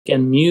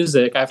and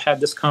music, I've had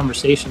this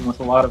conversation with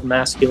a lot of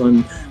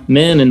masculine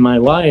men in my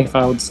life.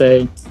 I would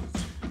say,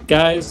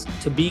 guys,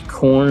 to be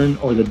Korn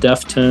or the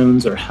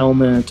Deftones or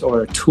Helmet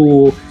or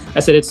Tool,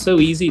 I said, it's so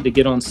easy to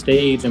get on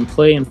stage and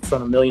play in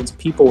front of millions of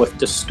people with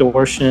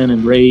distortion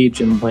and rage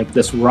and like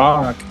this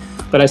rock.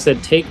 But I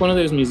said, take one of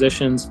those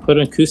musicians, put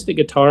an acoustic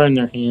guitar in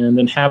their hand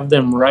and have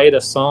them write a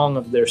song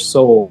of their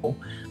soul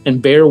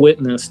and bear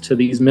witness to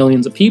these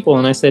millions of people.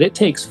 And I said, it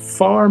takes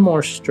far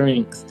more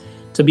strength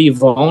to be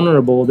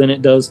vulnerable than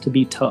it does to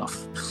be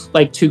tough.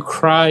 Like to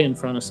cry in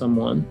front of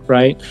someone,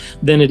 right?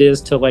 Than it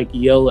is to like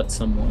yell at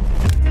someone.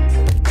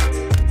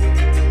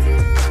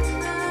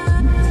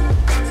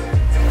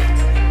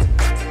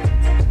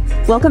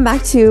 Welcome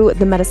back to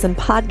the Medicine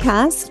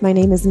Podcast. My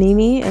name is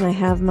Mimi, and I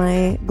have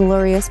my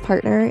glorious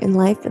partner in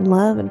life and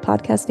love and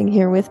podcasting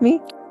here with me.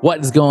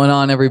 What is going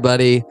on,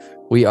 everybody?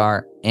 We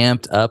are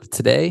amped up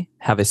today.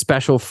 Have a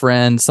special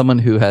friend, someone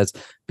who has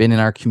been in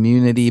our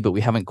community, but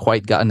we haven't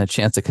quite gotten a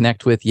chance to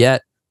connect with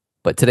yet.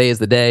 But today is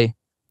the day.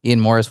 Ian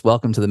Morris,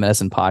 welcome to the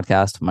Medicine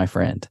Podcast, my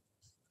friend.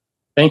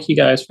 Thank you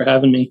guys for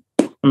having me.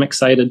 I'm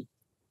excited.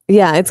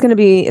 Yeah, it's gonna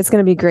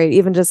be great.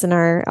 Even just in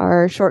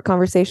our short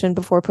conversation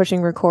before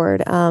pushing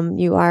record,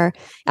 you are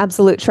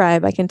absolute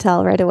tribe. I can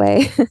tell right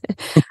away.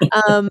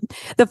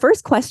 The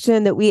first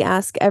question that we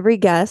ask every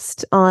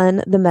guest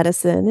on the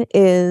Medicine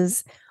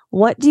is,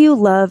 what do you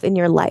love in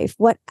your life?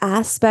 What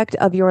aspect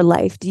of your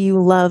life do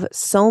you love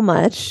so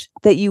much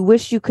that you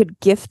wish you could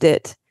gift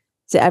it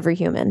to every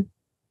human?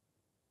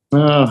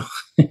 Oh,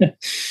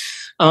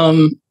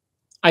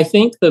 I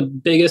think the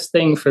biggest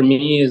thing for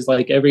me is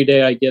like every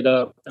day I get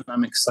up and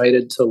I'm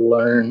excited to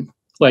learn.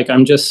 Like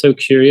I'm just so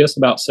curious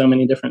about so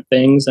many different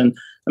things. And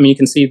I mean, you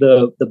can see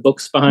the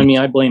books behind me.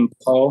 I blame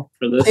Paul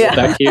for this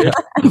back here.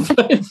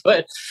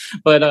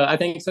 but I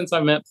think since I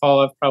met Paul,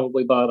 I've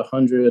probably bought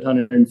 100,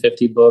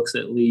 150 books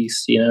at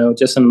least,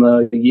 just in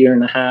the year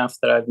and a half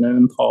that I've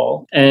known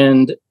Paul.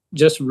 And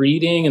just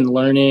reading and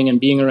learning and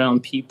being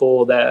around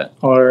people that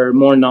are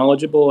more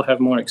knowledgeable, have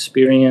more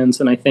experience.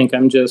 And I think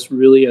I'm just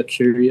really a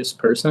curious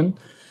person.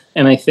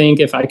 And I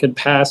think if I could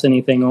pass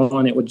anything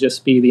on, it would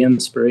just be the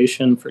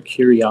inspiration for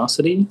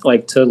curiosity,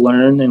 like to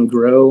learn and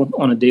grow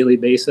on a daily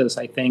basis.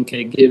 I think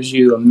it gives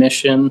you a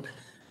mission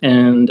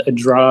and a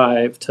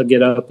drive to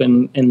get up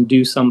and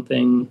do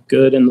something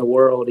good in the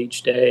world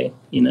each day,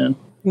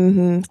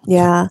 Mm-hmm.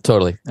 Yeah,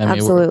 totally. I mean,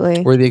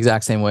 absolutely. We're the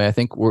exact same way. I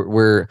think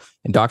we're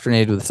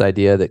indoctrinated with this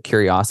idea that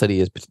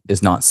curiosity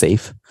is not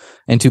safe,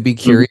 and to be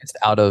curious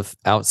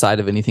outside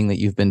of anything that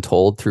you've been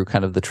told through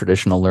kind of the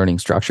traditional learning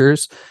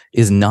structures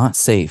is not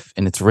safe,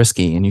 and it's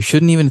risky, and you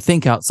shouldn't even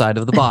think outside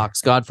of the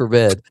box. God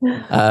forbid.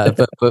 But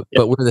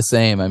we're the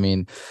same. I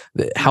mean,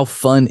 how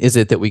fun is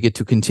it that we get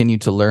to continue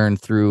to learn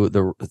through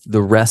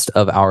the rest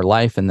of our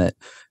life? And that,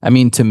 I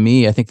mean, to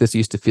me, I think this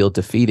used to feel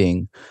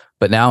defeating.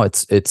 But now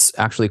it's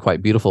actually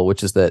quite beautiful,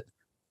 which is that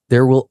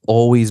there will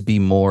always be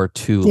more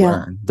to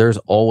learn. There's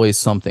always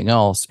something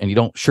else, and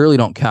you surely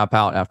don't cap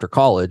out after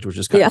college, which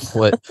is kind of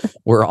what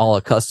we're all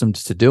accustomed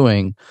to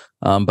doing.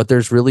 But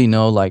there's really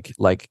no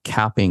like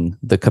capping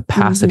the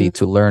capacity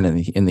to learn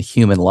in the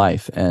human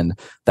life, and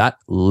that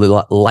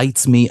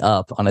lights me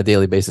up on a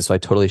daily basis. So I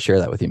totally share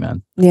that with you,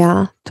 man.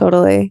 Yeah,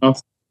 totally.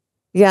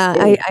 Yeah,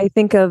 I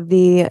think of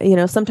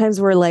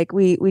sometimes we're like,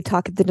 we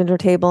talk at the dinner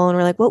table and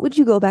we're like, what would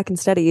you go back and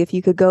study if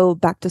you could go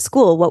back to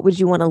school? What would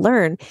you want to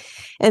learn?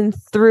 And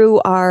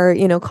through our,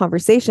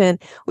 conversation,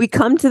 we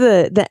come to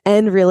the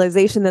end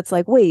realization that's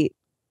like, wait,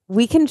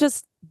 we can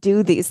just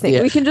do these things.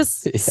 Yeah. We can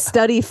just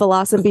study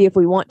philosophy if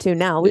we want to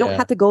now. We don't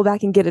have to go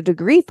back and get a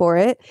degree for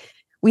it.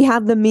 We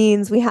have the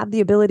means, we have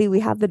the ability, we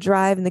have the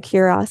drive and the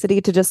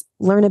curiosity to just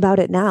learn about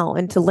it now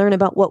and to learn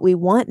about what we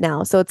want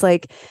now. So it's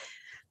like,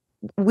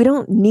 we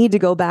don't need to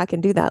go back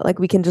and do that. Like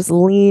we can just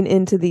lean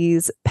into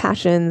these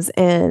passions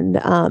and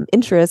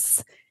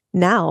interests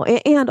now.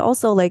 And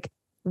also like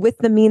with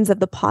the means of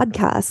the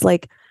podcast,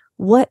 like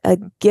what a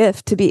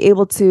gift to be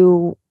able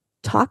to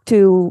talk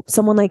to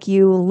someone like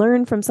you,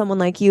 learn from someone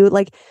like you.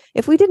 Like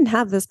if we didn't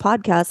have this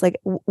podcast, like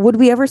would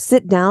we ever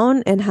sit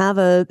down and have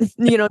a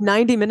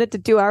 90-minute to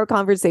 2-hour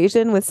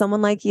conversation with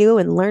someone like you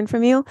and learn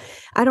from you?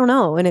 I don't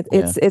know. And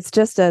it's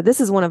just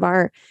this is one of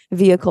our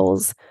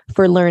vehicles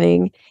for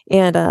learning,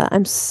 and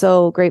I'm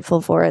so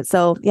grateful for it.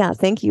 So yeah,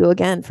 thank you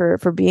again for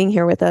being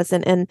here with us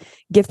and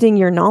gifting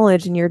your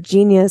knowledge and your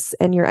genius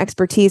and your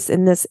expertise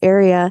in this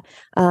area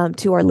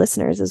to our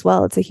listeners as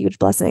well. It's a huge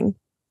blessing.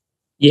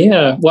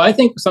 Yeah. Well, I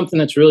think something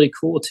that's really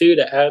cool too,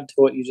 to add to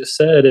what you just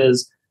said,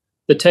 is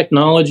the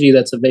technology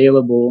that's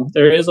available.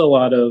 There is a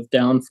lot of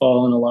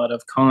downfall and a lot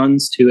of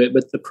cons to it,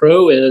 but the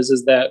pro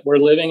is that we're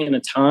living in a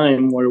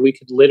time where we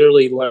could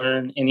literally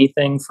learn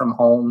anything from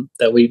home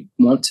that we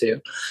want to,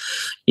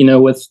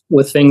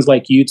 with things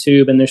like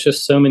YouTube. And there's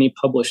just so many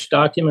published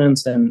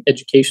documents and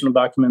educational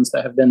documents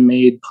that have been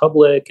made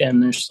public.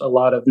 And there's a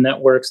lot of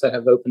networks that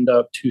have opened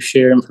up to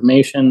share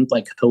information,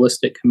 like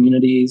holistic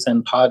communities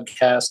and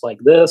podcasts like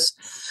this.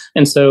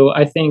 And so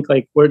I think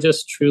like we're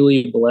just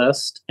truly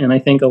blessed. And I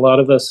think a lot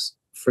of us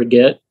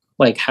forget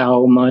like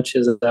how much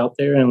is out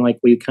there, and like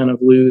we kind of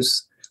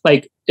lose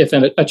like if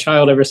a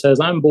child ever says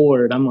I'm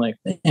bored, I'm like,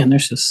 man,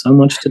 there's just so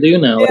much to do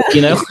now. Like,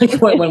 you know,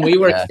 like when we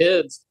were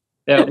kids,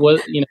 that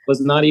was, you know, was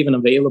not even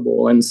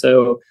available. And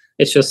so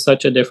it's just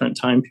such a different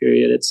time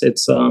period.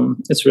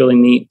 It's really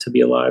neat to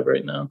be alive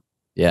right now.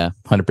 Yeah,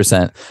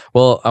 100%.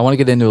 Well, I want to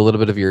get into a little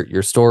bit of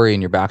your story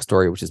and your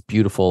backstory, which is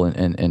beautiful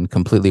and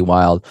completely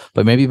wild.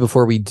 But maybe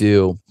before we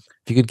do,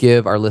 if you could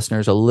give our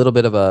listeners a little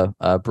bit of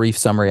a brief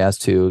summary as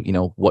to, you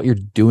know, what you're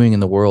doing in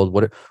the world.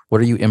 What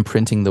are you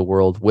imprinting the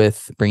world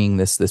with, bringing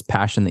this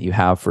passion that you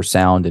have for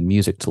sound and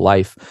music to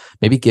life?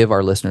 Maybe give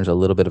our listeners a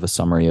little bit of a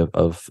summary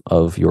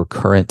of your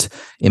current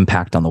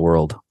impact on the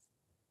world.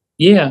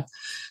 Yeah.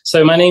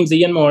 So my name's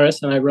Ian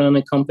Morris, and I run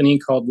a company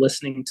called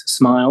Listening to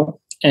Smile.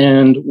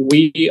 And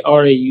we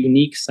are a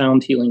unique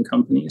sound healing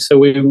company. So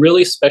we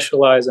really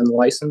specialize in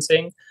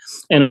licensing,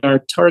 and our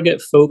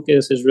target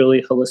focus is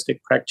really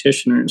holistic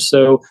practitioners.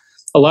 So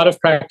a lot of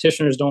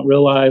practitioners don't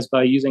realize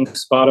by using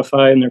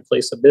Spotify in their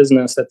place of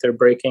business that they're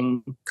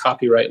breaking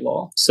copyright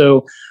law.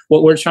 So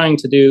what we're trying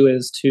to do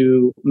is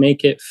to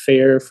make it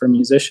fair for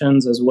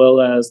musicians as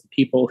well as the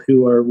people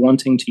who are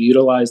wanting to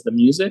utilize the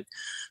music.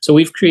 So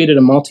we've created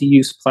a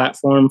multi-use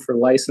platform for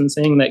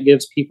licensing that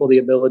gives people the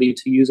ability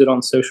to use it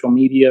on social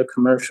media,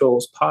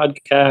 commercials,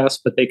 podcasts,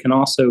 but they can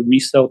also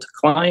resell to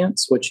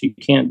clients, which you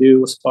can't do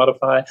with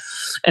Spotify.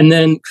 And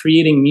then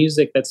creating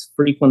music that's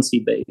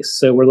frequency-based.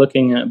 So we're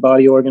looking at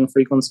body organ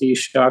frequencies,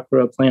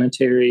 chakra,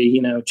 planetary,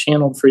 you know,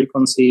 channeled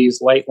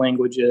frequencies, light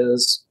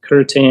languages,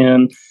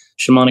 kirtan,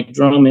 shamanic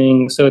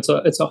drumming. So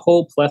it's a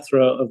whole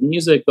plethora of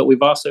music, but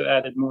we've also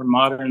added more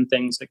modern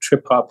things like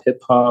trip hop,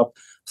 hip hop,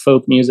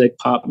 folk music,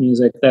 pop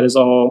music. That is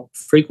all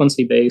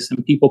frequency based,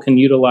 and people can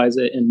utilize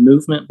it in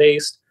movement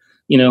based,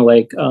 you know,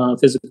 like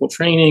physical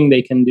training.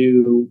 They can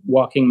do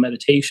walking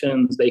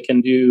meditations. They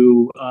can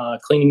do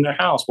cleaning their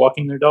house,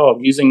 walking their dog,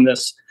 using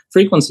this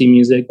frequency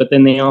music. But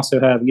then they also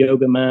have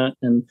yoga mat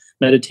and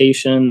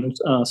meditation,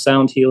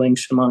 sound healing,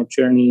 shamanic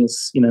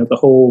journeys, you know, the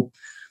whole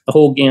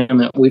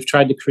gamut. We've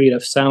tried to create a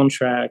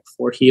soundtrack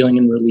for healing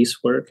and release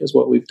work is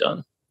what we've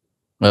done.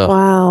 Oh,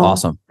 wow.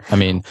 Awesome. I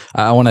mean,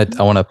 I want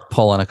to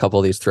pull on a couple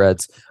of these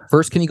threads.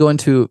 First, can you go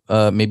into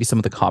maybe some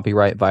of the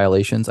copyright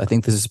violations? I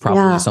think this is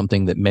probably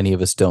something that many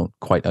of us don't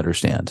quite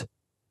understand.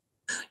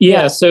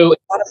 Yeah. So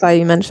Spotify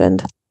you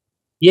mentioned.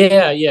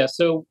 Yeah.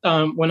 So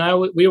when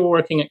we were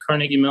working at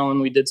Carnegie Mellon,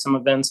 we did some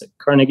events at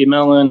Carnegie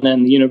Mellon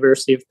and the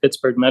University of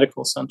Pittsburgh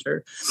Medical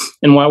Center.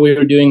 And while we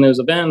were doing those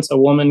events, a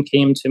woman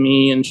came to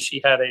me and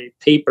she had a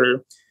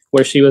paper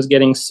where she was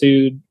getting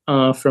sued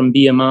from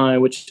BMI,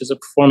 which is a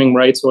performing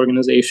rights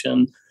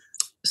organization,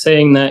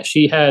 saying that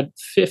she had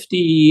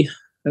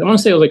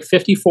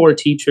 54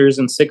 teachers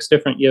in 6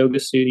 different yoga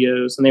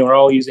studios, and they were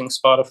all using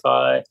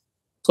Spotify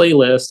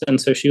playlists. And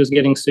so she was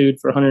getting sued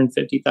for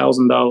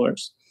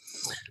 $150,000.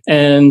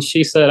 And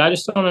she said, I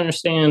just don't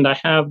understand. I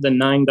have the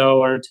 $9,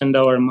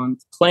 $10 a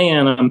month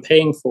plan. I'm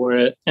paying for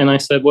it. And I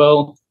said,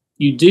 well,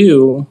 you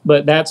do,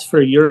 but that's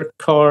for your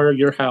car,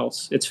 your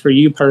house. It's for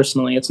you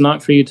personally. It's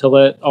not for you to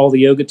let all the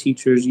yoga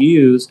teachers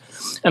use.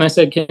 And I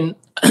said,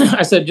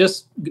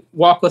 just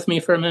walk with me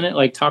for a minute,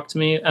 like talk to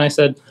me. And I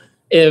said,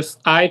 if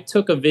I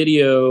took a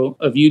video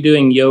of you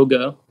doing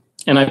yoga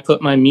and I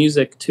put my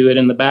music to it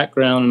in the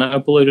background and I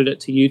uploaded it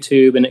to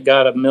YouTube and it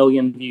got 1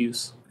 million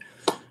views.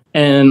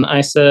 And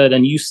I said,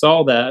 and you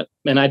saw that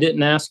and I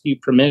didn't ask you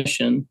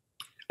permission.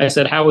 I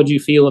said, how would you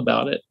feel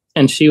about it?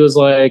 And she was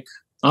like,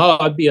 oh,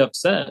 I'd be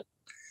upset.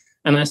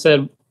 And I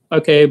said,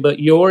 okay, but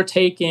you're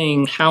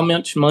taking how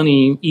much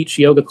money each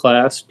yoga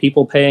class,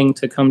 people paying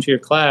to come to your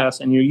class,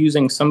 and you're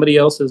using somebody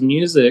else's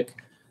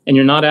music and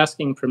you're not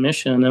asking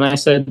permission. And I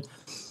said,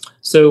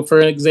 so for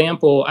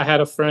example, I had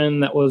a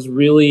friend that was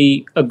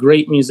really a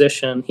great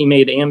musician. He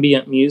made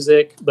ambient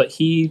music, but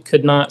he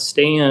could not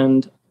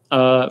stand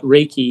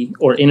Reiki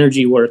or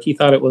energy work. He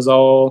thought it was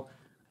all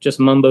just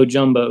mumbo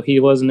jumbo. He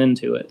wasn't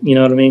into it. You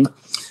know what I mean?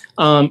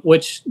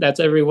 Which that's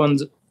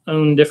everyone's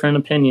own different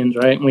opinions,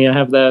 right? And we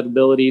have that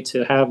ability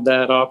to have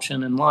that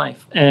option in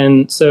life.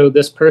 And so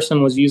this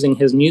person was using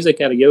his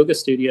music at a yoga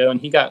studio and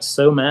he got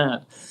so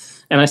mad.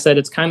 And I said,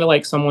 it's kind of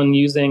like someone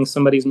using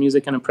somebody's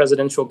music in a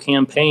presidential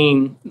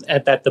campaign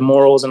that the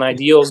morals and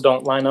ideals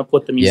don't line up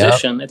with the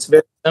musician. Yep. It's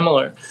very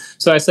similar.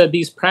 So I said,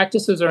 these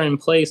practices are in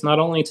place not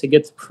only to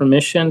get the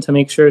permission to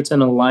make sure it's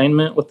in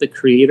alignment with the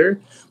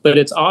creator, but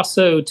it's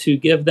also to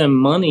give them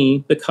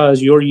money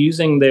because you're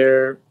using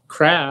their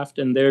craft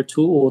and their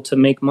tool to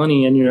make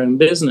money in your own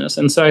business.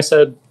 And so I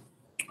said,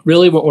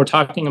 really what we're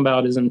talking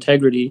about is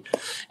integrity.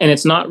 And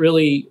it's not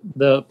really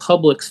the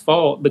public's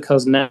fault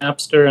because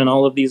Napster and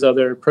all of these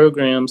other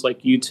programs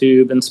like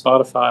YouTube and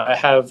Spotify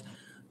have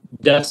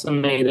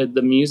decimated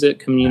the music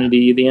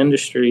community, the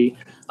industry,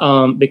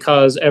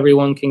 because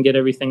everyone can get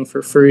everything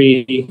for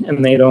free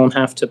and they don't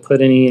have to put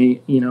any,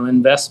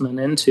 investment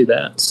into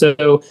that.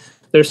 So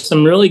there's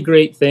some really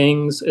great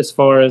things as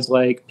far as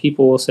like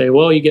people will say,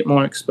 well, you get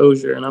more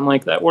exposure. And I'm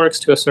like, that works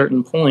to a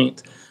certain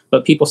point,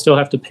 but people still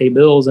have to pay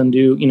bills and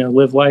do,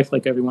 live life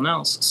like everyone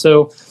else.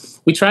 So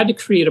we tried to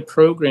create a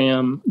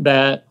program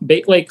that,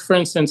 like, for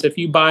instance, if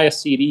you buy a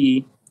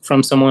CD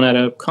from someone at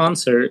a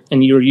concert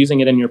and you're using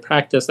it in your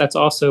practice, that's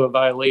also a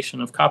violation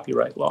of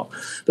copyright law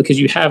because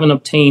you haven't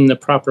obtained the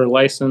proper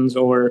license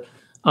or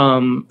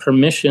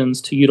permissions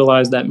to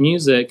utilize that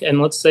music.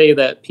 And let's say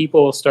that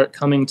people start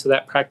coming to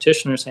that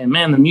practitioner saying,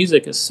 man, the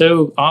music is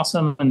so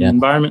awesome and the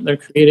environment they're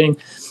creating.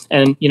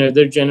 And,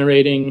 they're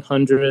generating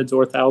hundreds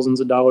or thousands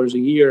of dollars a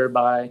year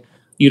by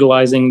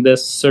utilizing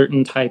this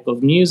certain type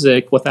of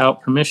music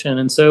without permission.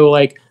 And so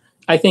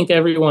I think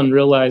everyone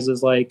realizes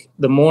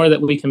the more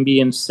that we can be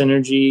in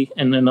synergy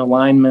and in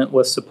alignment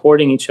with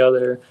supporting each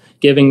other,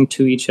 giving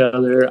to each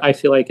other, I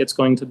feel like it's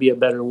going to be a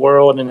better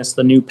world, and it's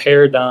the new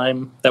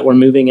paradigm that we're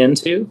moving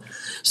into.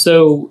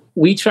 So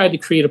we tried to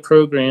create a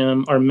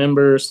program, our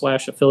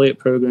member/affiliate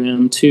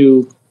program,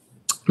 to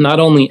not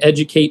only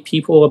educate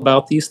people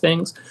about these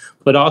things,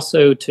 but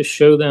also to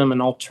show them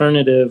an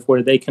alternative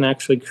where they can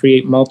actually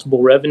create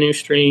multiple revenue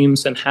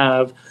streams and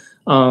have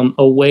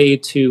a way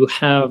to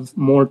have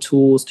more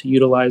tools to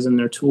utilize in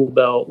their tool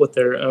belt with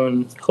their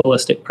own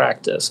holistic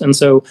practice. And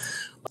so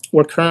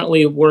we're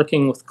currently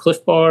working with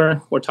Cliff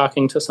Bar. We're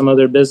talking to some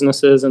other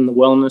businesses in the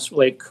wellness,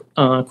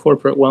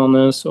 corporate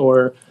wellness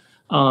or,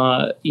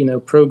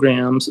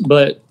 programs,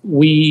 but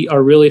we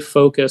are really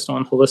focused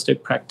on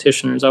holistic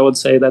practitioners. I would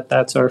say that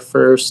that's our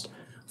first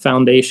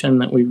foundation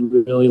that we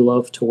really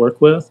love to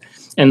work with.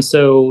 And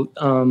so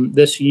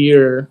this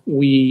year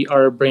we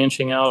are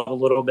branching out a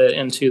little bit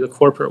into the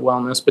corporate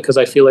wellness because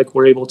I feel like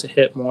we're able to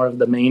hit more of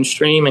the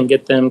mainstream and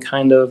get them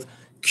kind of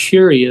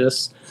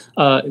curious.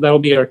 That'll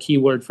be our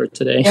keyword for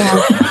today.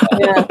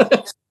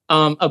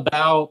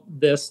 About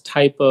this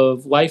type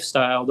of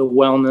lifestyle, the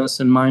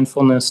wellness and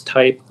mindfulness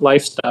type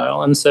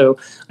lifestyle. And so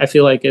I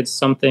feel like it's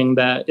something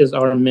that is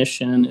our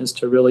mission, is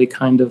to really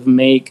kind of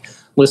make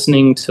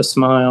listening to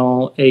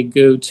Smile a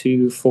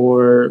go-to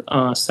for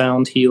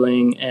sound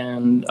healing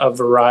and a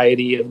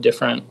variety of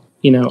different,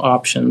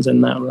 options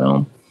in that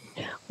realm.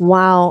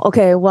 Wow.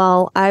 Okay.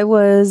 Well, I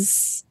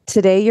was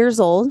today years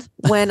old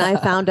when I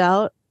found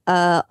out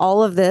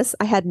all of this.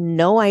 I had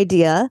no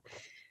idea.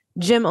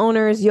 Gym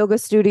owners, yoga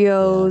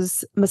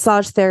studios,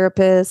 massage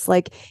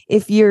therapists,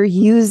 if you're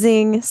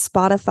using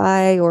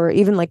Spotify or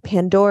even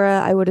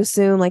Pandora, I would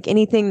assume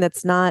anything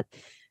that's not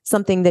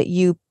something that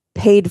you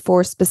paid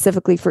for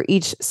specifically for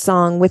each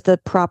song with the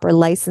proper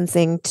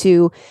licensing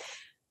to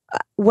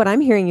what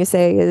I'm hearing you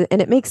say,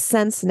 and it makes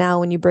sense now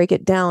when you break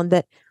it down,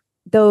 that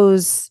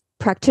those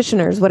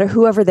practitioners,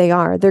 whoever they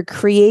are, they're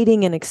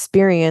creating an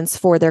experience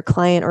for their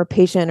client or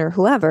patient or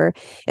whoever.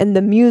 And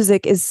the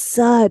music is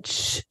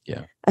such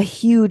a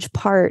huge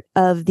part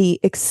of the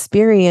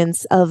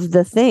experience of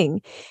the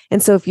thing.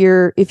 And so if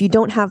you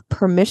don't have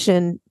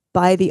permission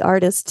by the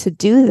artist to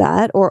do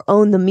that or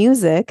own the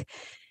music,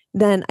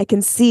 then I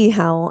can see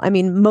how,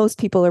 most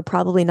people are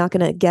probably not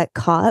going to get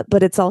caught,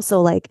 but it's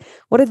also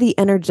what are the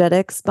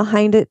energetics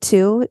behind it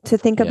too, to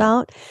think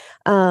about?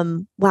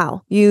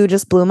 Wow, you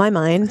just blew my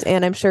mind.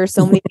 And I'm sure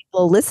so many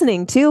people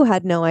listening too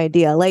had no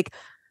idea.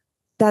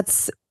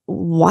 That's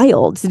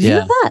wild. Did you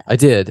know that? I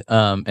did.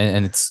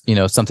 And it's,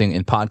 something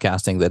in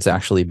podcasting that's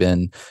actually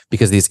been,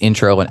 because these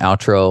intro and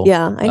outro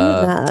I knew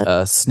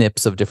that.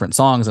 Snips of different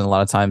songs. And a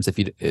lot of times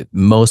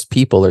most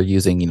people are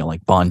using,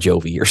 Bon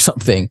Jovi or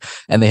something,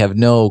 and they have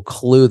no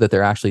clue that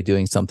they're actually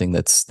doing something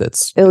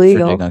that's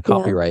illegal on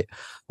copyright.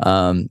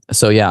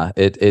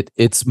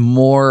 It's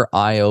more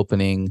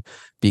eye-opening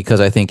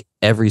because I think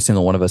every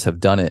single one of us have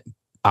done it.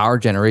 Our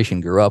generation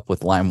grew up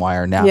with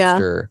LimeWire,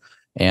 Napster,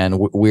 and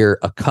we're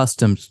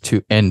accustomed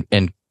to, and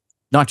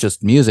not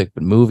just music,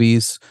 but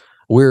movies.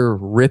 We're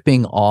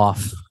ripping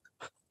off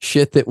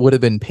shit that would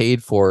have been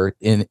paid for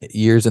in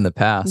years in the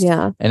past.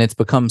 Yeah. And it's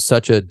become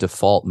such a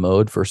default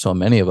mode for so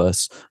many of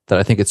us that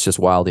I think it's just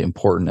wildly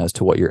important as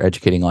to what you're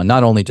educating on,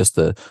 not only just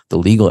the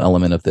legal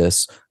element of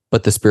this,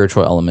 but the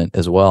spiritual element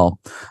as well.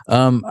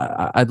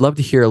 I'd love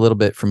to hear a little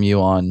bit from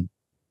you on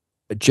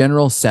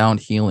general sound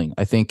healing.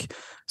 I think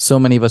so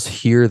many of us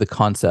hear the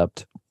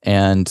concept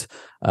and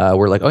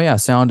we're like, oh yeah,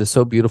 sound is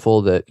so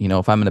beautiful that,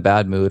 if I'm in a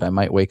bad mood, I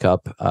might wake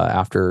up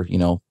after,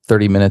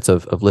 30 minutes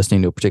of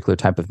listening to a particular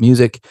type of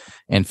music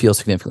and feel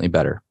significantly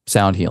better.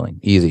 Sound healing,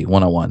 easy,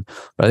 101.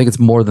 But I think it's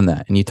more than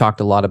that. And you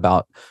talked a lot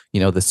about, the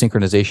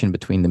synchronization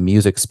between the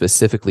music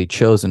specifically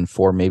chosen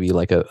for maybe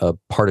a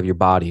part of your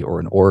body or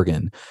an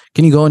organ.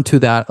 Can you go into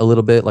that a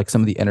little bit,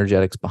 some of the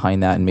energetics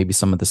behind that and maybe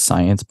some of the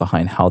science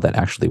behind how that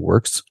actually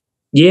works?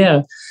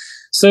 Yeah.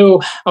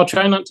 So I'll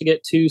try not to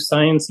get too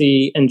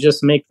sciencey and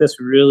just make this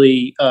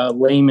really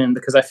layman,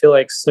 because I feel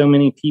like so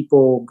many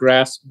people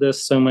grasp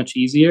this so much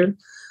easier.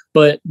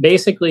 But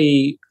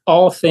basically,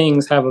 all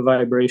things have a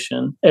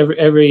vibration.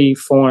 Every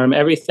form,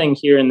 everything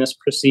here in this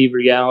perceived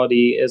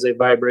reality is a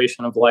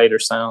vibration of light or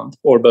sound,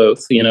 or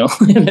both.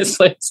 And it's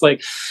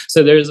like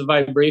so there's a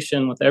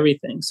vibration with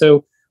everything.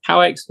 So how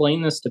I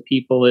explain this to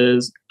people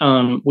is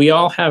we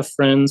all have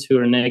friends who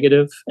are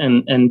negative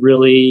and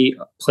really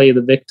play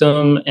the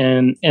victim.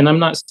 And I'm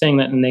not saying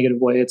that in a negative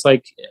way. It's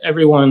like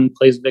everyone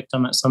plays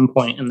victim at some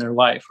point in their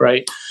life,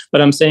 right?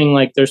 But I'm saying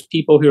like there's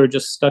people who are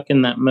just stuck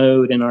in that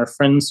mode in our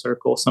friend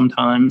circle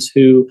sometimes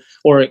who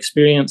or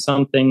experience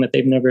something that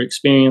they've never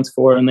experienced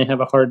before, and they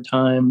have a hard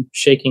time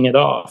shaking it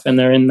off. And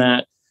they're in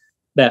that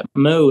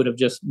mode of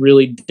just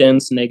really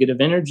dense negative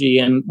energy.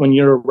 And when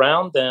you're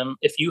around them,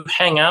 if you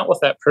hang out with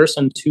that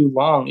person too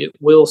long, it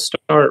will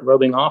start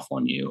rubbing off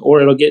on you, or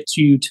it'll get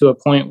you to a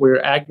point where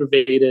you're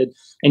aggravated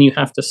and you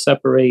have to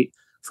separate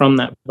from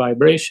that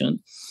vibration.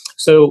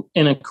 So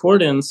in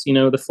accordance,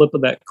 the flip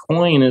of that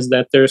coin is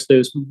that there's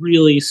those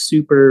really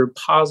super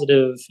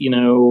positive,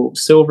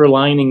 silver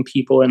lining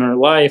people in our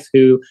life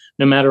who,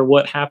 no matter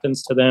what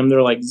happens to them,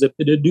 they're like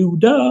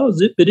zippity-doo-dah,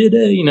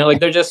 zippity-da, like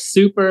they're just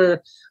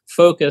super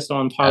focused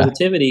on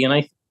positivity. And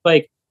I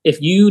like if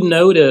you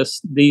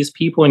notice these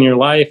people in your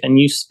life and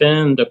you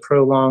spend a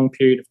prolonged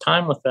period of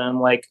time with them,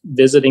 like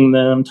visiting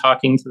them,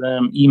 talking to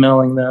them,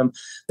 emailing them,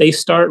 they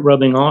start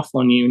rubbing off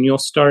on you and you'll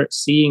start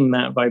seeing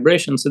that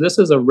vibration. So this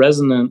is a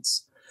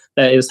resonance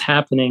that is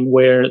happening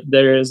where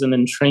there is an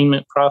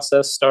entrainment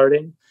process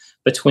starting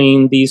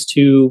between these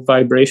two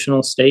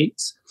vibrational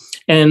states.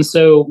 And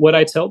so what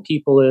I tell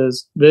people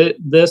is that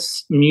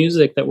this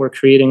music that we're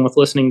creating with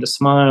Listening to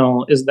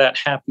Smile is that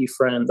happy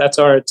friend. That's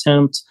our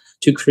attempt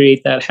to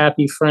create that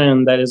happy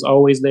friend that is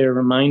always there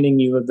reminding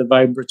you of the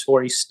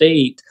vibratory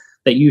state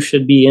that you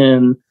should be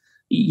in,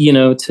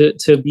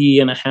 to be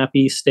in a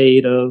happy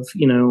state of,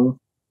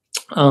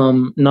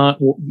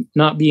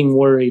 not being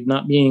worried,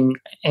 not being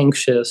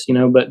anxious,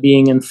 but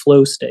being in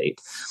flow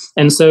state.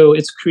 And so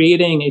it's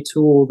creating a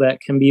tool that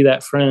can be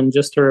that friend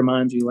just to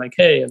remind you like,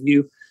 hey, have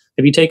you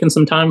taken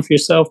some time for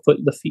yourself, put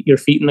your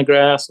feet in the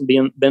grass and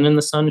been in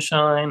the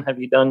sunshine? Have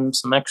you done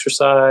some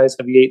exercise?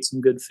 Have you ate some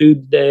good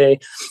food today?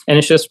 And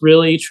it's just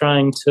really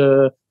trying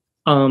to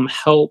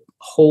help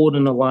hold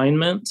an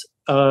alignment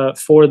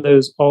for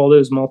all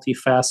those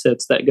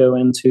multifacets that go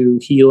into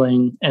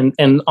healing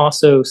and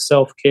also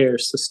self-care,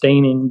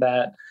 sustaining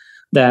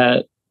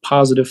that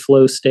positive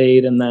flow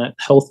state and that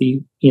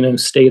healthy,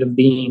 state of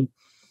being.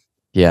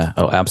 Yeah.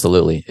 Oh,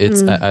 absolutely.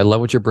 I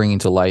love what you're bringing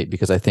to light,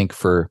 because I think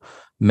for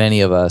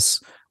many of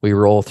us, we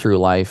roll through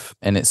life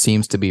and it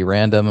seems to be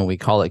random, and we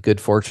call it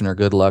good fortune or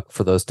good luck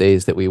for those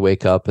days that we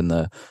wake up and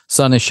the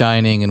sun is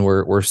shining and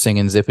we're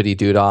singing zippity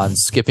doo dah and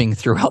skipping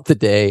throughout the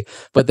day.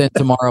 But then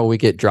tomorrow we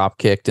get drop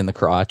kicked in the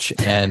crotch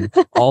and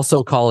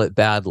also call it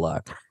bad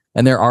luck.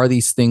 And there are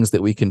these things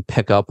that we can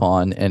pick up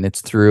on, and it's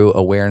through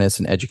awareness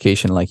and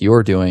education like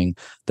you're doing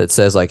that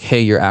says like, hey,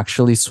 you're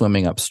actually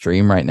swimming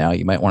upstream right now.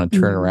 You might want to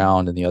turn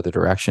around in the other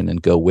direction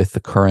and go with the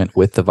current,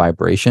 with the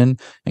vibration,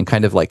 and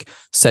kind of like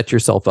set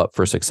yourself up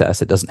for success.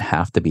 It doesn't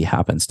have to be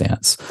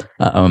happenstance.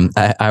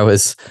 I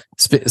was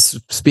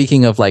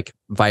speaking of like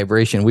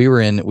vibration. We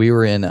were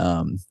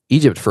in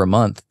Egypt for a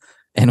month,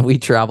 and we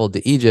traveled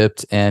to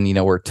Egypt, and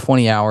we're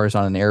 20 hours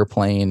on an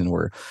airplane, and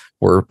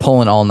we're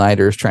pulling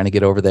all-nighters trying to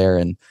get over there,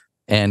 and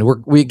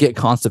we get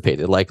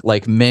constipated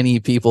like many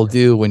people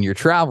do when you're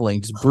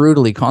traveling, just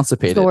brutally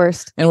constipated. The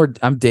worst. And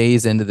I'm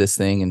days into this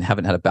thing and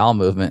haven't had a bowel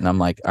movement, and I'm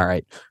like, all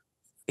right,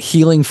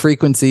 healing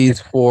frequencies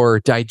for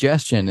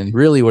digestion, and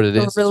really what it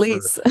is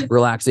release,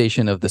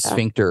 relaxation of the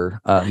sphincter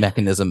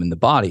mechanism in the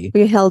body.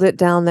 We held it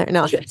down there.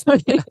 No,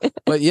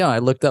 but I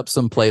looked up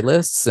some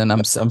playlists, and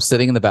I'm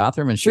sitting in the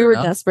bathroom, and sure we were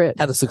enough, desperate.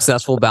 had a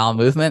successful bowel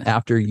movement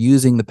after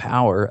using the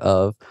power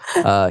of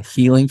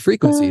healing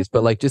frequencies.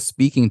 But like just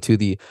speaking to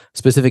the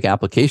specific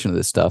application of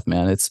this stuff,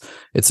 man, it's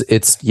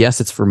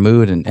yes, it's for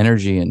mood and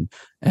energy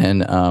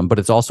and but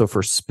it's also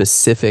for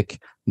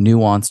specific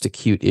nuanced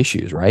acute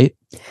issues, right?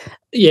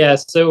 Yeah.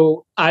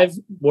 So I've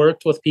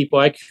worked with people.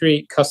 I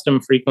create custom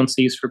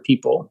frequencies for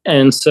people.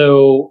 And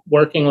so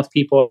working with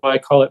people, I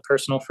call it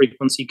personal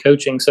frequency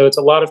coaching. So it's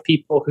a lot of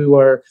people who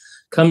are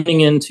coming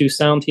into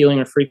sound healing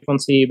or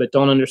frequency, but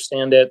don't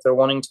understand it. They're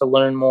wanting to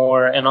learn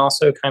more and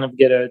also kind of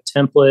get a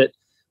template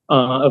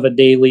of a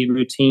daily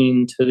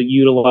routine to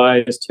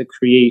utilize to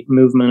create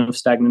movement of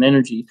stagnant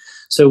energy.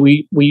 So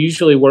we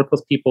usually work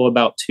with people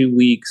about 2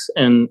 weeks,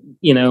 and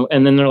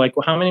and then they're like,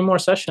 well, how many more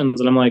sessions?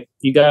 And I'm like,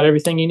 you got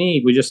everything you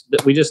need. We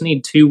just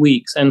need 2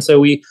 weeks. And so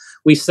we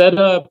set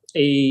up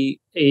a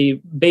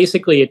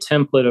basically a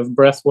template of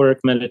breath work,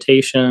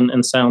 meditation,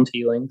 and sound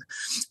healing.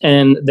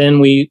 And then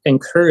we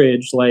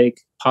encourage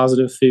like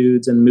positive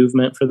foods and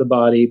movement for the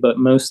body, but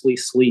mostly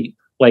sleep.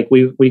 Like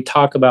we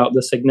talk about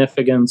the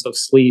significance of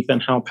sleep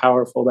and how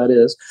powerful that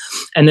is.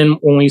 And then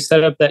when we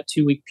set up that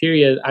 2 week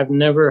period, I've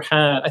never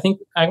had,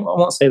 I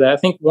won't say that. I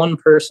think one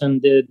person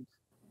did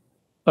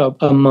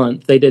a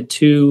month. They did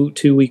two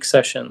week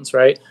sessions,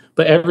 right?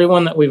 But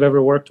everyone that we've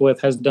ever worked with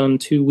has done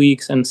 2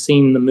 weeks and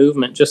seen the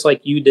movement, just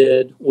like you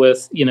did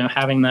with,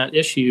 having that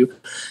issue.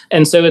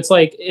 And so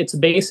it's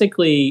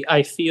basically,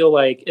 I feel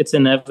like it's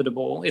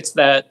inevitable. It's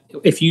that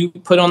if you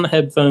put on the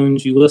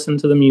headphones, you listen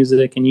to the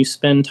music and you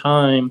spend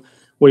time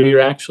where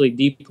you're actually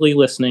deeply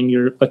listening,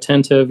 you're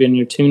attentive, and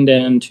you're tuned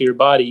in to your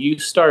body, you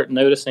start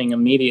noticing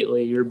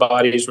immediately your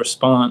body's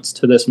response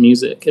to this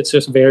music. It's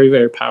just very,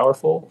 very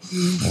powerful.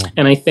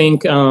 And I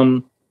think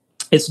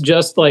it's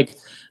just like,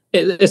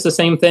 it's the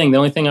same thing. The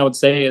only thing I would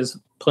say is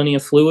plenty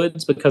of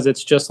fluids, because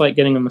it's just like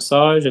getting a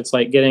massage. It's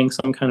like getting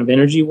some kind of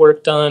energy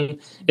work done.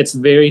 It's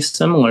very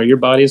similar. Your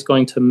body is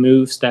going to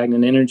move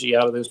stagnant energy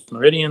out of those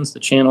meridians, the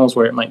channels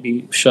where it might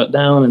be shut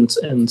down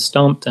and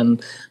stumped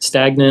and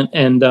stagnant.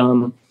 And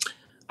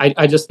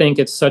I just think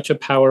it's such a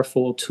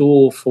powerful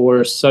tool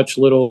for such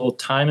little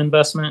time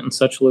investment and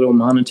such little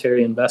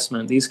monetary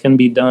investment. These can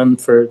be done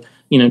for,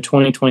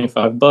 20,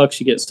 $25.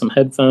 You get some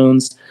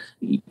headphones,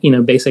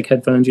 basic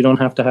headphones. You don't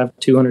have to have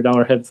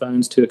 $200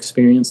 headphones to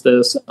experience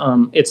this.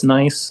 It's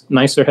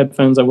nicer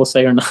headphones, I will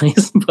say, are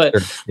nice, but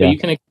you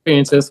can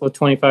experience this with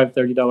 $25,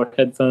 $30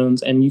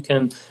 headphones, and you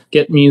can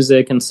get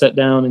music and sit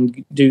down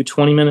and do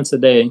 20 minutes a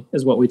day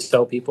is what we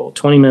tell people.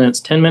 20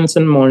 minutes, 10 minutes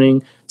in the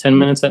morning, 10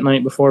 minutes at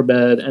night before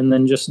bed, and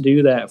then just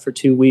do that for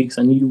 2 weeks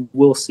and you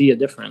will see a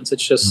difference.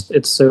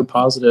 It's so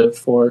positive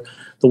for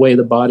the way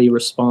the body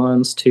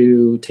responds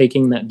to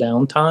taking that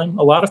downtime.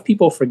 A lot of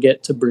people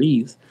forget to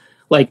breathe.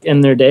 Like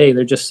in their day,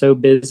 they're just so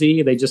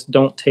busy, they just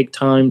don't take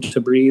time to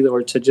breathe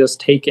or to just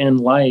take in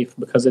life,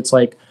 because it's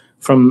like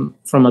from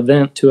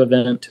event to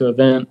event to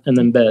event and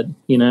then bed,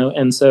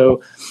 And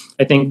so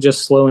I think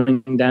just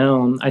slowing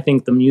down, I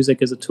think the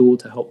music is a tool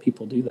to help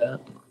people do that.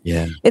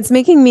 Yeah. It's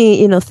making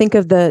me, think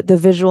of the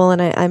visual,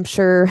 and I'm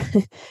sure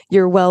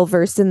you're well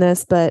versed in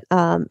this, but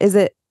is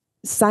it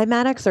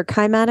cymatics or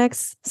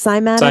kymatics?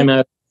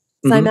 Cymatics.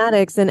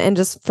 Cymatics, and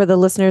just for the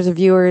listeners or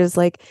viewers,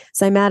 like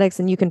cymatics,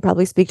 and you can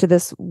probably speak to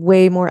this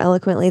way more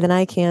eloquently than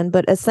I can,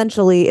 but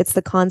essentially it's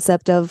the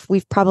concept of,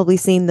 we've probably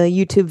seen the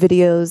YouTube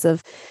videos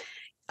of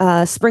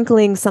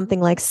sprinkling something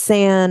like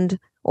sand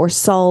or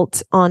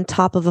salt on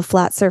top of a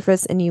flat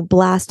surface, and you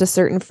blast a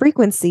certain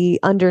frequency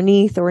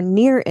underneath or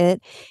near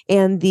it,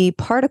 and the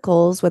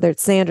particles, whether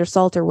it's sand or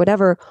salt or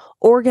whatever,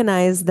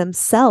 organize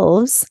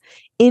themselves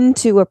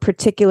into a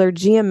particular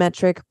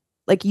geometric,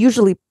 like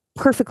usually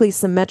perfectly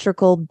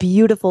symmetrical,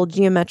 beautiful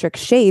geometric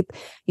shape.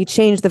 You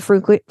change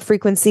the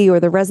frequency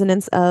or the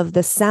resonance of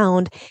the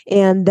sound,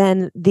 and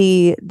then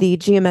the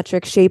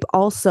geometric shape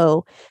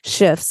also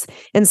shifts.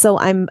 And so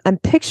I'm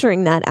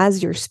picturing that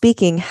as you're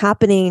speaking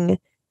happening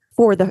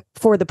for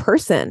the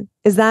person.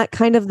 Is that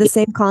kind of the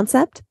same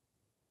concept?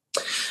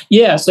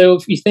 Yeah. So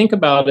if you think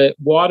about it,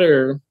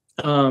 water,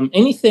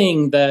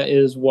 anything that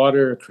is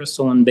water or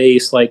crystalline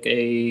base, like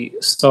a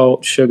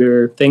salt,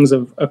 sugar, things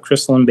of a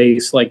crystalline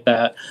base like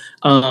that,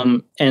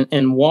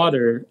 and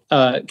water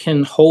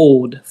can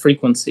hold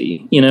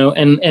frequency,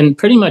 and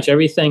pretty much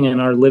everything in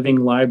our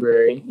living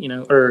library,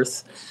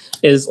 Earth,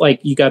 is like,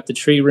 you got the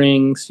tree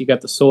rings, you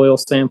got the soil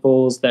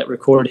samples that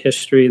record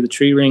history, the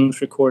tree rings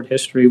record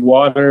history,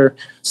 water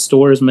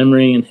stores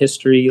memory and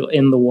history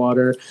in the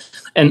water,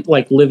 and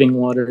like living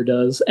water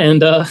does.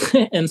 And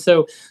and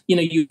so,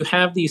 you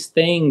have these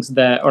things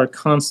that are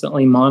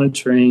constantly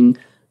monitoring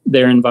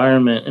their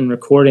environment and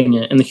recording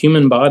it. And the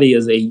human body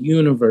is a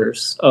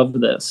universe of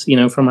this,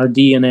 from our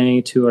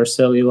DNA to our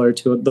cellular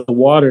to the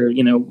water,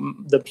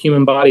 the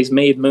human body is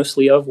made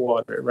mostly of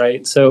water,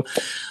 right? So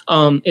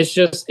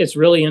it's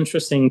really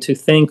interesting to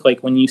think,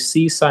 like, when you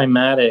see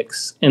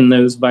cymatics in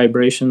those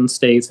vibration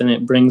states and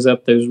it brings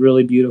up those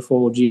really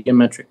beautiful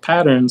geometric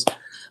patterns,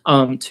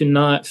 to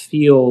not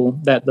feel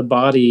that the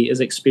body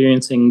is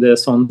experiencing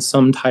this on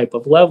some type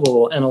of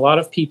level. And a lot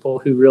of people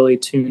who really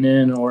tune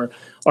in or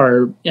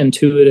are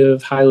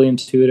intuitive, highly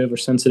intuitive or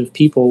sensitive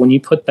people, when you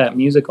put that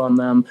music on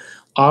them,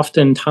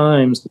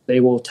 oftentimes they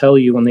will tell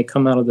you when they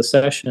come out of the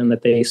session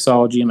that they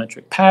saw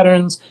geometric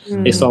patterns,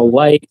 they saw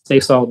light, they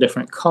saw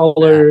different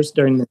colors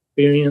during the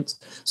experience.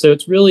 So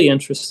it's really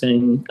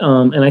interesting.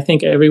 And I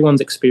think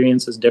everyone's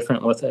experience is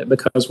different with it,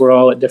 because we're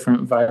all at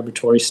different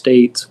vibratory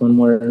states when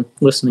we're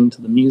listening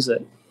to the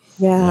music.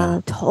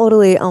 Yeah,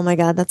 totally. Oh my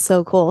God, that's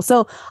so cool.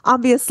 So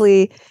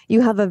obviously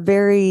you have a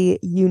very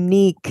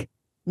unique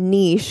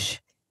niche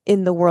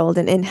in the world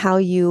and in how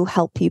you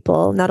help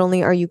people. Not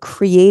only are you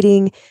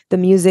creating the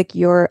music,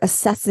 you're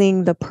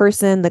assessing the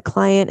person, the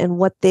client, and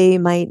what they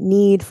might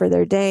need for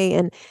their day,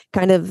 and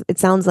kind of, it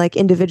sounds like,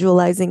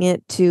 individualizing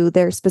it to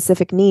their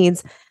specific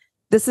needs.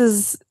 This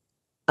is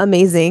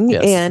amazing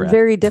and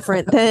very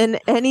different than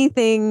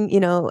anything,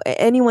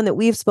 anyone that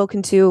we've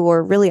spoken to,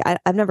 or really,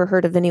 I've never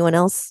heard of anyone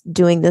else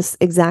doing this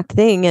exact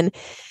thing. And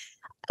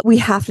we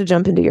have to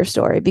jump into your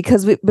story,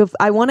 because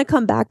I want to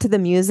come back to the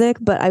music,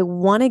 but I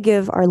want to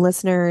give our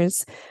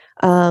listeners,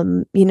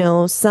 some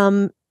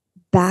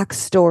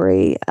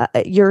backstory.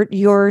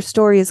 Your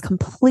story is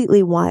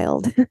completely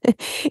wild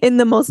in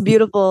the most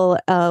beautiful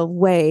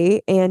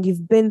way, and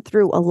you've been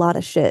through a lot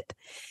of shit.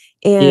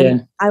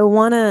 And I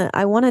want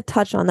to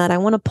touch on that. I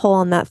want to pull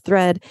on that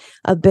thread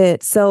a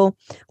bit. So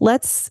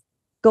let's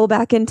go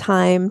back in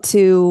time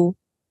to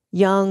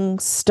young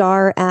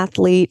star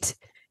athlete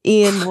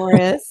Ian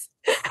Morris.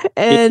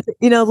 And,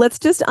 let's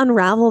just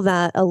unravel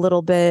that a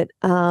little bit.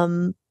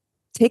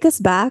 take us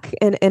back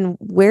and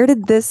where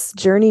did this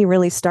journey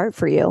really start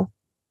for you?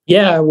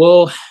 Yeah,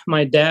 well,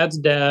 my dad's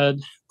dad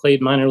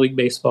played minor league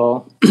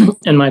baseball,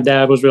 and my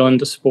dad was real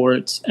into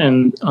sports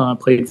and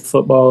played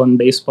football and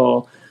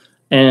baseball.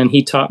 And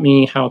he taught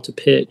me how to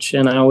pitch.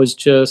 And I was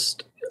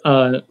just,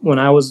 when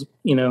I was,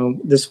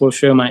 this will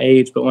show my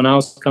age, but when I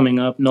was coming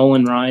up,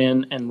 Nolan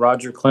Ryan and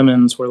Roger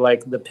Clemens were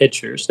like the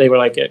pitchers. They were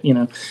like,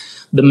 the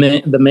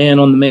man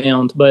on the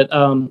mound. But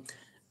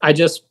I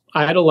just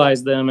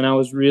idolized them, and I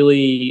was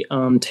really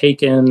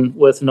taken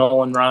with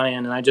Nolan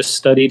Ryan, and I just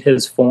studied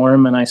his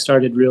form, and I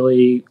started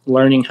really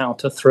learning how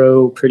to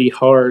throw pretty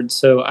hard.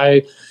 So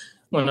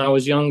when I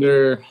was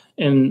younger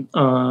in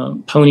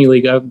Pony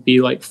League, I would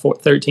be like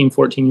 13,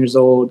 14 years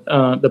old.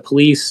 The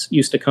police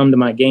used to come to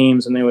my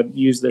games, and they would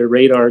use their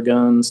radar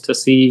guns to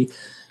see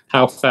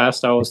how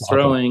fast I was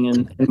throwing.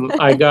 And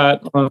I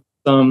got on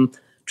some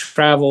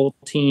travel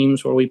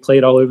teams where we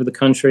played all over the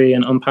country,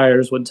 and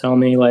umpires would tell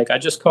me, like, I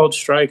just called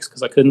strikes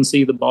because I couldn't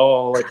see the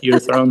ball, like, you're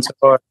throwing so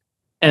hard.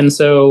 And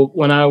so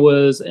when I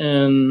was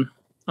in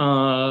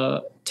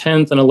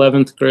 10th and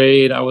 11th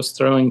grade, I was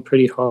throwing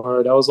pretty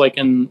hard. I was like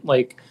in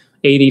like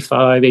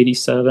 85,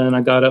 87.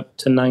 I got up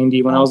to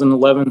 90. When I was in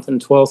 11th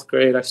and 12th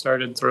grade, I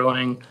started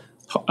throwing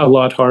a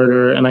lot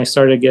harder, and I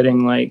started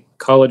getting like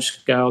college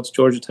scouts,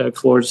 Georgia Tech,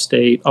 Florida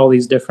State, all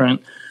these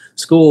different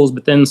schools.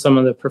 But then some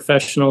of the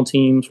professional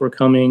teams were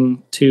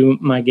coming to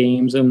my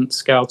games, and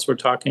scouts were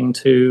talking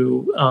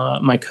to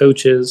my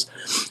coaches.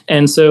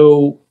 And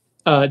so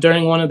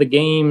during one of the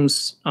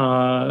games,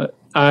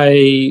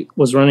 I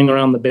was running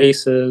around the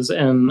bases,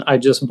 and I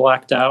just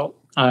blacked out.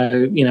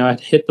 I'd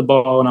hit the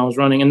ball, and I was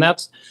running. And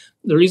that's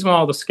the reason why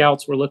all the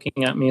scouts were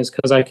looking at me, is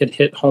because I could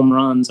hit home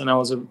runs, and I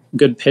was a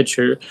good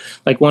pitcher.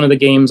 Like one of the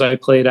games I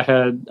played, I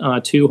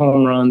had 2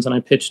 home runs, and I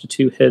pitched a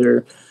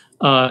 2-hitter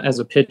as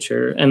a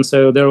pitcher. And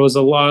so there was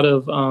a lot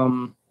of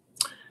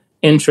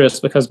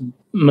interest, because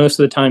most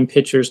of the time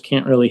pitchers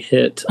can't really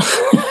hit.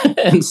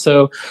 And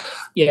so,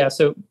 yeah,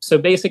 so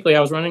basically I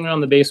was running around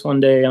the base one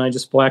day, and I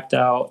just blacked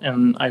out,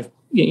 and I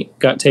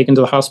got taken to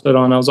the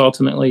hospital, and I was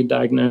ultimately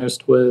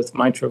diagnosed with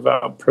mitral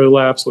valve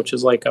prolapse, which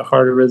is like a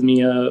heart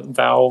arrhythmia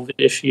valve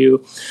issue.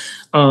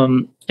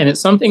 And it's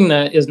something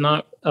that is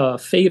not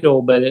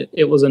fatal, but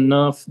it was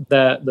enough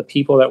that the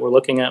people that were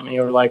looking at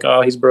me were like,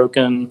 oh, he's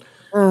broken.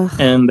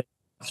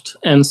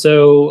 And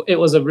so it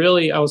was I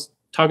was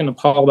talking to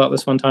Paul about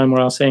this one time,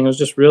 where I was saying it was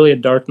just really a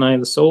dark night of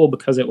the soul,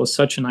 because it was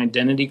such an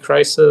identity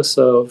crisis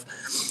of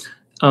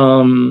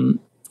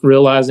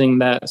realizing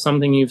that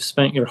something you've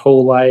spent your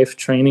whole life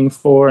training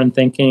for and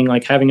thinking,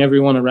 like having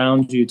everyone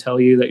around you tell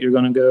you that you're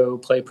going to go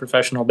play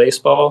professional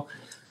baseball.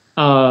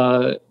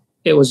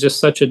 It was just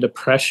such a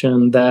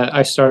depression that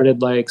I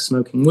started like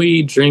smoking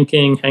weed,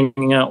 drinking,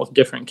 hanging out with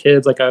different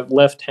kids. Like I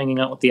left hanging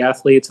out with the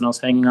athletes, and I was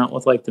hanging out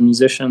with like the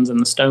musicians and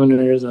the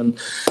stoners, and,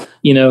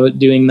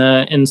 doing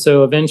that. And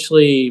so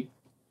eventually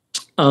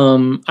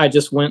I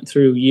just went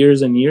through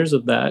years and years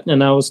of that.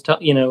 And I was,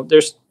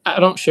 I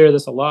don't share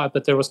this a lot,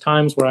 but there was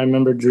times where I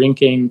remember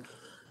drinking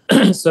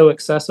so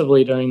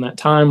excessively during that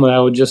time, where I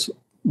would just,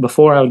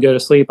 before I would go to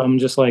sleep, I'm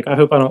just like, I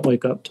hope I don't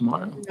wake up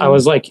tomorrow. Mm-hmm. I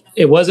was like,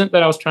 it wasn't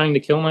that I was trying to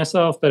kill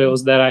myself, but it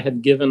was that I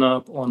had given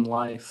up on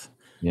life.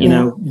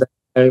 Yeah.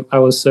 I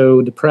was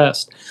so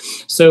depressed.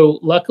 So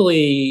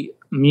luckily,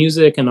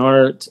 music and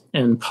art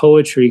and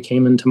poetry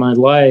came into my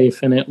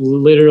life, and it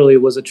literally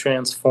was a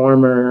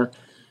transformer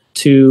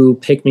to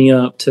pick me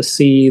up, to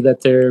see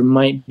that there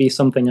might be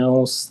something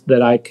else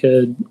that I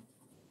could,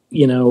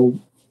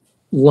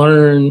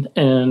 learn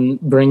and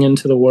bring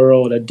into the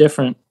world, a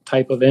different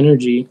type of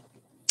energy.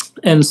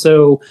 And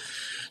so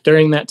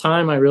during that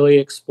time, I really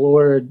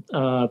explored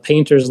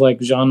painters like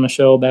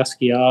Jean-Michel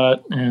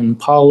Basquiat and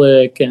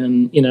Pollock,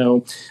 and,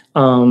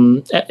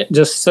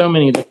 just so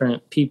many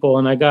different people.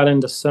 And I got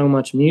into so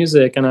much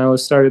music, and I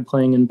started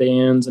playing in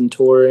bands and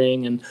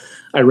touring. And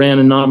I ran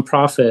a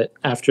nonprofit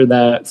after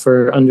that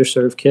for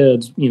underserved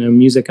kids,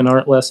 music and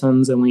art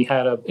lessons. And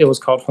it was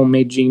called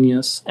Homemade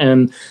Genius.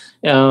 And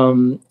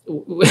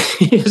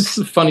it's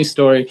a funny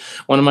story.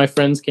 One of my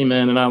friends came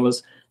in, and I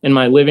was in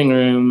my living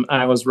room.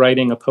 I was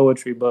writing a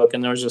poetry book,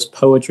 and there was just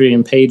poetry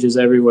and pages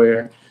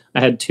everywhere. I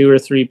had 2 or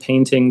 3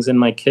 paintings in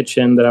my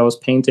kitchen that I was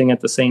painting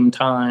at the same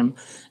time.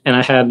 And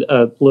I had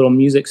a little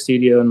music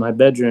studio in my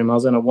bedroom. I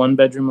was in a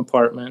 1-bedroom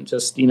apartment,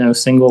 just,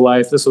 single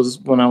life. This was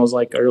when I was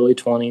like early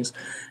 20s.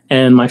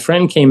 And my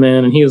friend came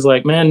in, and he was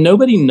like, man,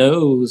 nobody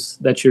knows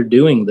that you're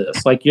doing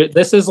this. Like,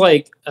 this is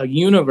like a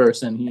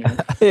universe in here.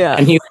 Yeah.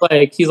 And he's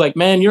like,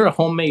 man, you're a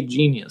homemade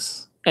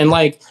genius. And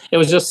like, it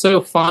was just so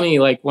funny.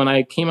 Like when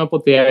I came up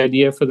with the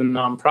idea for the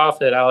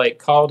nonprofit, I like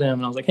called him,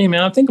 and I was like, hey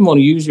man, I think I'm going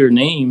to use your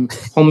name,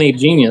 Homemade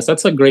Genius.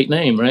 That's a great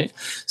name, right?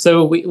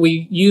 So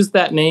we used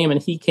that name,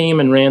 and he came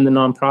and ran the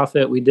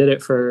nonprofit. We did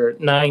it for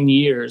 9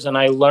 years. And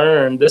I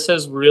learned, this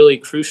is really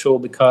crucial,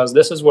 because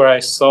this is where I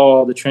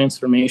saw the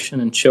transformation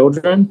in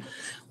children.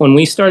 When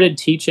we started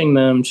teaching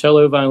them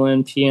cello,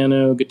 violin,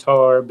 piano,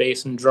 guitar,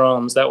 bass, and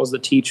drums, that was the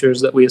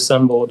teachers that we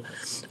assembled.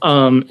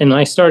 And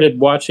I started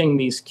watching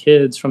these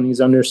kids from these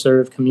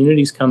underserved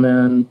communities come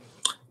in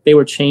they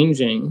were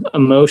changing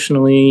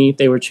emotionally.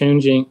 They were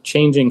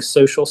changing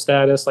social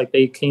status. Like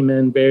they came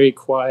in very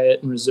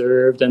quiet and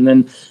reserved. And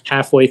then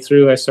halfway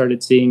through, I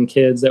started seeing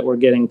kids that were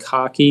getting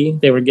cocky.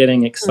 They were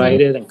getting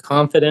excited and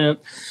confident,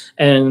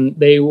 and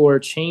they were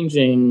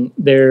changing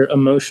their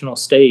emotional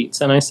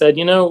states. And I said,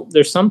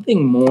 there's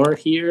something more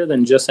here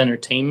than just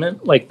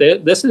entertainment. Like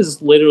this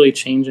is literally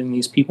changing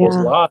these people's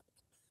lives.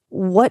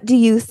 What do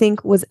you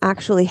think was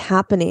actually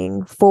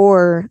happening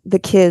for the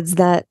kids?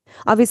 That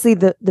obviously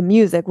the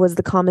music was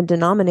the common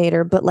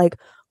denominator, but like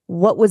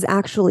what was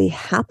actually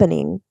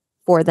happening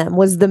for them?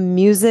 Was the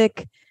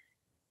music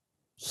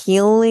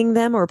healing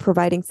them or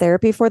providing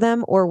therapy for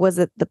them? Or was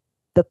it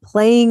the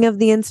playing of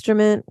the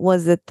instrument?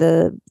 Was it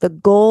the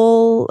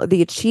goal,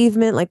 the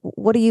achievement? Like,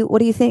 what do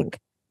you think?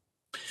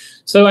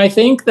 So I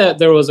think that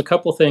there was a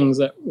couple things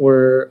that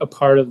were a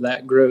part of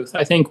that growth.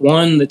 I think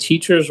one, the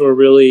teachers were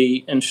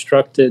really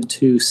instructed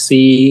to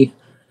see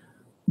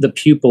the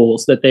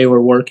pupils that they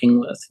were working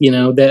with,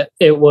 that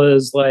it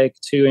was like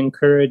to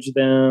encourage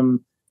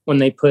them when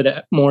they put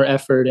more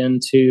effort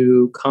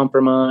into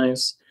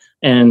compromise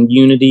and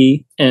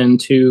unity,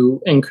 and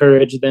to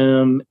encourage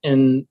them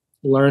in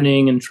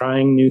learning and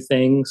trying new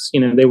things.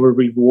 They were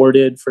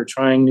rewarded for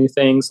trying new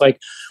things. Like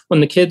when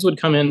the kids would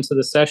come into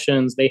the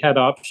sessions, they had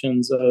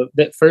options of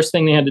that. First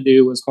thing they had to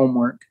do was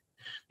homework.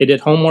 They did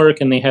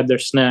homework and they had their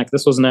snack.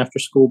 This was an after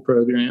school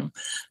program.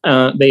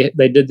 They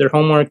did their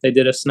homework, they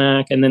did a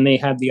snack, and then they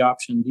had the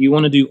option. Do you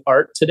want to do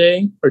art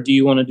today or do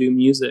you want to do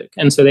music?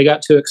 And so they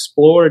got to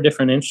explore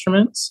different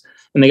instruments,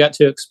 and they got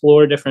to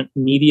explore different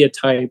media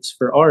types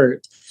for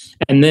art.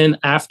 And then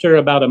after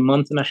about a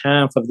month and a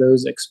half of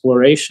those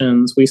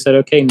explorations, we said,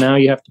 okay, now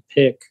you have to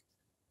pick,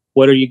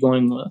 what are you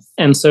going with?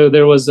 And so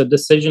there was a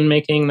decision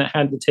making that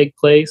had to take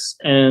place.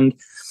 And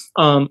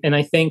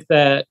I think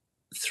that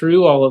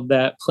through all of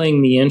that,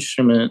 playing the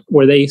instrument,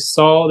 where they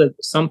saw that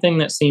something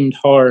that seemed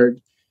hard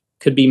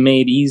could be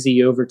made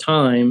easy over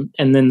time,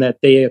 and then that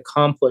they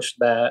accomplished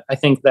that, I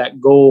think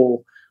that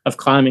goal of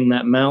climbing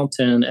that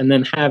mountain and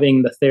then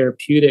having the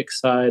therapeutic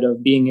side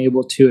of being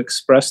able to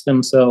express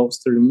themselves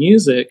through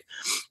music.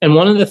 And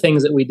one of the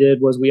things that we did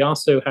was we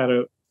also had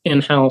a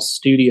in-house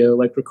studio,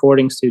 like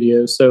recording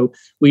studio. So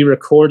we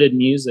recorded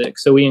music.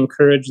 So we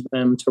encouraged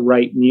them to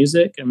write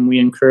music, and we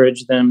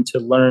encouraged them to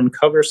learn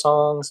cover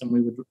songs. And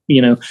we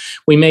would,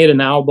 we made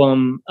an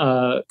album,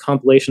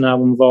 compilation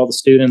album of all the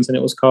students, and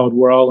it was called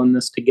We're All in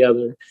This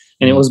Together.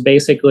 And it was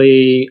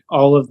basically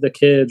all of the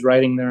kids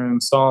writing their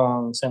own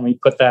songs. And we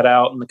put that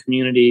out in the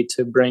community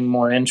to bring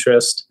more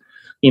interest,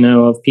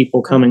 of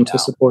people coming to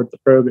support the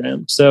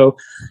program. So,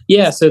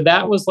 so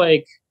that was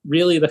like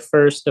really the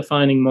first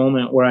defining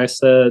moment where I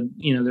said,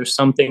 there's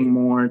something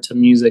more to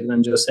music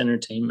than just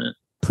entertainment.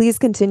 Please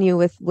continue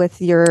with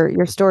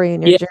your story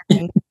and your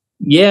journey.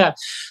 Yeah.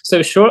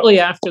 So shortly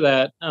after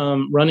that,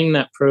 running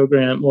that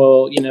program, it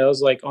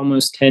was like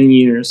almost 10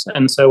 years.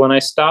 And so when I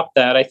stopped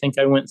that, I think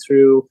I went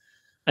through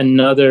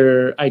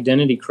another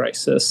identity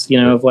crisis,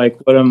 of like,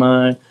 what am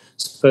I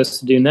supposed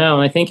to do now?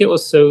 And I think it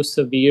was so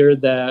severe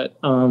that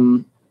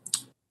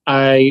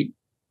I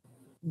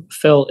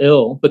fell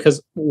ill,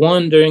 because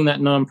one, during that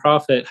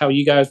nonprofit, how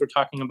you guys were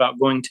talking about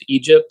going to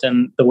Egypt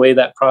and the way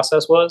that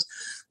process was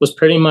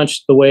pretty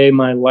much the way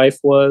my life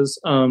was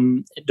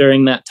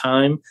during that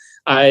time.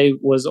 I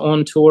was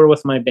on tour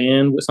with my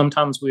band.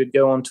 Sometimes we would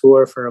go on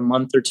tour for a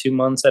month or 2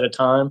 months at a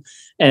time.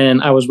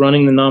 And I was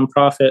running the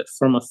nonprofit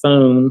from a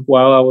phone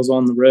while I was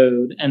on the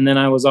road. And then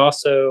I was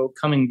also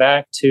coming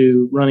back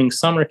to running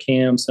summer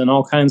camps and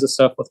all kinds of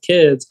stuff with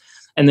kids.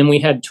 And then we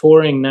had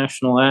touring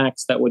national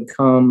acts that would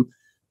come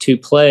to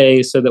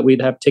play so that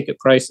we'd have ticket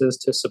prices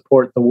to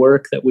support the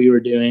work that we were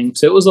doing.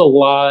 So it was a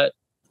lot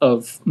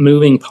of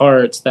moving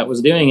parts that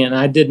was doing it.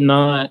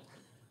 And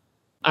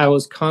I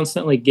was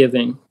constantly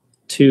giving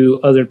to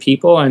other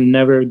people. I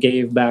never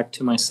gave back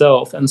to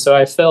myself. And so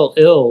I felt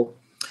ill.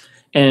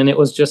 And it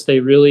was just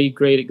a really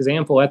great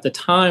example. At the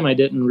time, I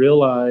didn't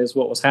realize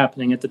what was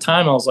happening. At the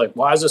time, I was like,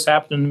 why is this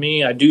happening to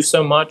me? I do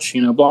so much,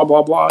 blah,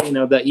 blah, blah.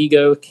 The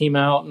ego came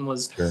out and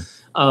was,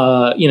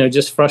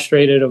 just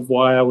frustrated of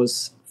why I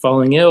was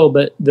falling ill.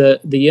 But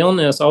the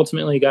illness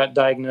ultimately got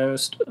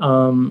diagnosed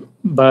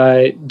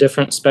by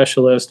different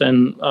specialists.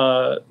 And,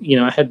 I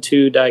had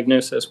 2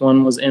 diagnoses.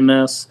 One was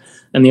MS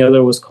and the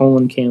other was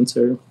colon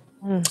cancer.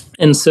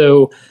 And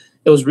so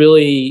it was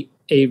really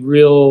a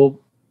real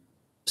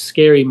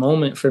scary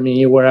moment for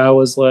me where I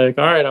was like,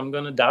 all right, I'm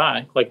going to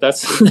die. Like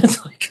that's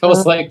like, I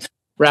was like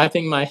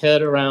wrapping my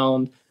head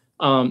around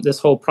this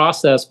whole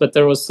process, but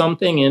there was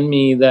something in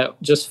me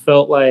that just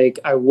felt like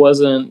I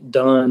wasn't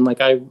done. Like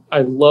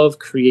I love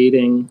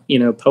creating,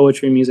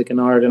 poetry, music, and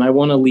art. And I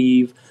want to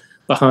leave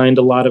behind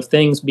a lot of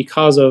things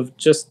because of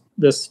just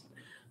this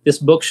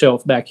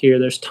bookshelf back here.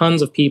 There's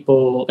tons of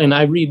people, and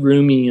I read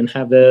Rumi and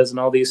Hafez and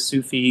all these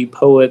Sufi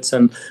poets.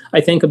 And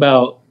I think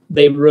about,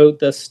 they wrote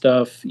this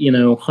stuff,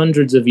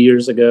 hundreds of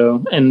years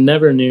ago, and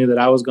never knew that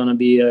I was going to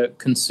be a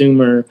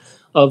consumer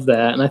of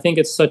that. And I think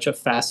it's such a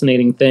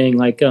fascinating thing.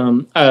 Like,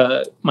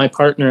 my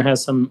partner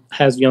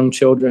has young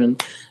children,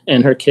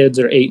 and her kids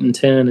are 8 and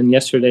 10. And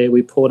yesterday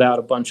we pulled out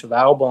a bunch of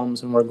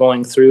albums and we're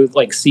going through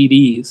like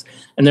CDs,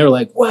 and they were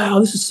like, wow,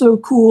 this is so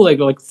cool.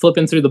 Like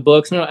flipping through the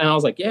books. And I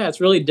was like, yeah,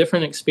 it's really a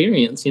different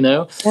experience, you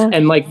know? Yeah.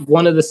 And like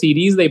one of the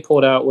CDs they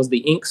pulled out was the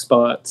Ink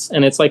Spots.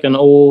 And it's like an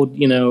old,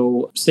 you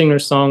know,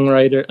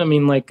 singer-songwriter,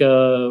 like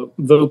a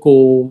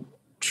vocal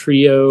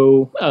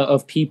trio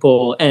of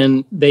people,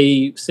 and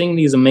they sing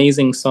these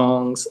amazing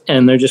songs,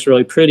 and they're just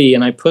really pretty.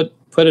 And I put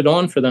it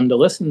on for them to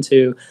listen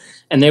to,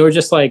 and they were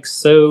just like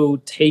so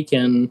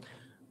taken,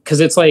 because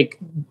it's like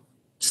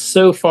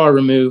so far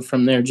removed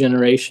from their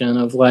generation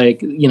of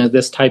like, you know,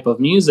 this type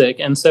of music.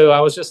 And so I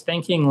was just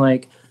thinking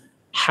like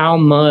how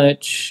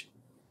much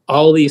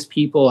all these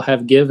people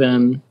have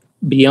given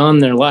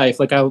beyond their life.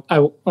 Like I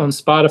on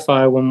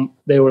Spotify, when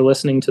they were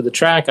listening to the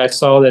track, I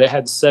saw that it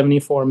had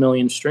 74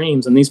 million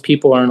streams, and these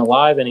people aren't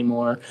alive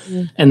anymore.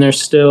 And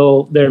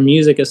their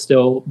music is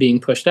still being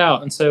pushed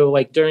out. And so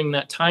like during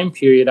that time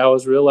period, I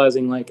was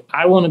realizing like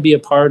I want to be a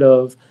part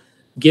of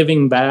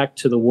giving back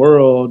to the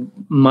world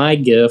my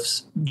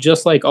gifts,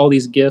 just like all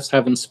these gifts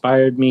have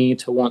inspired me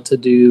to want to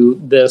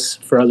do this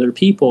for other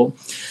people.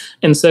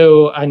 And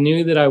so I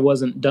knew that I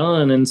wasn't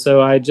done. And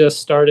so I just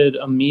started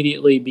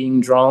immediately being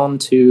drawn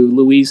to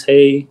Louise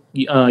Hay,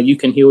 You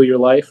Can Heal Your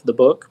Life, the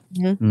book.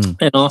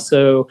 And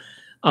also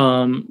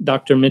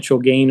Dr. Mitchell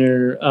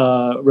Gaynor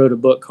wrote a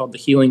book called The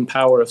Healing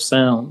Power of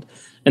Sound.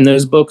 And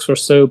those books were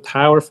so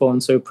powerful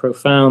and so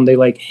profound. They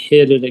like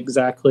hit at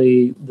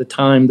exactly the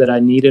time that I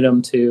needed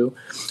them to.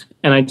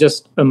 And I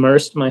just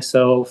immersed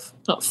myself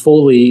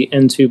fully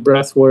into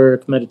breath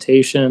work,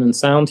 meditation, and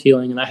sound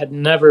healing. And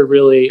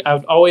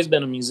I've always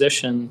been a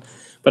musician,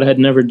 but I had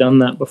never done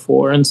that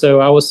before. And so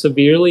I was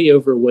severely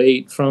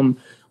overweight from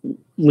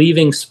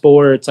leaving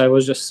sports. I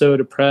was just so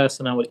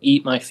depressed, and I would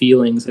eat my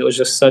feelings. It was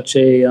just such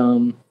a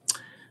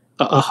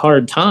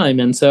hard time.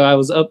 And so I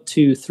was up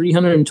to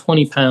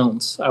 320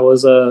 pounds. I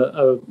was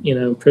a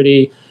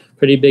pretty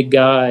big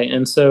guy.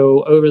 And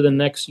so over the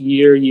next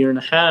year and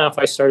a half,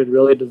 I started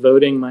really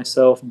devoting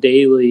myself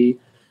daily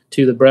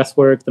to the breath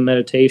work, the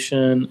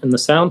meditation, and the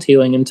sound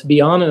healing. And to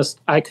be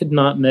honest, I could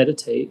not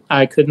meditate.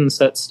 I couldn't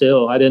sit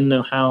still. I didn't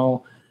know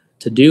how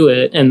to do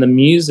it. And the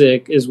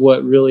music is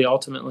what really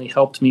ultimately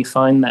helped me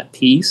find that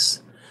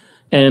peace.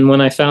 And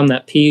when I found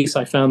that peace,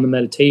 I found the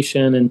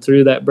meditation, and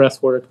through that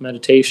breath work,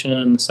 meditation,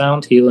 and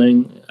sound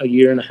healing, a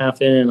year and a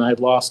half in, I'd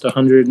lost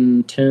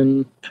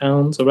 110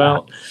 pounds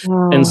about.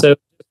 Wow. And so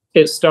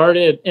it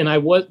started, and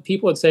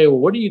people would say, well,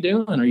 what are you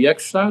doing? Are you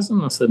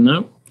exercising? I said,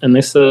 no. And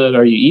they said,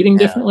 are you eating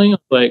differently? I was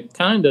like,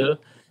 kind of.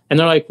 And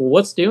they're like, well,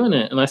 what's doing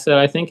it? And I said,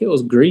 I think it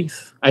was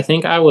grief. I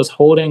think I was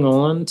holding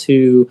on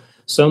to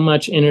so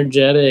much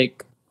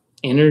energetic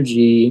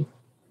energy,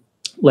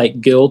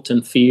 like guilt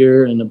and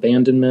fear and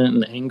abandonment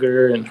and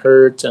anger and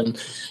hurt.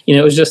 And, you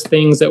know, it was just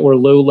things that were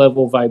low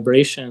level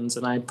vibrations.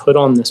 And I put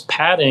on this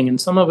padding, and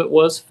some of it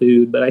was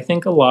food, but I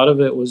think a lot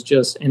of it was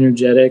just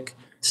energetic,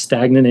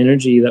 stagnant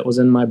energy that was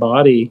in my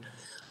body.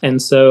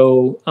 And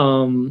so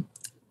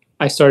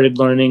I started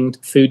learning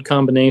food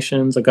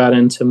combinations. I got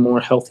into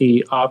more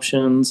healthy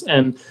options,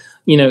 and,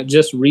 you know,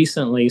 just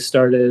recently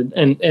started,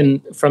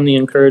 and from the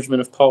encouragement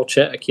of Paul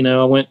Chek, you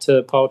know, I went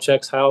to Paul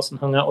Chek's house and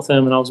hung out with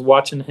him, and I was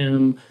watching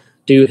him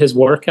do his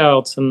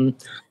workouts, and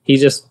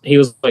he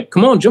was like,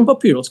 come on, jump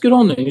up here, let's get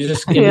on there. He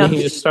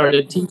just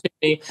started teaching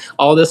me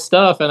all this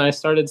stuff, and I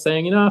started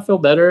saying, you know, I feel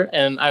better,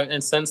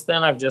 and since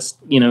then I've just,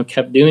 you know,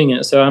 kept doing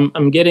it. So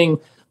I'm getting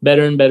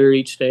better and better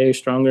each day,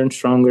 stronger and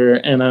stronger,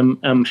 and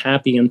I'm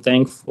happy and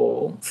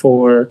thankful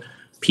for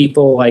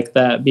people like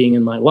that being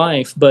in my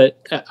life.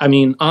 But I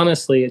mean,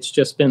 honestly, it's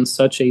just been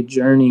such a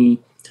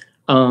journey.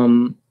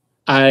 I'll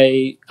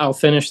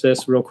finish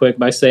this real quick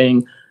by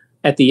saying,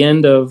 at the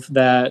end of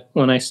that,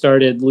 when I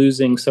started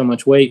losing so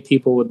much weight,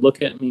 people would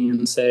look at me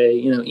and say,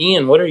 you know,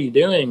 Ian, what are you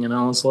doing? And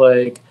I was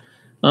like,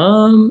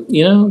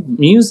 you know,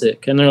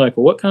 music. And they're like,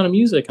 well, what kind of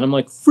music? And I'm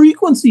like,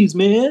 frequencies,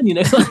 man. You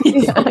know,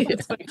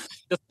 it's like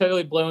just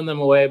totally blowing them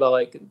away by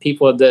like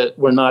people that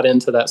were not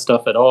into that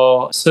stuff at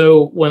all.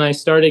 So when I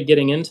started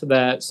getting into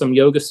that, some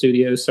yoga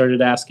studios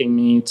started asking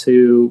me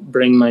to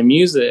bring my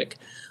music.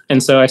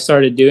 And so I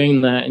started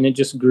doing that, and it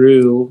just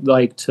grew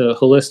like to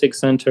holistic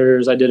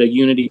centers. I did a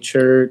Unity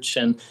church,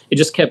 and it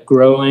just kept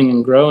growing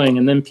and growing.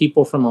 And then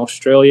people from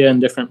Australia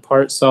and different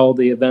parts saw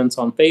the events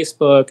on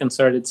Facebook and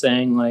started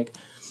saying like,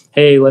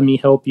 hey, let me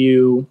help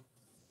you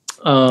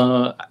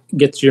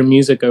get your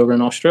music over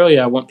in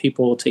Australia. I want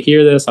people to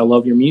hear this. I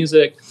love your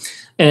music.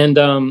 And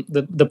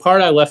the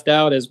part I left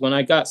out is when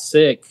I got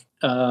sick,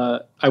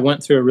 I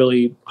went through a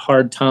really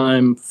hard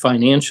time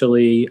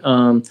financially.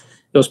 It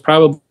was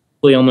probably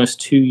almost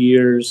 2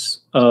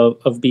 years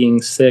of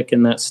being sick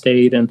in that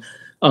state, and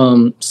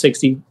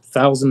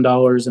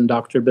 $60,000 in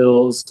doctor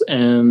bills.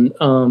 And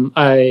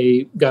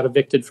I got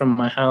evicted from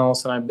my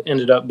house, and I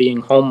ended up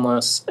being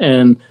homeless.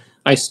 And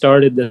I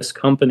started this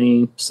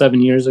company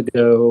 7 years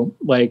ago,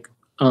 like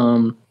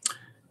on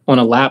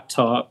a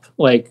laptop,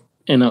 like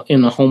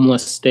in a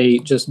homeless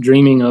state, just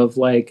dreaming of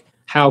like,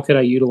 how could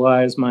I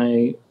utilize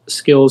my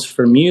skills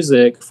for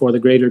music for the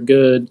greater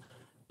good,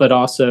 but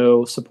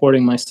also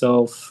supporting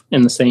myself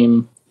in the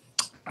same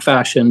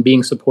fashion,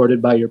 being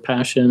supported by your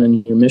passion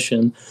and your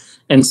mission.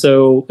 And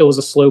so it was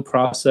a slow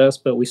process,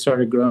 but we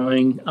started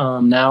growing.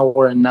 Now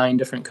we're in 9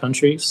 different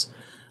countries.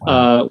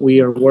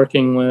 We are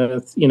working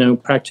with,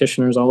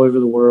 practitioners all over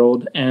the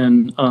world,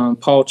 and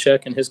Paul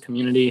Check and his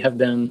community have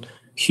been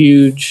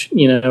huge,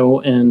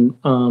 and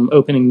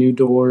opening new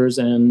doors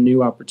and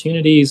new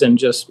opportunities and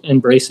just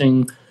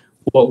embracing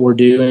what we're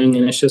doing.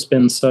 And it's just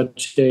been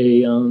such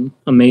a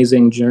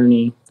amazing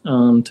journey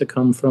to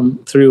come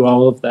through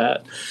all of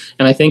that.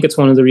 And I think it's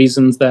one of the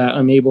reasons that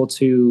I'm able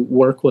to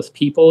work with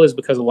people, is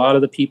because a lot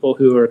of the people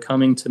who are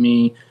coming to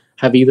me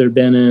have either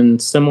been in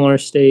similar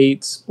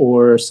states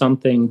or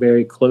something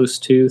very close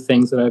to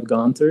things that I've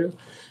gone through.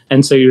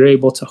 And so you're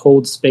able to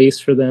hold space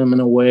for them in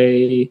a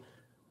way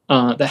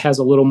that has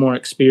a little more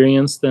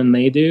experience than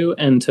they do,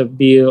 and to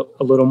be a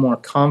little more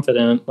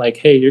confident, like,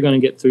 hey, you're going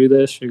to get through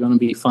this, you're going to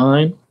be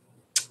fine.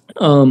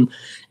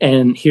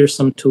 And here's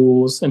some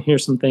tools, and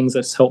here's some things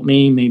that's helped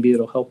me, maybe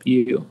it'll help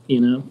you,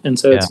 and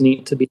so it's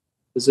neat to be in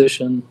a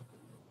position.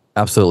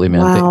 Absolutely,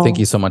 man. Wow. Thank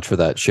you so much for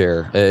that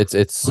share.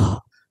 It's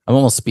I'm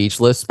almost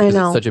speechless because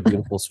it's such a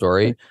beautiful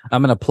story.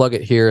 I'm going to plug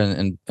it here,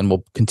 and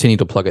we'll continue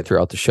to plug it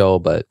throughout the show.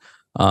 But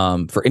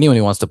for anyone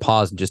who wants to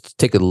pause and just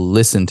take a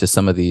listen to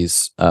some of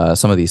these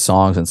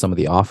songs and some of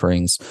the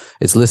offerings,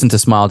 it's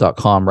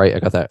listentosmile.com, right? I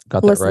got that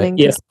right.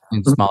 Yeah.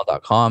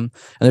 Smile.com. And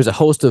there's a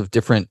host of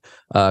different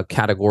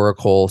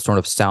categorical sort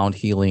of sound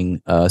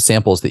healing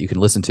samples that you can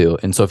listen to.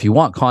 And so if you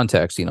want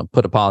context,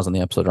 put a pause on the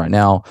episode right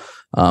now.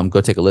 Go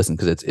take a listen,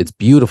 because it's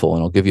beautiful, and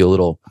it'll give you a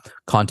little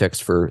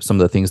context for some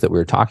of the things that we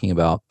were talking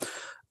about.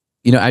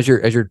 As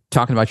you're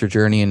talking about your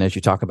journey, and as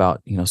you talk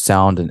about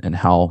sound and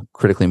how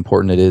critically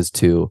important it is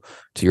to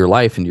your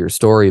life and to your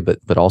story,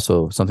 but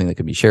also something that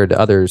can be shared to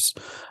others.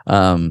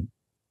 A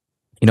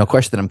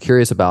question that I'm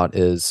curious about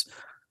is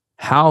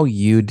how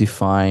you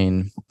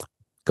define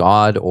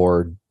God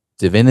or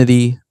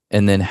divinity,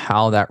 and then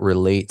how that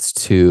relates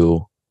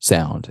to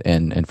sound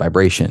and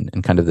vibration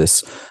and kind of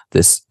this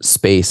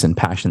space and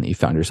passion that you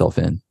found yourself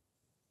in.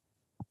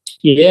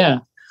 Yeah.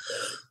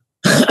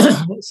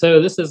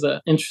 So this is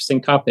an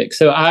interesting topic.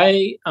 So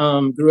I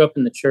grew up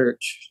in the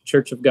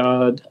Church of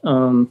God,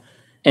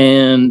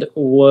 and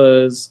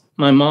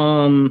my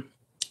mom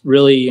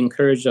really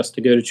encouraged us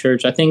to go to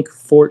church. I think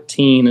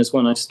 14 is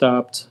when I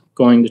stopped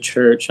going to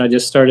church. I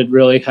just started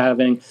really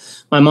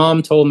my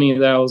mom told me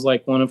that I was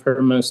like one of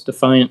her most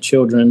defiant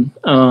children,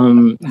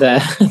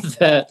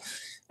 that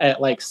at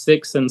like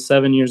 6 and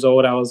 7 years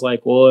old, I was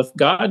like, well, if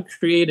God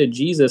created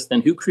Jesus,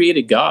 then who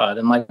created God?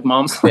 And like,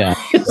 mom's like,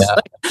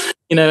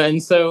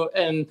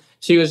 and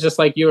she was just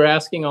like, you were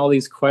asking all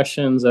these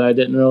questions that I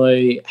didn't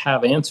really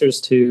have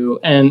answers to.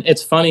 And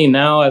it's funny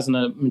now, as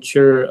a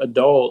mature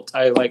adult,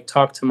 I like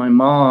talk to my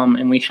mom,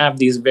 and we have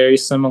these very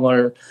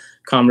similar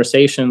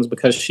conversations,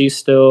 because she's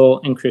still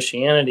in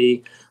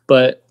Christianity,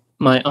 but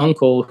my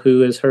uncle,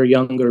 who is her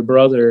younger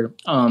brother,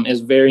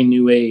 is very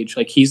new age.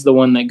 Like, he's the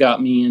one that got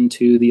me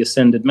into the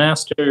Ascended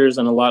Masters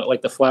and a lot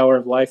like the Flower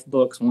of Life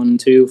books 1 and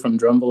 2 from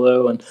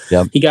Drumbelow. And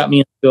he got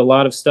me into a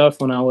lot of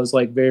stuff when I was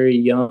like very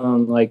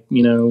young, like,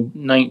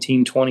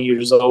 19, 20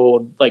 years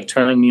old, like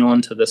turning me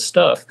on to this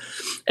stuff.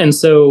 And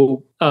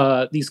so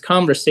these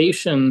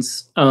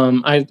conversations,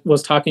 I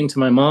was talking to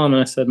my mom,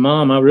 and I said,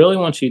 Mom, I really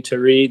want you to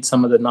read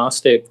some of the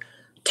Gnostic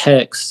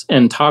texts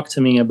and talk to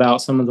me about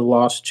some of the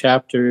lost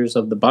chapters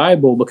of the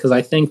Bible, because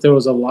I think there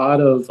was a lot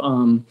of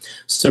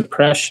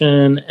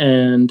suppression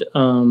and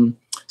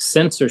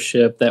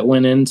censorship that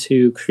went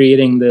into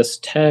creating this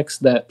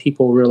text that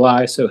people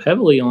rely so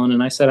heavily on.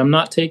 And I said, I'm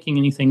not taking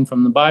anything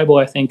from the Bible.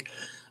 I think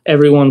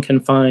everyone can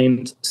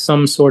find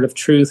some sort of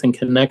truth and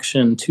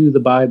connection to the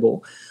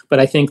Bible, but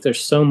I think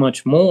there's so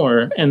much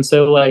more. And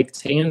so, like,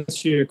 to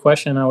answer your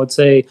question, I would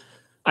say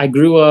I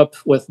grew up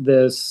with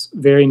this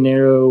very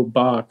narrow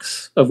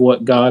box of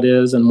what God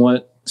is and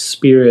what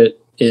spirit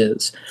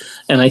is.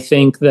 And I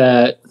think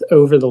that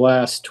over the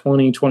last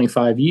 20,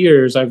 25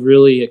 years, I've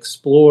really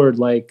explored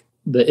like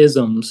the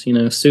isms,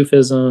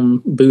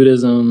 Sufism,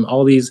 Buddhism,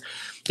 all these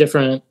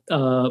different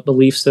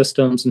belief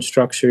systems and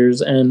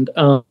structures. And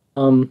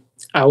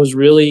I was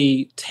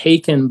really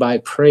taken by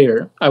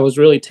prayer. I was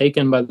really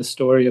taken by the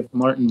story of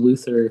Martin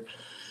Luther,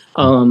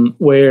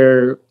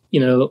 where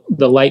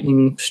the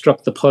lightning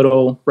struck the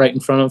puddle right in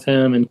front of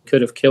him and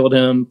could have killed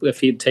him if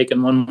he'd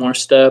taken one more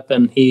step.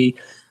 And he,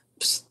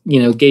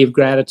 gave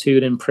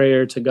gratitude and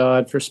prayer to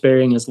God for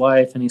sparing his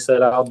life. And he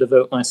said, I'll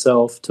devote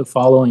myself to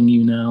following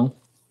you now.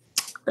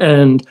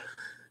 And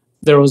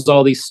there was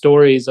all these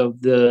stories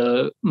of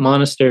the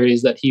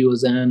monasteries that he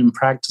was in and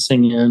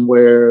practicing in,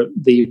 where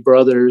the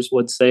brothers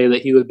would say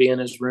that he would be in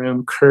his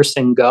room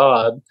cursing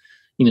God,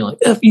 like,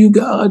 F you,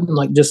 God, and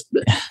like just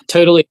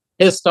totally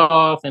pissed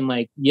off and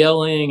like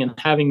yelling and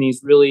having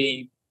these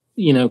really,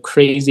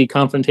 crazy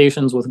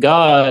confrontations with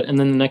God. And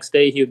then the next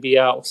day he would be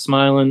out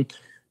smiling,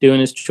 doing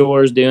his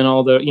chores, doing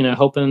all the,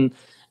 helping.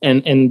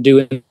 and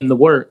doing the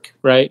work,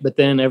 right? But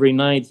then every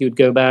night he would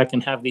go back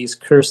and have these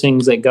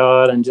cursings at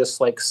God, and just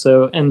like,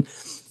 so, and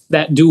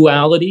that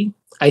duality,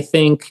 I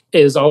think,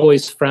 is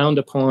always frowned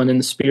upon in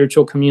the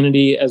spiritual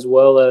community, as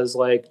well as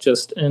like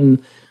just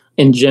in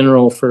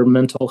general for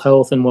mental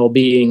health and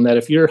well-being, that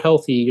if you're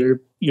healthy,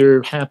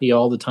 you're happy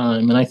all the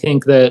time. And I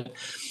think that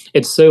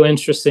it's so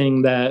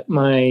interesting that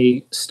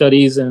my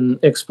studies and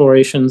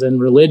explorations in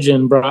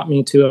religion brought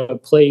me to a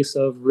place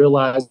of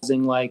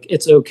realizing like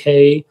it's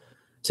okay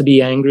to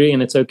be angry,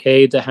 and it's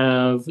okay to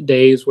have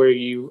days where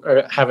you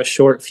have a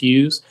short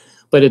fuse.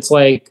 But it's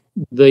like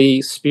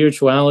the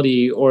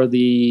spirituality, or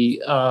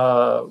the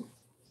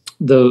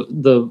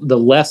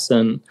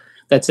lesson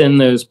that's in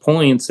those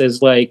points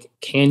is like,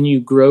 can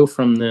you grow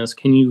from this?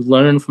 Can you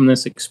learn from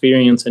this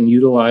experience and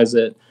utilize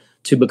it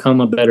to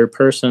become a better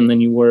person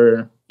than you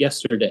were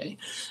yesterday?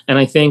 And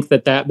I think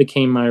that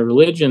became my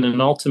religion.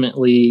 And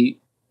ultimately,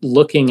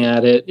 looking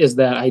at it, is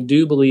that I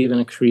do believe in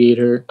a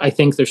creator. I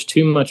think there's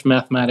too much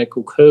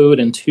mathematical code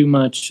and too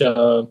much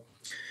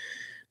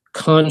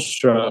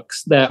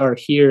constructs that are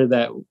here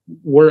that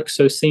work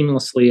so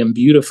seamlessly and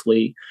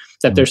beautifully,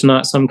 that there's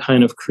not some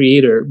kind of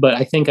creator. But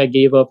I think I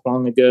gave up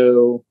long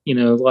ago,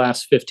 the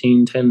last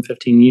 15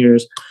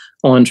 years,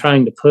 on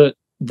trying to put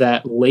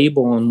that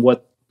label on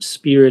what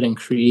spirit and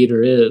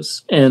creator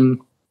is. And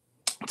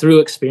through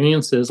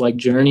experiences like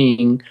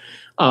journeying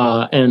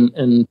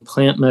and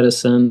plant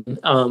medicine,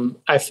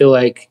 I feel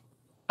like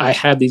I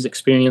had these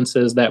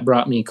experiences that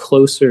brought me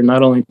closer,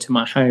 not only to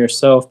my higher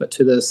self, but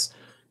to this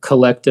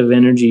collective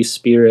energy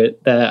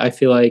spirit that I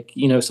feel like,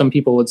 some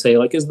people would say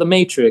like is the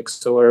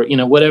matrix, or,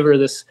 whatever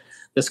this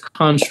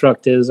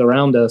construct is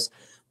around us.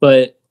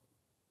 But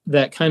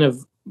that kind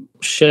of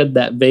shed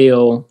that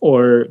veil,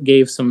 or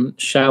gave some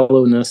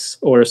shallowness,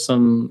 or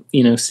some,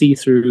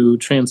 see-through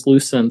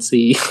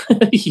translucency,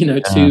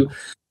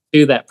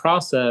 to that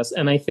process.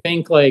 And I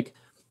think like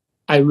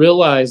I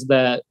realized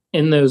that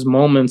in those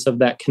moments of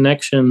that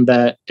connection,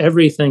 that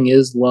everything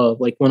is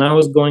love. Like when I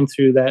was going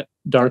through that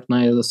dark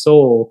night of the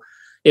soul,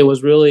 it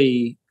was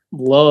really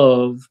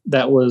love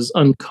that was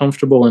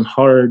uncomfortable and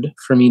hard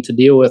for me to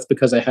deal with,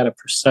 because I had a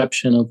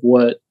perception of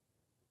what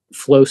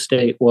flow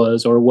state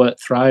was, or what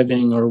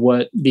thriving, or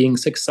what being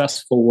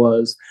successful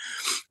was.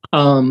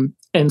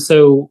 And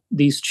so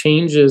these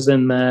changes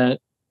in that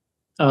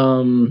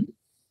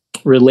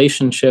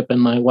relationship in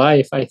my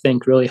life, I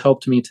think, really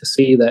helped me to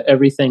see that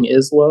everything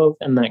is love,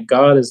 and that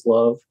God is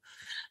love,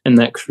 and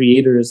that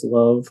creator is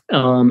love,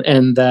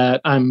 and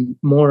that I'm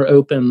more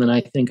open than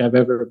I think I've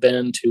ever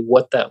been to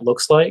what that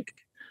looks like.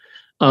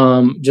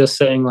 Just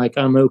saying like,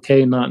 I'm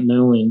okay not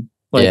knowing,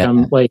 like,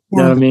 I'm like, you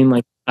know what I mean?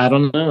 Like, I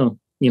don't know,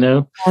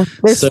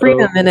 there's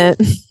freedom in it.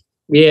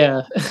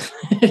 Yeah.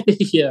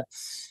 Yeah.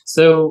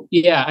 So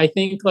yeah, I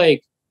think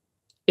like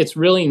it's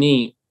really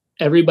neat.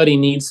 Everybody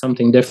needs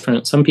something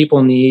different. Some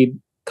people need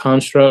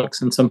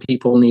constructs, and some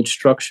people need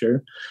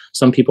structure.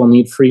 Some people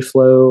need free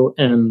flow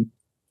and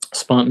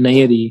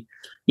spontaneity,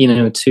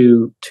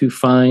 to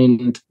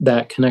find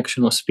that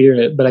connection with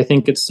spirit. But I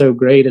think it's so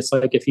great. It's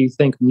like, if you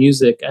think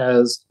music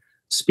as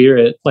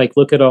spirit, like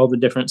look at all the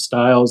different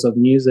styles of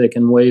music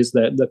and ways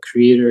that the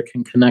creator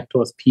can connect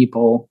with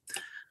people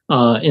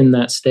in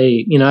that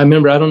state. I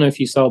remember, I don't know if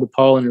you saw the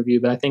Paul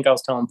interview, but I think I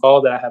was telling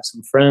Paul that I have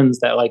some friends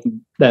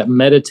that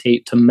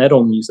meditate to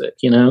metal music,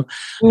 and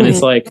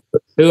it's like,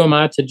 who am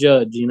I to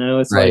judge?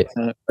 It's right.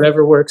 Like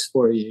whatever works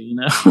for you,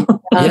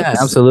 Yeah,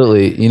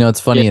 absolutely. It's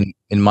funny,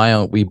 in my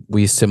own,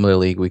 we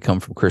similarly, we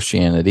come from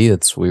Christianity.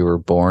 We were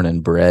born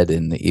and bred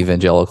in the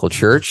evangelical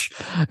church.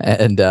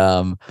 And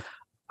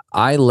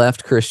I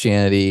left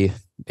Christianity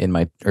in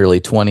my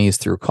early 20s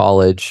through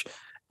college,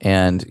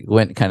 and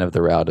went kind of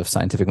the route of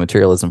scientific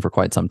materialism for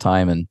quite some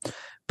time.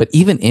 But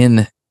even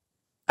in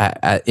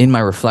my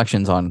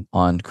reflections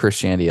on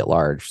Christianity at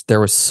large,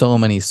 there were so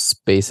many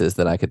spaces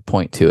that I could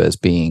point to as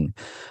being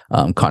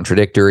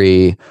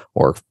contradictory,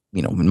 or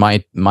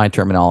my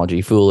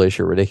terminology, foolish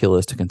or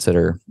ridiculous to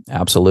consider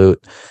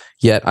absolute.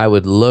 Yet I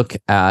would look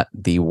at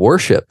the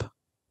worship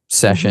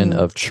session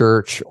of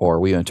church, or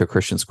we went to a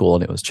Christian school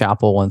and it was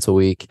chapel once a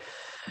week.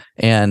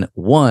 And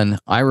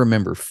I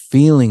remember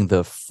feeling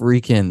the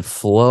freaking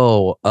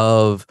flow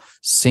of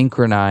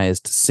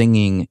synchronized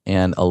singing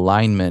and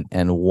alignment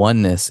and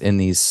oneness in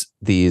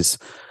these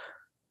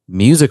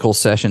musical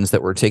sessions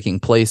that were taking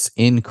place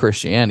in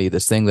Christianity.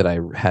 This thing that I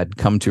had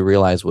come to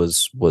realize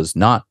was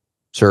not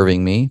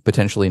serving me,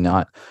 potentially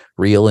not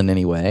real in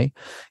any way.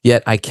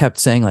 Yet I kept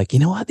saying like, you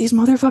know what, these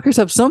motherfuckers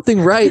have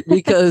something right,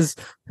 because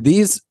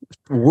these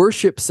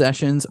worship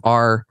sessions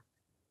are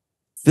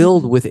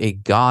filled with a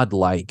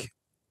godlike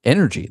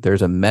energy.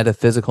 There's a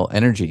metaphysical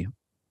energy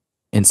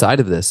inside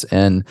of this.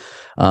 And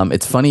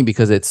it's funny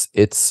because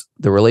it's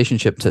the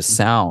relationship to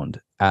sound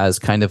as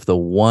kind of the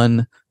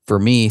one, for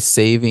me,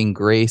 saving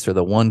grace, or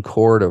the one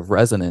chord of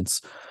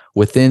resonance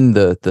within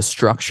the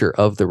structure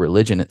of the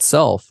religion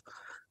itself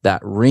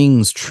that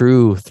rings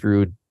true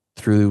through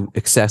through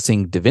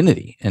accessing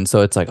divinity. And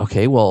so it's like,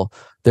 okay, well,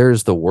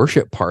 there's the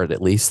worship part,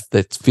 at least,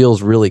 that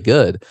feels really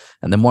good.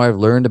 And the more I've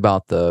learned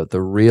about the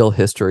real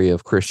history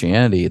of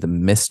Christianity, the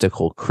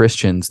mystical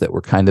Christians that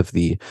were kind of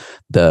the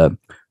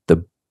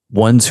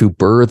ones who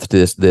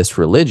birthed this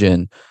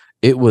religion,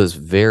 it was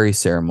very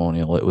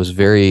ceremonial. It was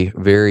very,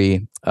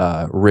 very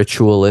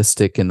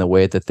ritualistic in the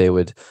way that they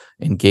would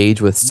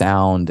engage with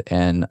sound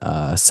and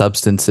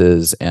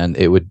substances, and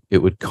it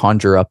would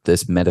conjure up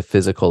this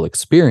metaphysical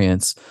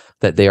experience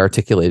that they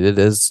articulated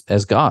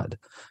as God.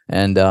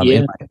 And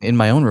in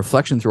my own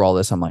reflection through all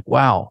this, I'm like,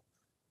 wow,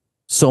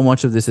 so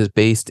much of this is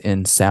based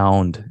in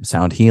sound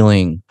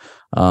healing,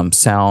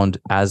 sound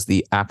as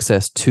the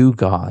access to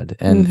God,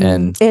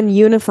 and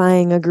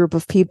unifying a group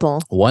of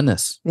people.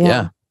 Oneness.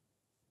 Yeah.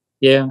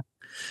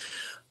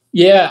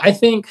 I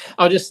think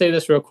I'll just say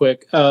this real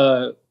quick.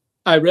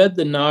 I read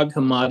the Nag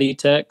Hammadi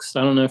text.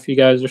 I don't know if you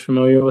guys are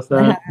familiar with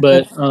that,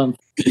 but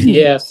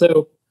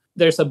so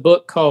there's a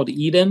book called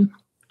Eden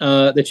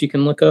that you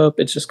can look up.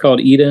 It's just called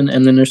Eden.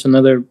 And then there's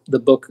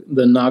the book,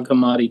 the Nag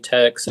Hammadi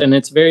text, and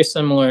it's very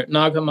similar.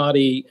 Nag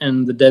Hammadi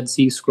and the Dead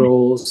Sea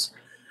Scrolls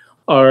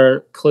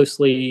are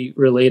closely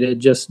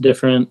related, just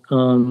different,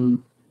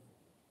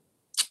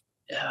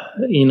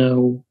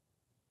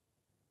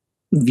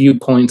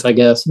 viewpoints, I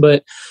guess.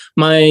 But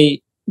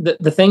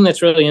the thing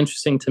that's really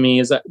interesting to me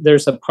is that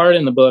there's a part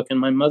in the book,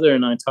 and my mother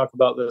and I talk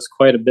about this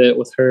quite a bit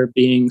with her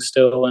being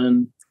still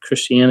in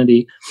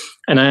Christianity.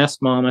 And I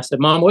asked Mom, I said,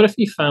 Mom, what if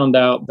you found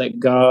out that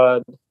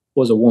God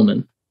was a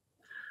woman?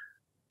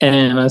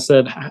 And I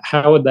said,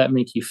 how would that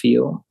make you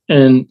feel?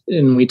 And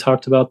we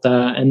talked about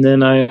that. And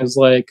then I was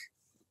like,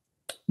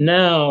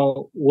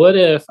 now, what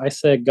if I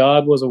said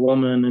God was a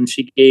woman and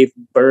she gave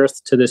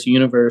birth to this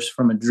universe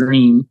from a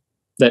dream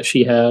that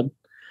she had?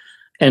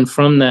 And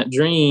from that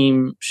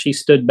dream, she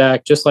stood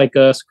back, just like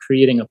us,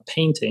 creating a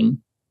painting,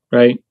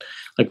 right?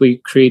 Like we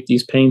create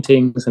these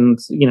paintings and,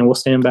 we'll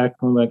stand back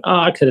and we're like, oh,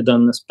 I could have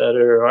done this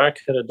better, or I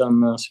could have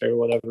done this, or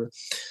whatever.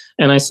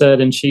 And I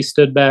said, and she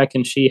stood back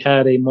and she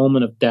had a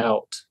moment of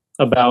doubt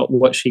about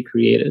what she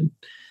created.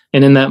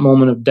 And in that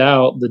moment of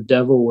doubt, the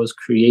devil was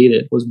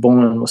created, was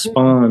born, was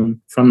spawned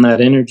from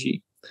that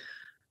energy.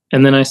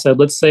 And then I said,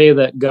 let's say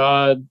that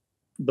God,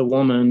 the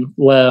woman,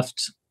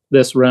 left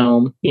this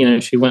realm.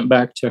 She went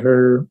back to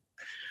her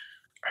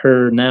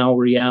now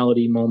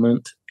reality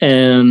moment,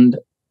 and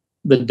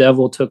the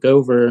devil took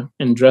over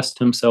and dressed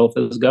himself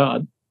as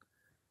God.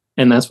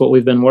 And that's what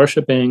we've been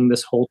worshiping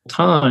this whole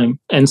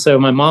time. And so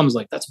my mom's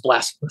like, that's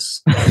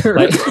blasphemous.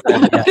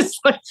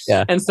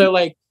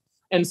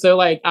 And so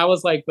I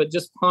was like, but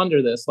just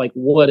ponder this. Like,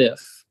 what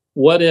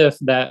if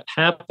that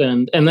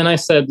happened? And then I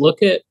said,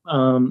 look at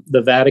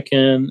the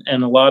Vatican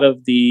and a lot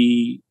of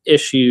the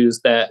issues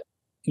that,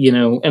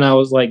 and I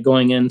was like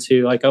going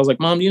into, like, I was like,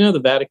 Mom, the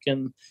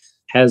Vatican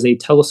has a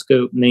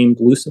telescope named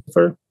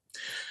Lucifer?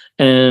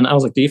 And I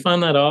was like, do you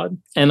find that odd?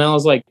 And I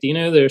was like,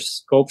 there's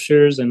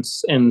sculptures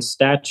and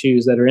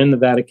statues that are in the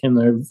Vatican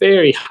that are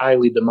very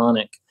highly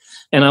demonic.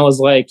 And I was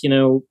like,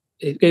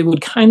 it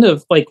would kind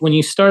of, like, when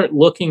you start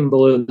looking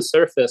below the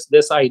surface,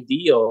 this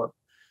ideal,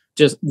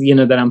 just,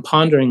 that I'm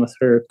pondering with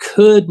her,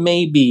 could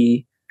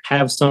maybe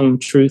have some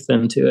truth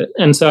into it.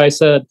 And so I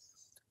said,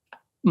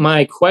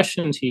 my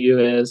question to you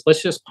is,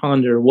 let's just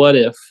ponder, what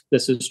if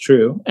this is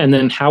true? And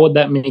then how would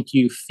that make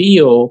you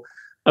feel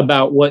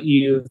about what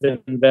you've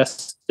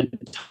invested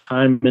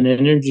time and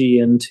energy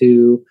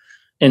into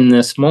in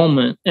this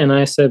moment? And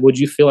I said, would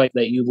you feel like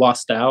that you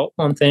lost out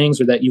on things,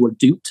 or that you were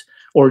duped?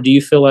 Or do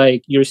you feel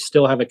like you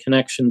still have a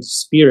connection to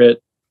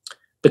spirit,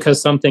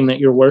 because something that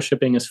you're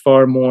worshiping is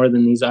far more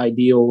than these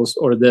ideals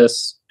or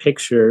this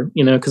picture?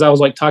 Because I was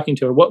like talking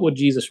to her, what would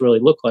Jesus really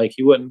look like?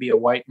 He wouldn't be a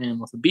white man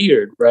with a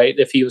beard, right?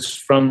 If he was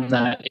from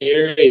that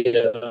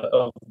area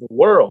of the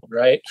world,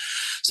 right?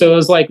 So it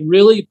was like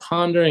really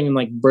pondering and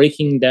like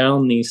breaking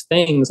down these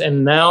things.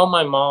 And now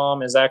my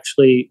mom is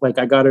actually, like,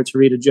 I got her to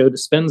read a Joe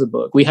Dispenza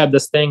book. We had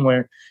this thing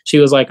where she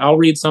was like, I'll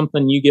read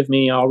something you give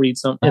me, I'll read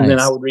something, nice. And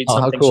then I would read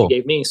something cool. She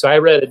gave me. So I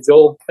read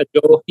so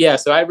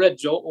I read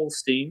Joel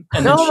Osteen,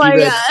 and then she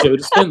read Joe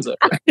Dispenza.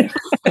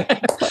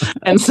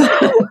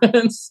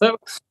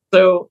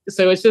 So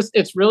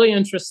it's really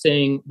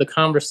interesting, the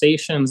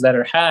conversations that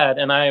are had.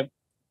 And I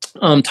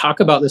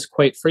talk about this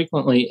quite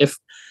frequently.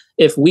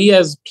 If we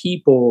as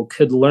people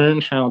could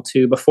learn how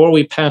to, before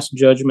we pass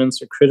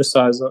judgments or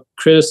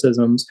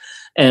criticisms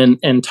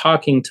and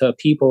talking to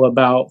people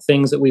about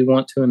things that we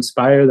want to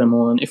inspire them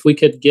on, if we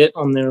could get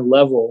on their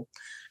level,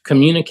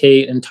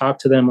 communicate and talk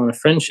to them on a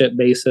friendship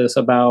basis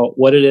about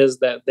what it is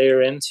that they're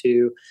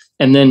into,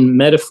 and then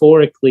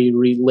metaphorically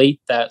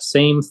relate that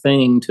same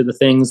thing to the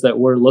things that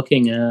we're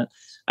looking at,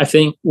 I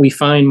think we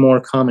find more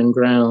common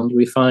ground.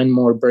 We find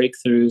more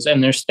breakthroughs.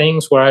 And there's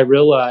things where I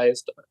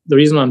realized, the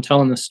reason I'm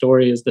telling this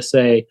story is to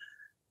say,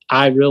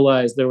 I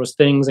realized there was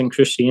things in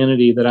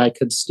Christianity that I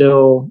could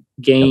still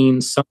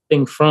gain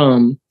something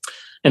from,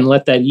 and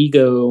let that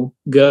ego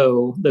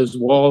go, those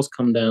walls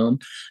come down.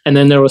 And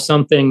then there was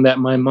something that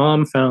my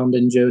mom found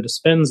in Joe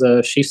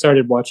Dispenza. She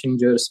started watching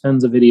Joe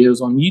Dispenza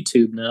videos on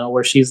YouTube now,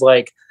 where she's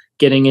like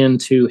getting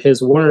into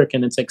his work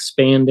and it's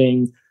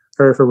expanding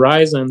her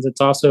horizons,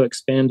 it's also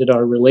expanded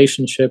our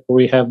relationship where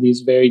we have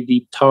these very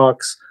deep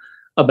talks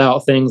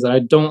about things that I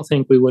don't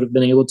think we would have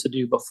been able to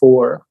do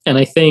before. And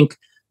I think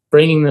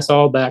bringing this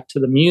all back to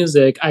the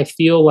music, I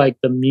feel like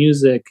the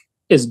music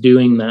is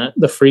doing that,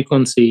 the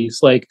frequencies.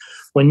 Like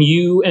when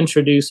you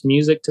introduce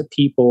music to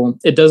people,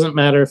 it doesn't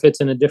matter if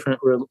it's in a different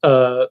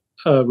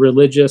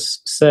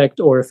religious sect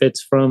or if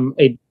it's from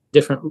a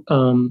different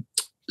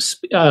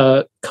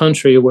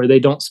country where they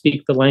don't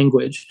speak the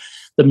language.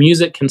 The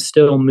music can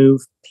still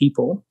move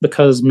people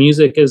because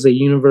music is a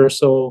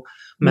universal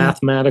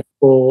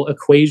mathematical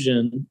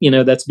equation,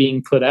 that's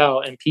being put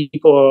out, and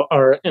people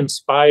are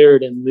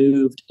inspired and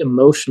moved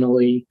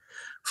emotionally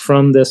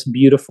from this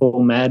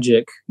beautiful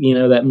magic,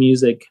 that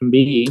music can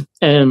be.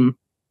 And,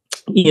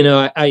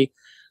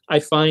 I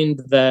find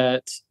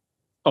that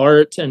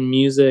art and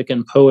music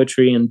and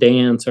poetry and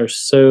dance are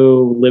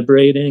so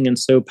liberating and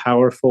so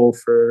powerful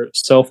for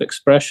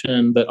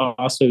self-expression, but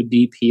also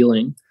deep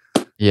healing.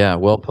 Yeah,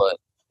 well put.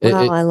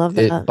 Wow, I love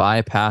that. It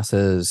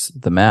bypasses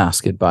the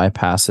mask. It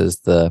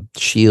bypasses the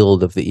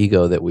shield of the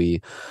ego that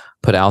we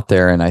put out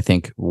there. And I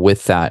think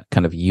with that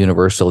kind of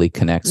universally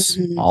connects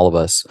all of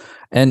us.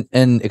 And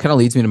it kind of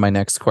leads me to my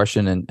next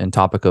question and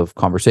topic of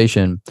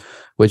conversation,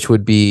 which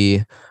would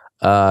be,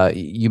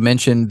 you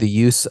mentioned the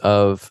use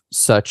of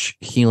such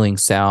healing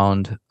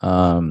sound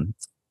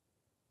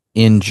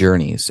in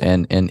journeys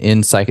and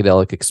in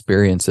psychedelic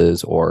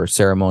experiences or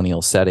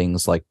ceremonial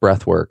settings like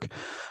breath work.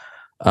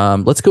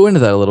 Let's go into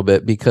that a little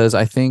bit, because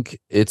I think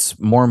it's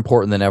more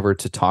important than ever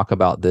to talk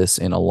about this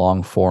in a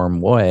long form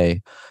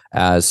way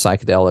as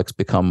psychedelics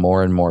become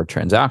more and more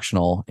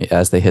transactional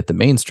as they hit the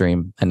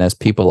mainstream, and as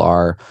people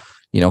are,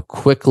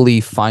 quickly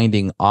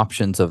finding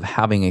options of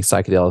having a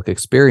psychedelic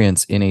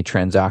experience in a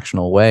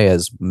transactional way,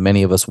 as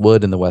many of us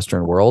would in the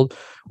Western world,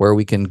 where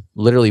we can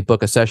literally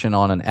book a session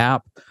on an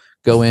app,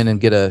 go in and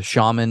get a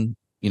shaman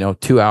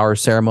 2-hour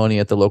ceremony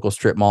at the local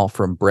strip mall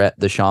from Brett,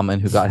 the shaman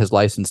who got his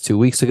license 2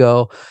 weeks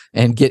ago,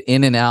 and get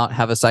in and out,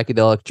 have a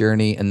psychedelic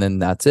journey, and then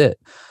that's it.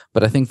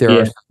 But I think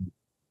there are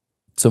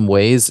some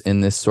ways in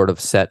this sort of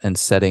set and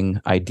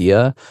setting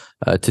idea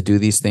to do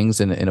these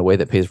things in a way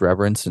that pays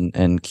reverence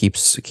and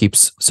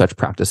keeps such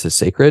practices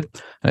sacred.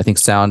 And I think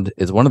sound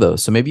is one of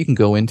those. So maybe you can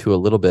go into a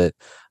little bit,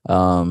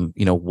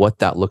 what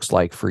that looks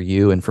like for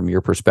you and from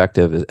your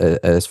perspective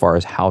as far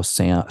as how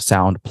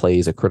sound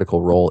plays a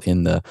critical role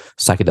in the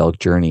psychedelic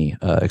journey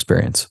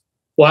experience.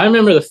 Well, I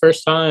remember the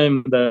first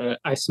time that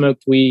I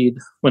smoked weed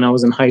when I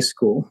was in high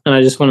school. And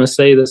I just want to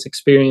say this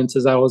experience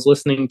is I was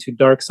listening to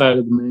Dark Side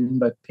of the Moon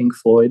by Pink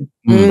Floyd,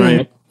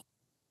 right?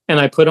 And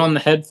I put on the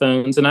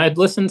headphones, and I had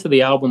listened to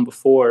the album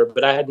before,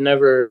 but I had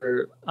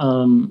never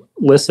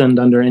listened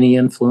under any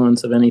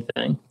influence of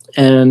anything.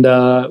 And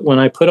when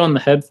I put on the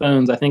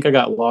headphones, I think I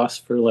got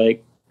lost for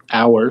like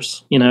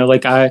hours.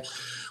 I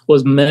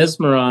was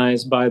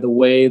mesmerized by the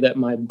way that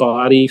my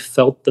body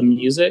felt the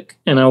music,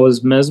 and I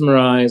was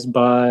mesmerized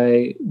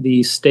by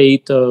the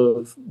state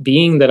of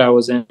being that I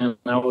was in.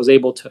 I was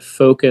able to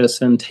focus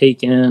and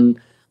take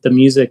in the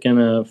music in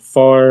a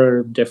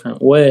far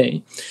different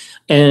way.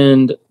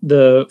 And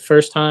the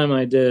first time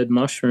I did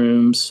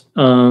mushrooms,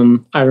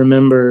 I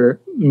remember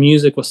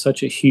music was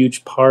such a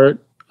huge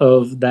part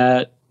of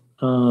that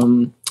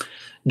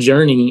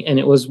journey, and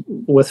it was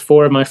with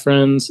 4 of my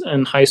friends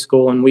in high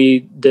school, and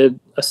we did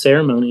a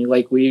ceremony.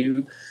 Like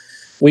we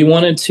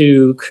wanted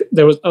to,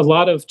 there was a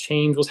lot of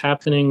change was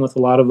happening with a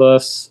lot of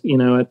us,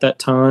 at that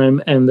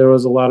time, and there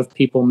was a lot of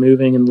people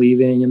moving and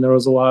leaving, and there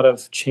was a lot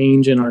of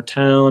change in our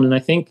town, and I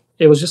think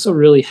it was just a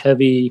really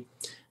heavy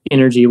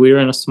energy. We were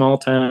in a small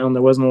town,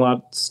 there wasn't a lot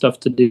of stuff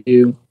to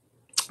do,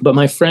 but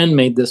my friend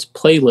made this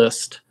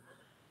playlist,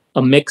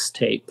 a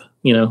mixtape,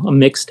 a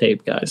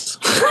mixtape, guys.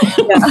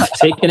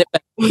 Taking it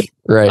back.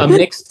 Right. A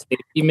mixtape.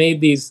 He made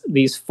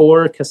these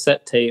 4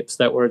 cassette tapes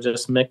that were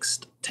just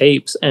mixed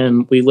tapes,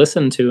 and we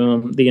listened to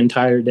them the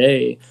entire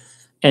day.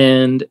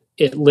 And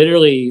it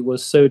literally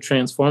was so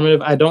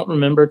transformative. I don't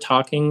remember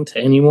talking to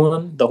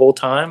anyone the whole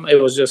time.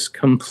 It was just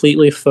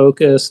completely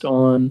focused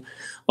on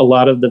a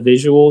lot of the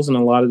visuals and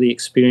a lot of the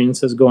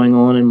experiences going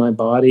on in my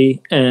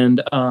body, and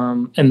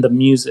the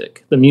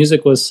music. The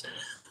music was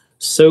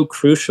so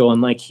crucial, and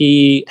like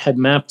he had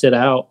mapped it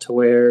out to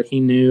where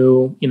he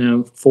knew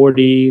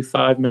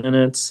 45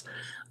 minutes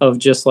of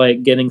just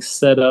like getting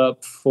set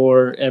up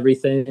for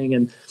everything.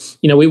 And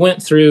we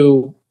went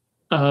through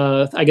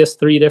I guess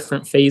 3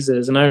 different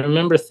phases, and I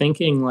remember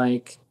thinking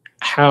like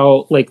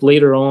how like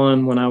later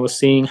on when I was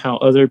seeing how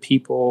other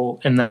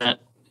people in that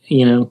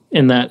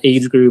in that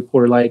age group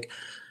were like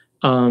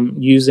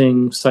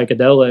using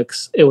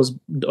psychedelics, it was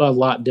a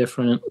lot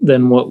different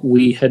than what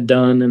we had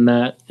done in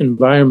that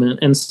environment.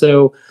 And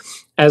so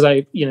as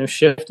I,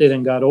 shifted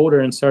and got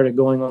older and started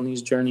going on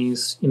these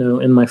journeys,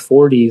 in my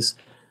 40s,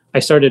 I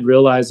started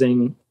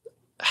realizing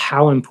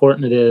how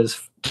important it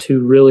is to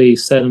really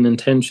set an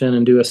intention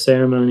and do a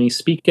ceremony,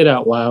 speak it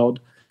out loud,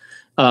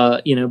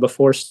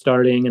 before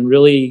starting, and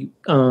really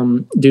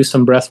do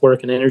some breath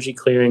work and energy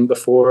clearing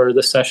before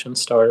the session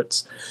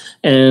starts.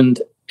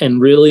 And and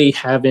really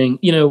having,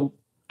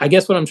 I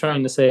guess what I'm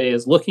trying to say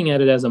is looking at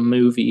it as a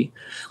movie.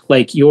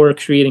 Like you're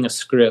creating a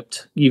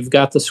script. You've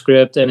got the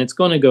script and it's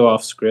going to go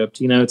off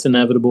script. It's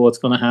inevitable. It's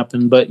going to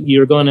happen, but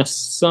you're going to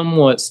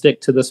somewhat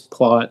stick to this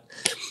plot.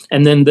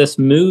 And then this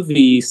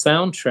movie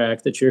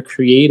soundtrack that you're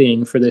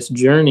creating for this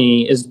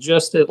journey is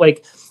just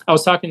like, I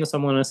was talking to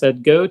someone, I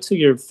said, go to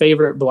your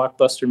favorite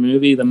blockbuster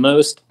movie, the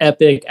most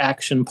epic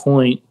action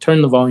point,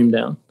 turn the volume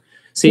down.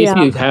 See if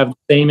you have the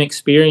same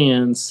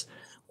experience.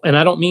 And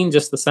I don't mean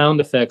just the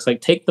sound effects,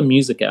 like take the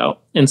music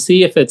out and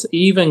see if it's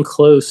even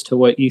close to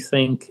what you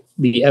think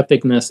the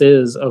epicness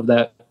is of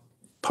that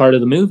part of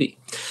the movie.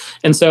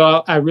 And so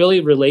I really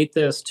relate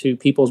this to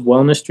people's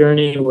wellness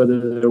journey,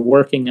 whether they're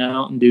working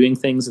out and doing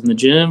things in the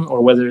gym,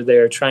 or whether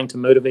they're trying to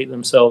motivate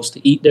themselves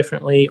to eat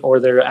differently, or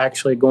they're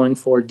actually going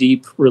for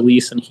deep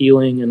release and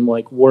healing and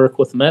like work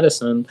with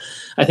medicine.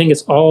 I think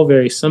it's all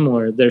very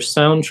similar. There's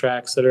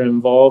soundtracks that are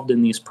involved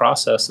in these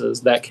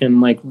processes that can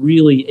like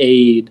really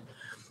aid,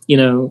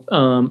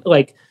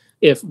 like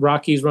if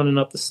Rocky's running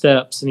up the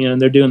steps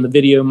and they're doing the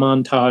video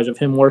montage of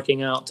him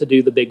working out to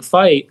do the big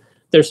fight,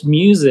 there's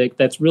music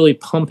that's really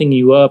pumping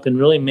you up and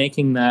really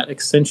making that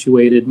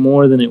accentuated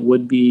more than it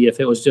would be if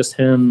it was just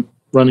him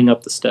running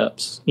up the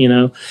steps,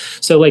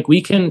 So like we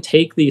can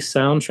take these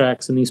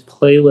soundtracks and these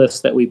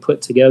playlists that we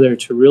put together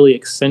to really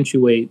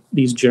accentuate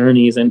these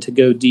journeys and to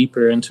go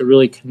deeper and to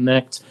really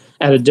connect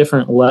at a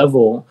different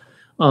level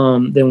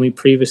than we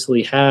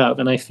previously have.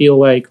 And I feel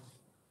like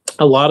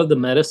a lot of the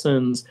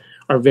medicines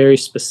are very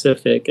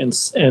specific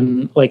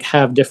and like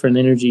have different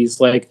energies.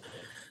 Like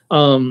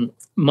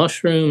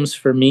mushrooms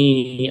for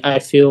me, I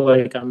feel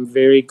like I'm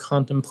very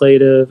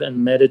contemplative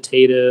and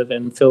meditative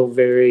and feel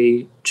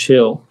very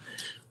chill.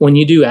 When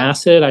you do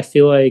acid, I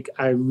feel like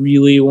I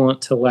really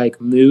want to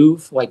like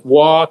move, like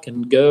walk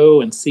and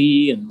go and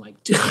see and like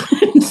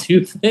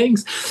do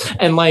things.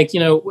 And like,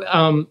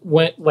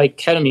 when like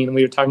ketamine,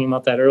 we were talking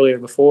about that earlier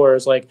before,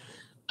 is like,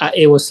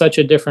 it was such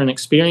a different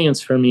experience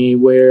for me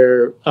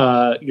where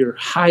you're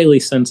highly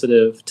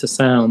sensitive to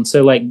sound.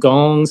 So like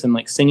gongs and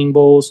like singing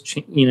bowls,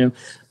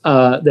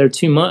 they're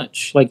too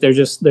much. Like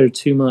they're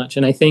too much.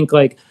 And I think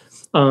like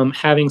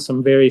having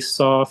some very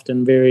soft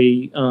and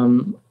very,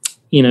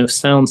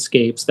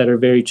 soundscapes that are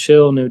very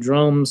chill, no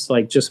drums,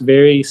 like just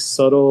very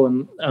subtle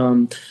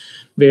and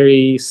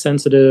very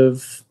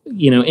sensitive,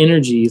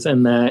 energies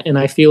and that. And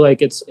I feel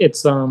like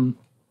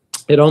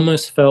it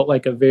almost felt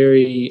like a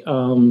very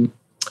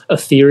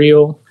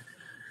ethereal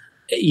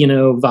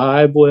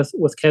vibe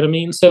with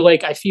ketamine. So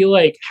like I feel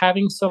like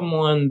having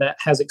someone that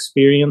has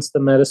experienced the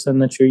medicine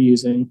that you're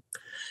using,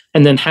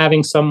 and then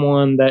having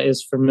someone that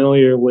is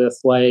familiar with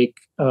like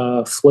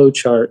flow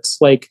charts,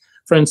 like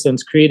for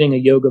instance creating a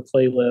yoga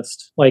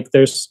playlist. Like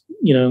there's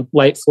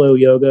light flow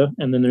yoga,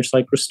 and then there's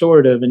like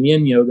restorative and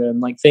yin yoga,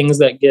 and like things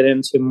that get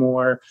into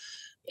more.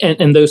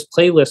 And those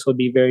playlists would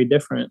be very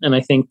different. And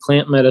I think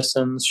plant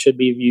medicines should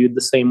be viewed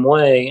the same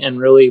way and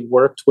really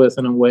worked with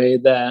in a way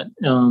that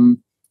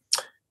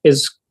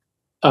is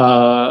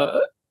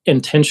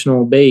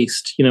intentional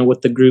based,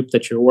 with the group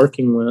that you're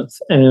working with.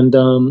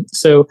 And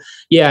so,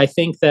 yeah, I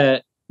think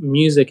that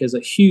music is a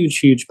huge,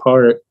 huge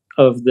part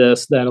of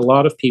this that a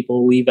lot of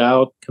people leave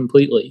out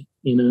completely,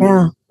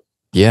 Yeah,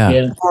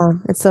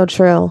 it's so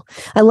true.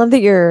 I love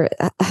that you're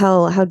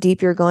how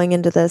deep you're going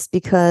into this,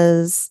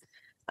 because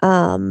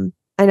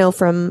I know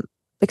from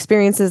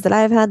experiences that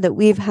I've had that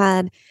we've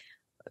had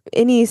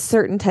any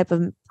certain type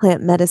of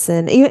plant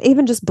medicine,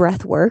 even just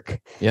breath work,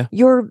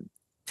 your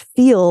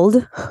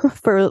field,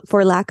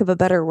 for lack of a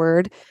better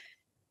word,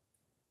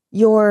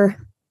 your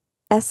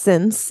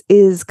essence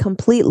is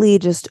completely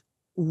just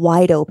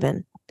wide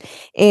open.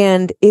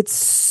 And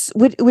it's,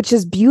 which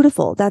is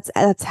beautiful.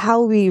 That's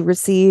how we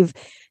receive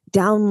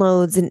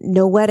downloads and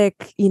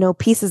noetic,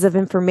 pieces of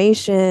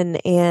information,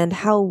 and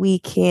how we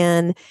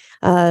can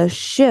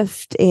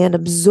shift and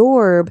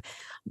absorb.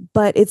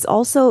 But it's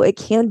also, it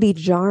can be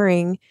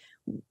jarring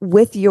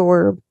with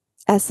your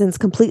essence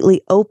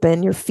completely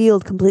open, your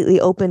field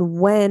completely open,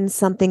 when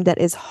something that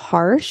is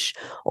harsh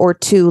or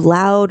too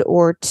loud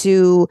or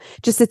too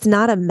just, it's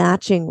not a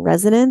matching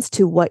resonance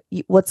to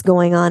what's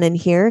going on in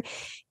here.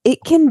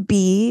 It can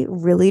be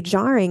really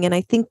jarring. And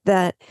I think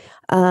that,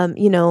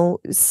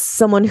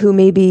 someone who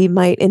maybe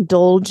might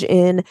indulge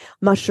in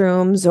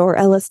mushrooms or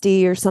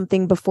LSD or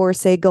something before,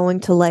 say, going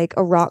to like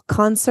a rock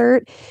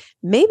concert,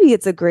 maybe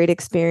it's a great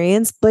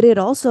experience, but it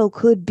also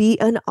could be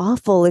an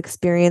awful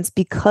experience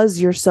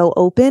because you're so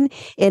open,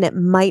 and it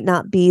might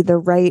not be the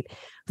right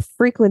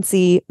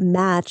frequency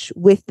match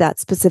with that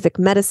specific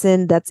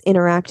medicine that's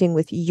interacting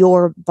with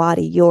your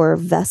body, your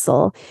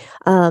vessel.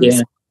 So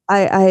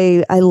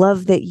I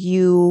love that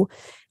you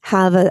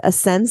have a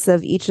sense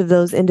of each of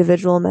those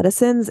individual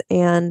medicines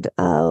and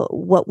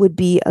what would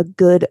be a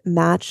good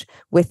match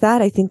with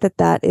that. I think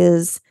that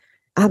is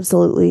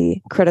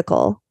absolutely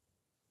critical.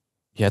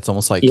 Yeah, it's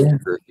almost like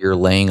you're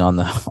laying on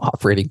the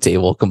operating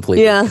table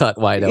completely cut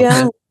wide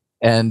open.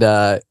 And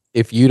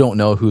if you don't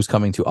know who's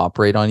coming to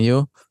operate on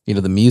you,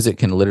 the music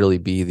can literally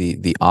be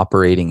the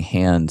operating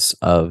hands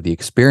of the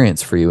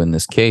experience for you in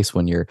this case,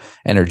 when you're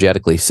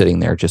energetically sitting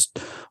there just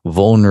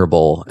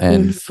vulnerable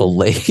and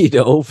filleted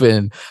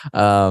open.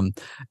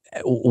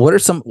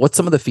 What's some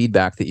of the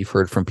feedback that you've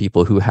heard from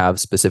people who have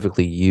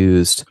specifically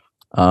used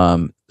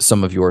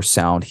some of your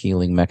sound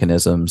healing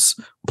mechanisms,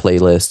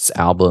 playlists,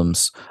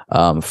 albums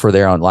for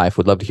their own life?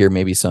 Would love to hear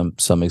maybe some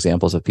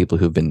examples of people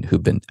who've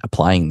been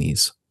applying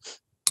these.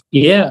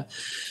 Yeah.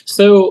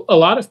 So a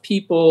lot of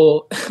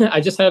people,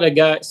 I just had a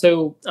guy.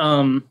 So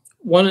a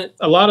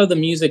lot of the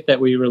music that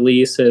we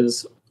release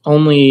is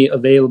only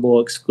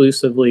available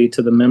exclusively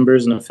to the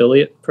members and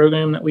affiliate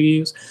program that we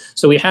use.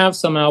 So we have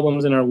some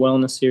albums in our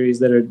wellness series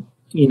that are,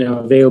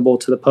 available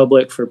to the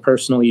public for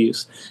personal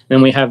use.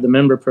 And we have the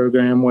member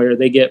program where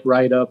they get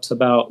write-ups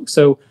about.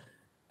 So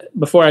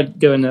before I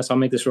go into this, I'll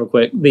make this real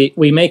quick.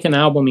 We make an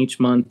album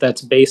each month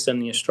that's based on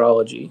the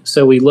astrology.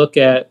 So we look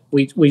at,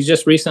 we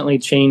just recently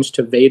changed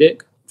to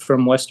Vedic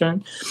from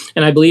Western.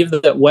 And I believe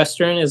that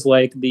Western is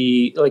like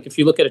if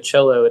you look at a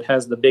cello, it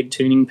has the big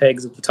tuning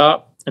pegs at the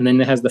top, and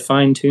then it has the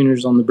fine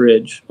tuners on the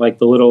bridge, like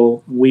the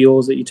little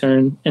wheels that you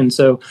turn. And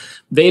so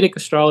Vedic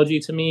astrology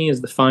to me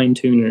is the fine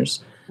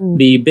tuners.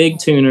 The big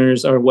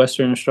tuners are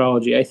Western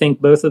astrology. I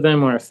think both of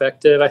them are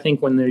effective. I think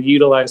when they're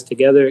utilized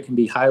together, it can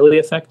be highly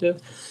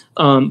effective.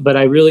 But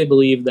I really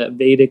believe that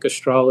Vedic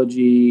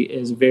astrology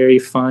is very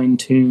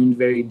fine-tuned,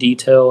 very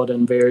detailed,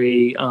 and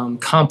very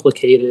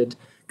complicated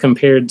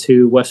compared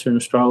to Western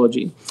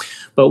astrology.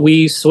 But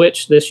we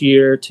switched this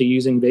year to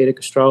using Vedic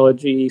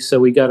astrology.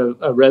 So we got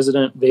a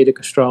resident Vedic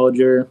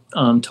astrologer,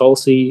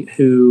 Tulsi,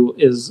 who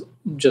is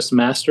just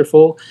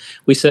masterful.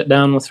 We sat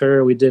down with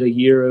her. We did a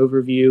year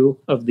overview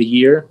of the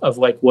year of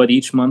like what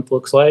each month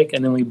looks like.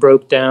 And then we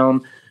broke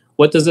down,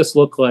 what does this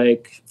look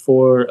like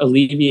for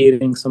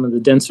alleviating some of the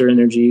denser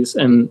energies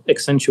and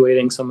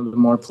accentuating some of the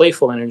more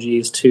playful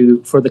energies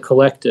for the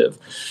collective.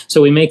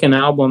 So we make an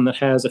album that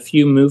has a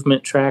few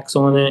movement tracks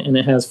on it, and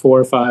it has 4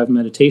 or 5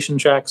 meditation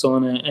tracks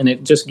on it. And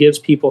it just gives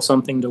people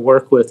something to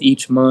work with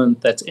each month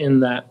that's in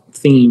that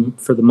theme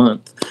for the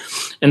month.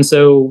 And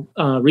so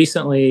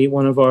recently,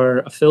 one of our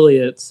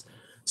affiliates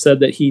said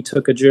that he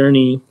took a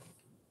journey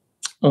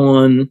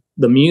on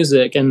the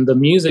music, and the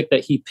music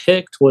that he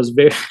picked was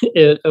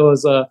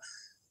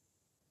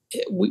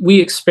we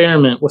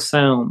experiment with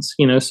sounds,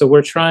 so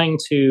we're trying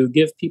to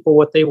give people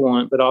what they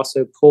want, but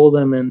also pull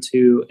them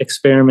into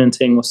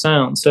experimenting with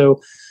sound. So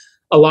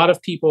a lot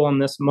of people on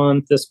this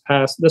month, this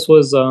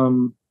was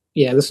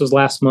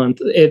last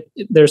month.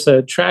 There's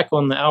a track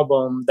on the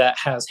album that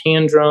has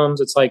hand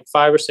drums. It's like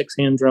 5 or 6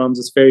 hand drums.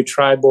 It's very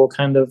tribal,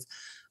 kind of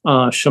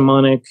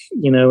shamanic,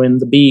 in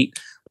the beat.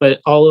 But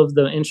all of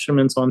the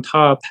instruments on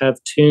top have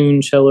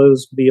tuned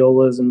cellos,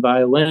 violas, and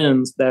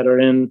violins that are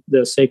in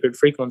the sacred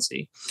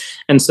frequency.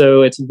 And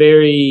so it's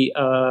very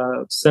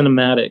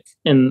cinematic.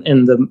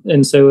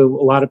 And so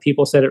a lot of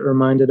people said it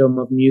reminded them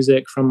of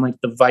music from like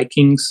the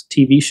Vikings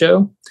TV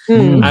show.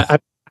 I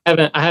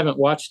haven't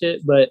watched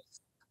it, but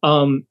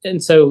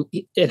and so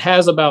it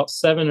has about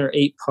 7 or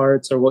 8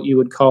 parts, or what you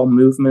would call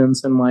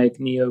movements, and like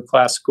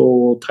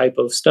neoclassical type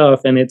of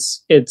stuff. And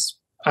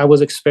I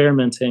was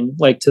experimenting,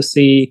 like, to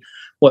see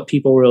what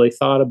people really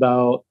thought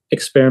about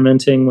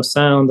experimenting with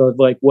sound, of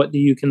like, what do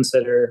you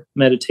consider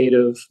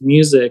meditative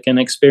music, and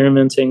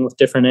experimenting with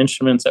different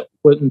instruments that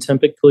wouldn't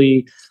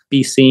typically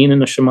be seen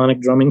in a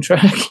shamanic drumming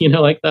track,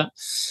 like that.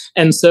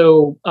 And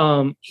so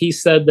he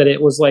said that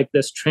it was like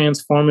this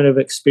transformative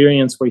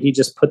experience where he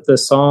just put the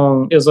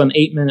song, it was an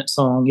 8-minute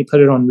song, he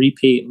put it on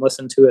repeat and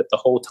listened to it the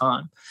whole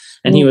time.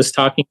 And he was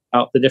talking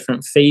about the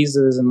different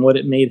phases and what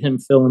it made him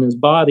feel in his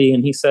body.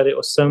 And he said it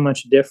was so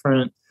much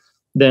different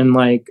than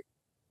like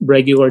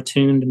regular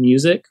tuned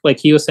music. Like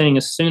he was saying,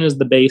 as soon as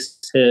the bass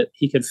hit,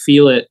 he could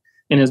feel it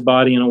in his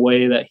body in a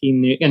way that he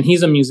knew. And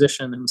he's a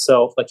musician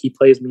himself, like he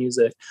plays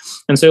music.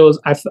 And so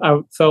I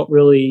felt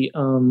really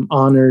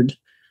honored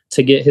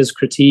to get his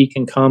critique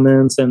and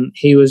comments. And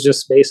he was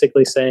just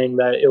basically saying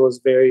that it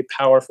was very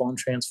powerful and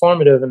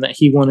transformative, and that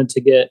he wanted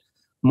to get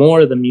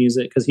more of the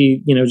music because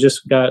he,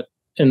 just got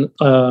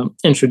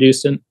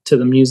introduced to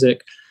the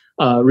music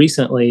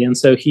recently. And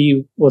so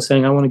he was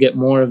saying, I want to get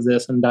more of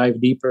this and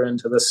dive deeper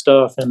into this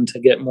stuff, and to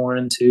get more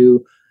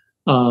into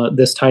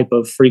this type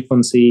of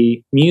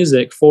frequency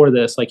music for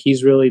this. Like,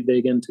 he's really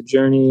big into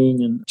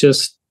journeying, and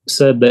just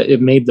said that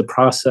it made the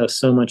process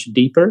so much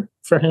deeper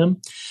for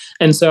him.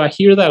 And so I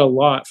hear that a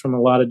lot from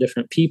a lot of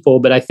different people,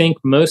 but I think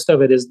most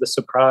of it is the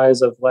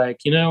surprise of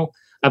like,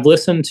 I've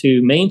listened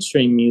to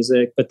mainstream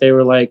music, but they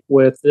were like,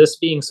 with this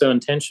being so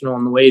intentional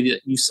in the way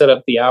that you set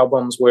up the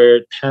albums, where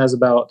it has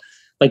about,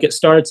 like, it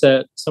starts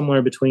at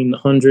somewhere between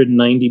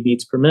 190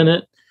 beats per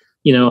minute,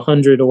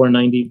 100 or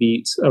 90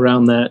 beats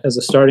around that as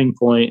a starting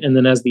point. And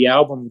then as the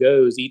album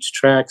goes, each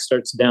track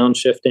starts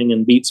downshifting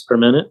in beats per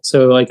minute.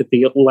 So like at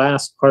the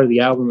last part of the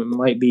album, it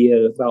might be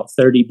at about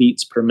 30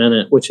 beats per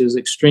minute, which is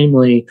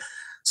extremely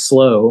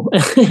slow.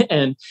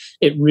 And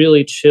it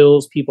really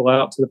chills people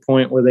out to the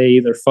point where they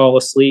either fall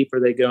asleep or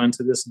they go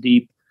into this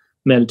deep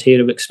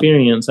meditative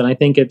experience. And I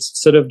think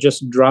it's sort of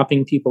just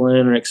dropping people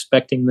in or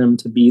expecting them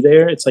to be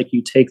there. It's like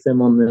you take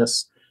them on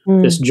this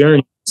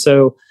journey.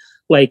 So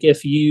like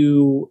if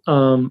you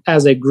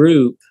as a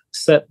group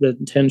set the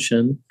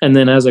intention, and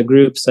then as a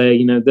group say,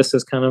 you know, this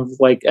is kind of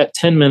like at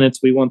 10 minutes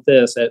we want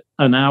this, at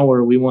an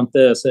hour we want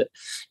this,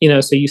 you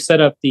know, so you set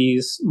up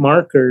these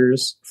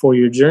markers for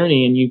your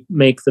journey and you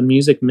make the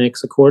music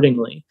mix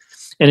accordingly.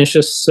 And it's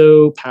just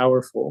so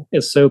powerful.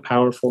 It's so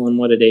powerful in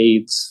what it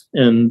aids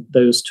in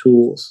those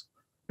tools.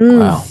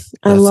 Wow.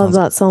 I love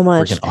that so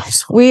much.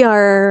 Awesome. We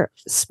are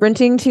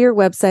sprinting to your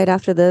website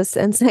after this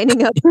and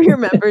signing up for your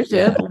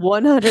membership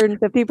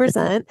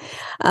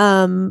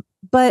 150%.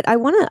 But I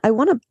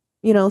want to,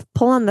 you know,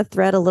 pull on the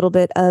thread a little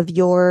bit of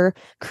your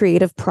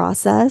creative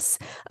process.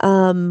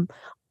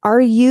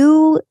 Are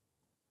you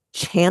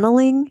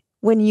channeling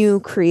when you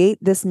create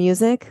this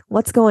music?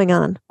 What's going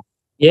on?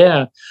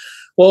 Yeah.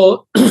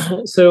 Well,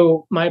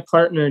 so my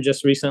partner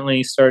just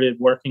recently started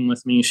working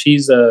with me. She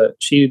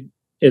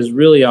is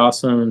really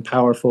awesome and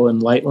powerful in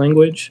light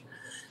language,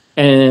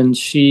 and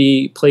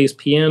she plays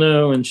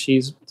piano and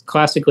she's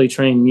classically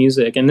trained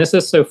music. And this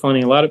is so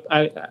funny. A lot of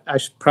I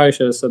probably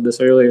should have said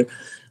this earlier.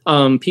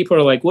 People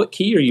are like, "What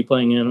key are you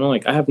playing in?" And I'm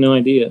like, "I have no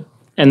idea."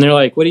 And they're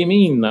like, "What do you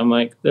mean?" I'm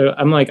like,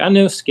 "I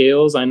know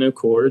scales, I know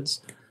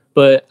chords,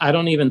 but I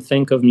don't even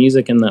think of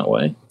music in that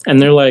way."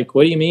 And they're like,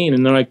 "What do you mean?"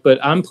 And they're like,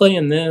 "But I'm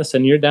playing this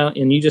and you're down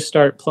and you just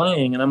start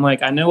playing." And I'm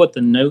like, "I know what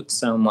the notes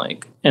sound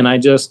like, and I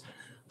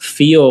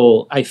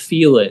feel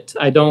it.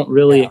 I don't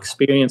really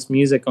experience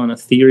music on a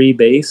theory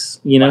base,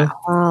 you know?"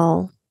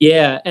 Wow.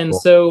 Yeah. And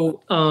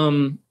so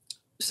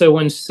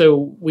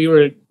so we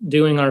were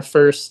doing our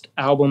first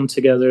album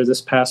together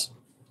this past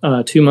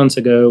 2 months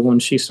ago, when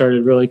she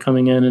started really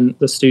coming in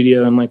the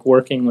studio and like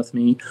working with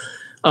me.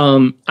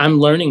 I'm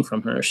learning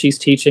from her. She's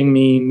teaching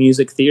me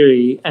music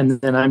theory, and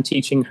then I'm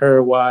teaching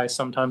her why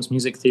sometimes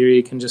music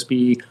theory can just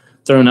be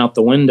thrown out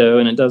the window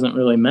and it doesn't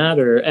really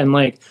matter. And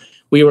like,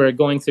 we were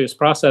going through this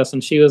process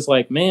and she was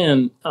like,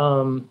 "Man,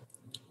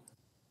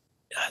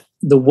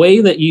 the way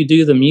that you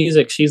do the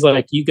music," she's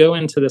like, "you go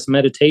into this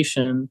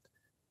meditation,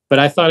 but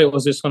I thought it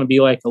was just going to be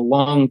like a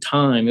long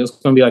time. It was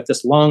going to be like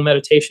this long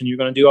meditation. You're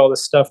going to do all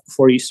this stuff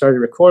before you started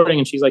recording."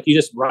 And she's like, "You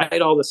just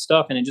write all this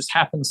stuff and it just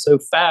happens so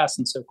fast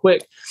and so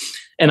quick."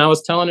 And I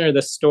was telling her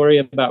this story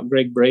about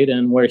Greg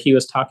Braden, where he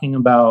was talking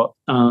about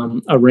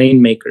a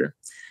rainmaker.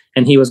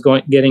 And he was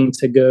getting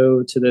to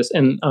go to this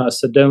in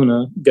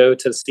Sedona, go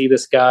to see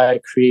this guy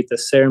create the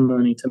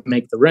ceremony to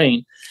make the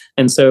rain.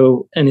 And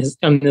so in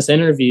this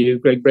interview,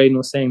 Greg Braden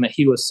was saying that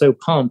he was so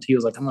pumped. He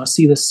was like, "I'm going to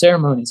see this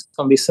ceremony. It's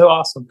going to be so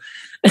awesome."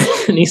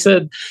 And he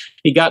said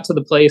he got to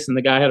the place and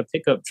the guy had a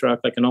pickup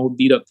truck, like an old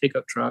beat up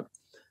pickup truck.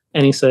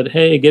 And he said,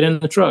 "Hey, get in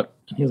the truck."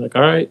 And he was like,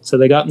 "All right." So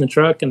they got in the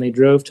truck and they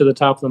drove to the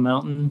top of the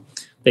mountain.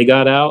 They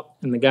got out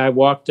and the guy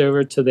walked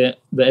over to the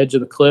edge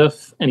of the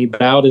cliff and he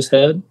bowed his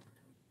head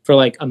for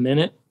like a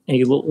minute, and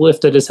he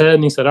lifted his head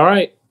and he said, "All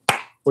right,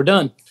 we're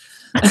done."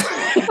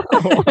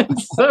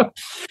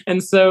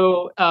 and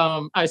so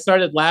I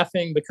started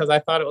laughing because I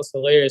thought it was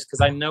hilarious, because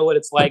I know what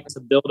it's like to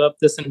build up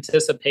this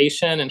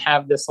anticipation and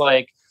have this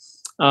like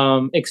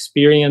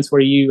experience where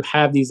you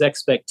have these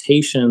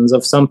expectations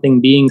of something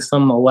being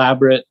some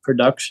elaborate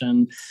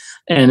production,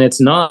 and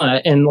it's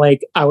not. And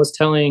like, I was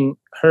telling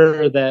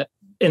her that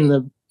in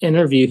the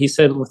interview, he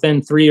said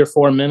within 3 or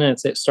 4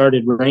 minutes it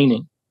started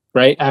raining.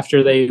 Right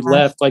after they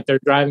left, like they're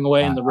driving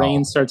away and the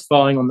rain starts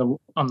falling on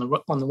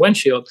the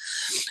windshield.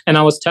 And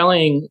I was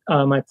telling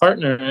my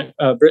partner,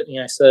 Brittany,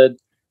 I said,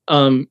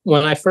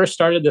 when I first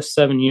started this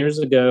 7 years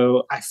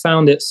ago, I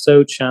found it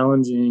so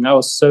challenging. I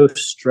was so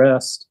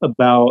stressed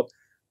about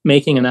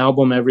making an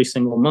album every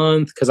single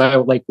month, because I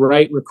would like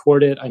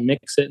record it, I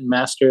mix it and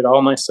master it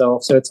all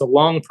myself. So it's a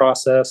long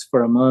process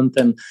for a month.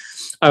 And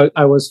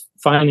I was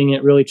finding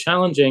it really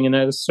challenging. And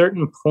at a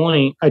certain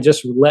point, I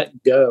just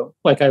let go.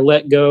 Like I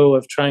let go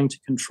of trying to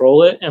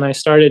control it. And I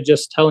started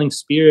just telling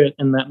Spirit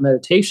in that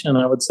meditation,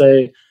 I would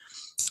say,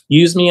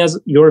 "Use me as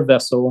your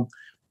vessel.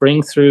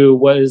 Bring through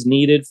what is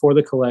needed for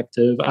the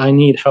collective. I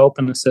need help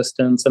and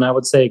assistance." And I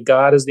would say,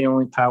 "God is the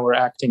only power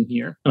acting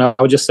here." And I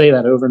would just say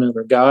that over and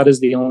over. God is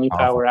the only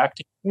power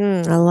acting.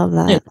 I love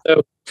that.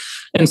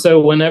 And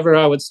so whenever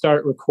I would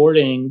start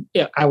recording,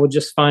 I would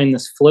just find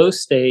this flow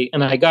state.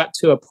 And I got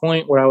to a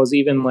point where I was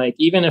even like,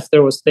 even if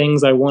there was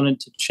things I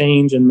wanted to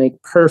change and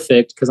make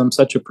perfect, because I'm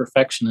such a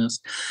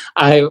perfectionist,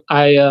 I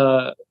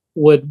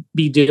would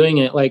be doing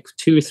it like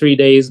 2 or 3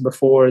 days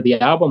before the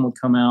album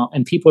would come out,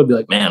 and people would be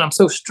like, "Man, I'm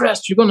so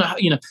stressed. You're gonna,"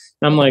 and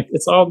I'm like,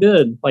 "It's all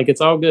good. Like, it's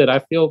all good. I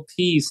feel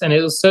peace." And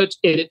it was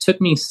it took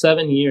me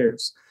 7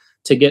 years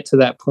to get to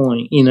that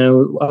point,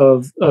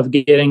 of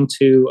getting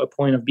to a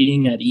point of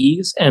being at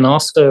ease, and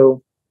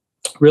also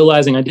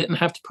realizing I didn't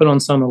have to put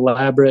on some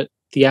elaborate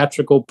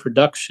theatrical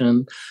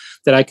production,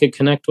 that I could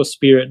connect with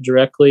Spirit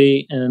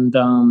directly and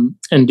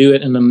do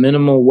it in a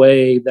minimal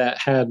way that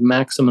had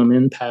maximum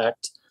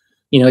impact.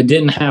 It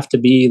didn't have to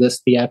be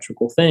this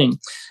theatrical thing.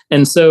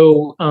 And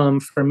so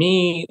for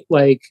me,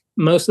 like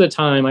most of the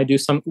time I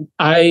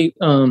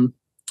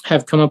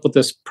have come up with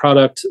this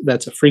product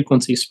that's a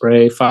frequency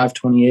spray,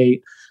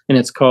 528, and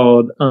it's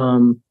called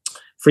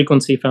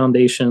Frequency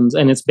Foundations.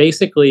 And it's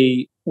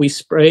basically, we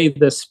spray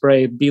this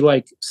spray, be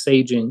like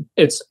saging.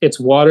 It's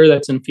water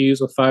that's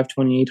infused with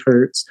 528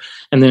 hertz,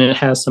 and then it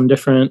has some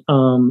different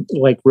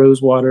like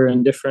rose water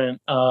and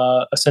different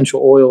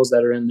essential oils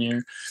that are in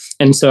there.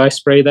 And so I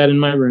spray that in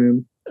my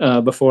room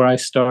before I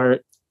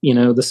start,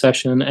 the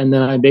session, and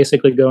then I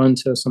basically go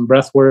into some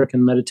breath work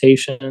and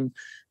meditation,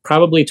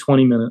 probably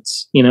 20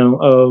 minutes,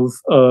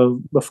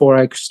 of before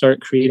I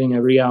start creating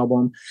every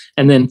album.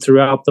 And then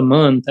throughout the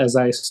month, as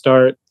I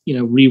start,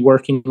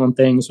 reworking on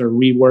things or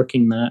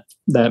reworking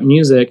that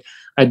music,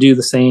 I do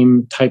the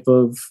same type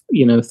of,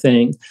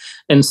 thing.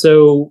 And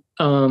so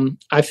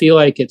I feel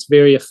like it's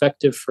very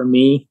effective for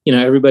me.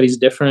 Everybody's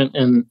different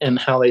and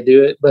how they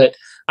do it, but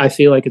I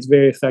feel like it's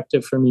very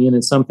effective for me. And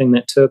it's something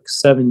that took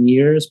 7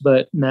 years,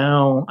 but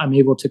now I'm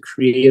able to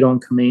create on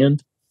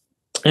command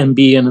and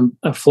be in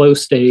a flow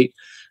state,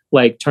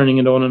 like turning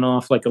it on and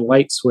off like a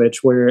light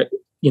switch, where,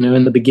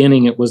 in the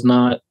beginning it was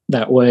not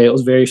that way. It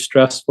was very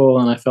stressful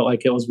and I felt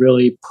like it was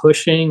really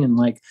pushing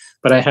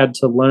but I had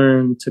to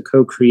learn to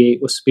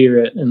co-create with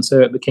spirit. And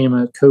so it became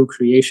a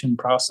co-creation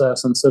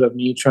process instead of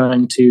me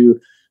trying to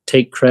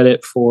take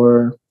credit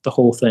for the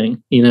whole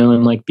thing,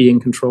 and like be in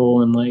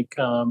control and like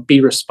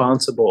be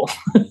responsible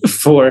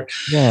for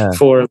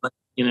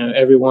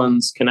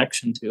everyone's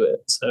connection to it.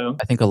 So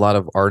I think a lot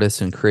of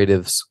artists and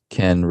creatives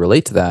can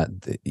relate to that.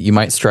 You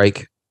might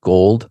strike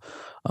gold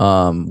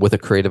with a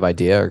creative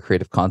idea or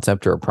creative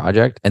concept or a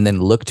project, and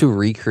then look to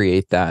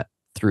recreate that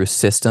through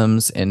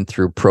systems and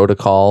through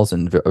protocols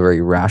and a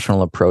very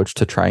rational approach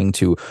to trying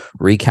to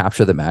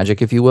recapture the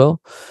magic, if you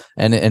will.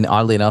 And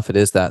oddly enough, it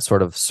is that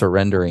sort of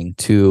surrendering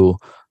to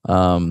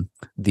and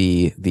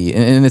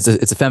it's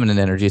a feminine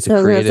energy. It's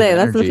a creative energy.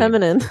 That's the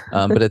feminine.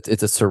 But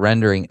it's a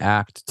surrendering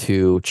act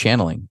to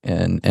channeling,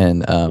 and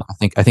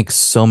I think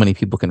so many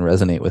people can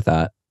resonate with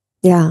that.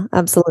 Yeah,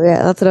 absolutely.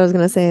 Yeah, that's what I was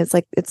going to say. It's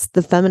like, it's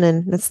the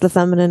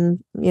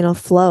feminine,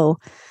 flow.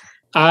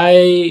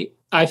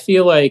 I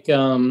feel like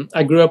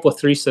I grew up with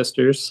 3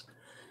 sisters.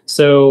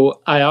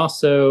 So I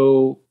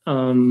also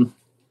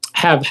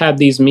have had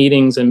these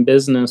meetings in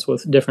business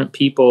with different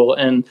people,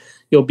 and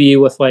you'll be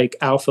with like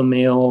alpha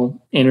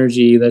male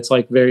energy that's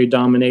like very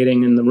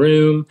dominating in the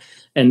room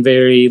and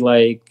very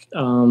like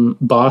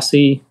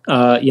bossy,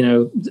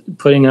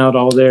 putting out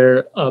all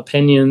their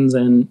opinions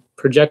and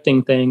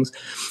projecting things.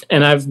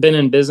 And I've been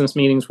in business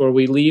meetings where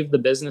we leave the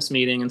business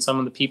meeting and some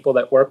of the people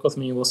that work with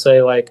me will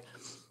say like,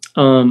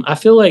 I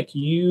feel like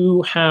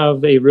you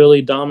have a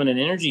really dominant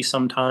energy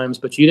sometimes,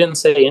 but you didn't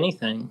say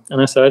anything.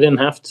 And I said, I didn't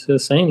have to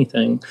say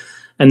anything.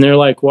 And they're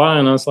like, why?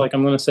 And I was like,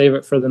 I'm going to save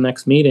it for the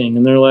next meeting.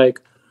 And they're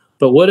like,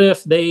 but what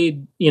if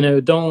they,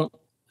 don't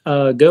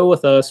go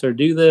with us or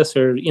do this,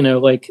 or,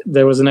 like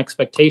there was an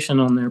expectation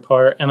on their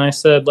part. And I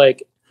said,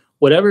 like,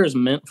 whatever is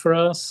meant for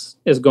us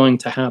is going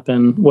to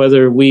happen,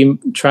 whether we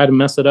try to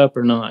mess it up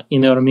or not. You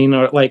know what I mean?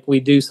 Or like we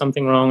do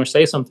something wrong or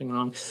say something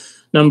wrong.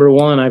 Number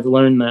one, I've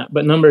learned that.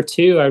 But number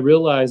two, I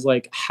realized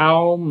like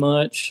how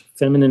much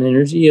feminine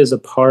energy is a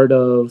part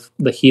of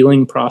the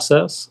healing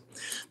process,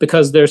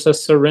 because there's a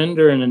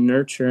surrender and a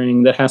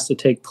nurturing that has to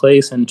take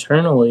place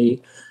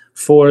internally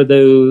for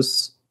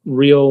those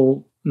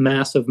real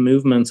massive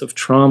movements of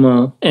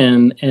trauma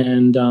and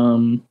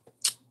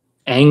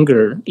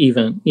anger,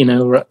 even,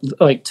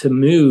 like to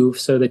move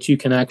so that you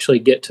can actually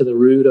get to the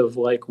root of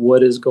like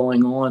what is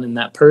going on in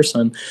that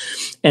person.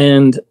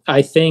 And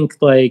I think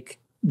like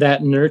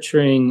that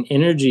nurturing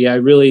energy, I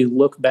really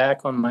look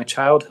back on my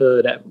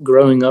childhood at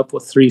growing up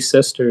with 3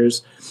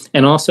 sisters.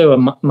 And also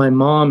my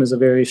mom is a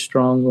very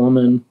strong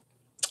woman.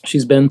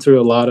 She's been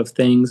through a lot of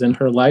things in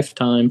her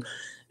lifetime.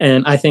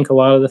 And I think a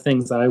lot of the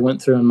things that I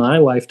went through in my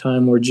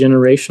lifetime were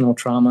generational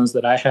traumas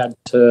that I had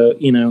to,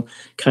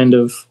 kind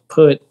of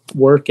put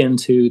work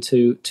into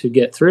to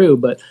get through.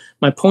 But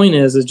my point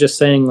is just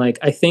saying, like,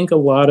 I think a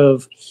lot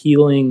of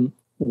healing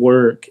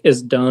work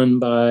is done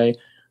by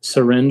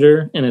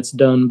surrender, and it's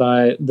done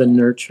by the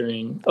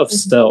nurturing of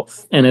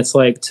self. And it's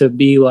like to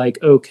be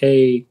like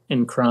okay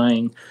and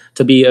crying,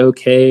 to be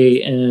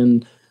okay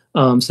and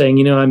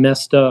saying, I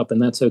messed up, and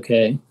that's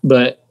okay.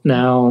 But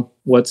now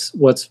what's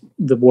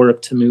the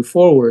work to move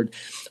forward?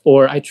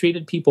 Or I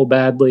treated people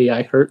badly,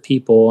 I hurt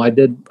people, I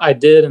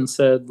did and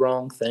said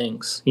wrong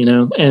things,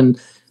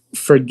 and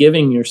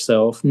forgiving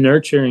yourself,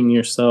 nurturing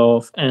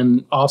yourself,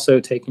 and also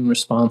taking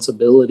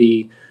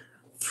responsibility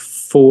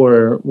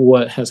for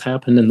what has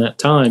happened in that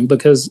time.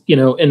 Because,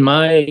 in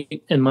my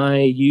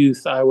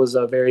youth, I was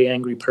a very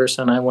angry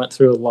person. I went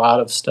through a lot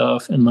of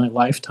stuff in my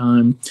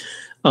lifetime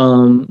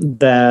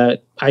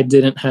that I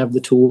didn't have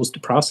the tools to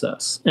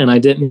process. And I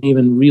didn't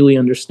even really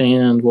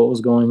understand what was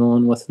going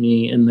on with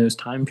me in those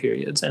time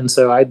periods. And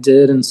so I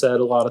did and said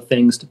a lot of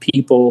things to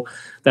people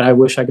that I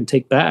wish I could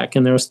take back.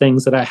 And there was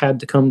things that I had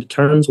to come to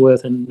terms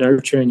with and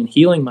nurturing and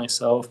healing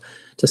myself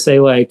to say,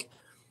 like,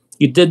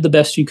 you did the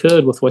best you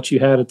could with what you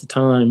had at the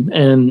time,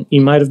 and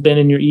you might have been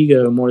in your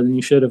ego more than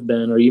you should have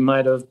been, or you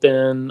might have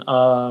been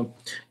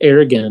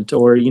arrogant,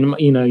 or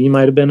you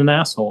might have been an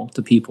asshole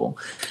to people,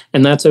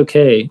 and that's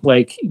okay.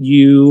 Like,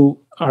 you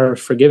are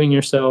forgiving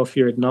yourself,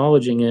 you're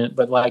acknowledging it,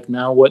 but like,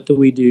 now what do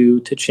we do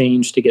to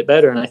change to get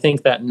better? And I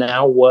think that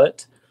now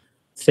what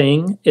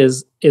thing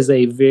is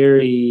a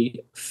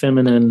very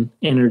feminine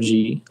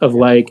energy of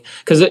like,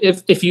 because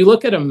if you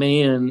look at a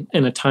man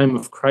in a time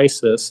of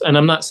crisis, and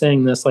I'm not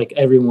saying this like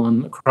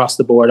everyone across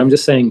the board, I'm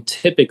just saying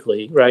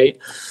typically, right?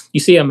 You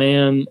see a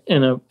man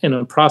in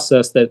a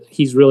process that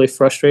he's really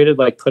frustrated,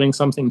 like putting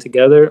something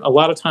together. A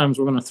lot of times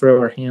we're going to throw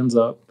our hands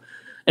up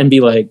and be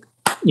like,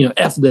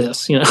 F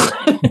this,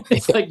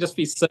 it's like, just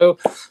be so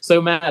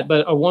mad.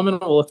 But a woman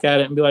will look at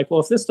it and be like, well,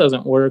 if this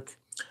doesn't work,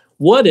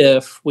 what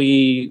if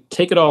we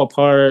take it all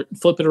apart,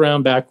 flip it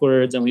around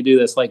backwards, and we do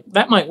this? Like,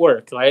 that might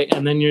work, right?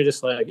 And then you're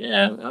just like,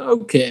 yeah,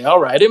 okay,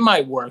 all right, it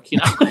might work,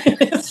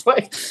 It's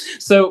like,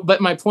 so, but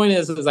my point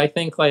is I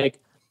think like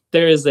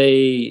there is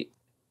a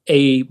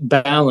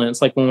balance,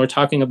 like when we're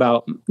talking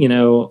about,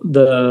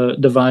 the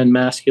divine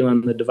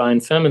masculine, the divine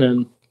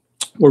feminine,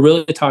 we're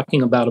really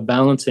talking about a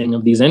balancing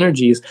of these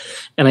energies.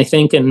 And I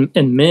think in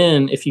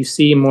men, if you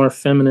see more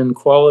feminine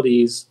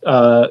qualities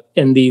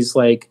in these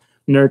like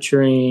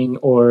nurturing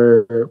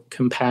or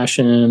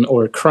compassion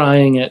or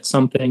crying at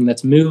something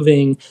that's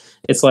moving,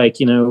 it's like,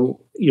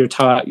 you're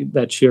taught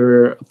that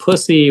you're a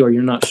pussy or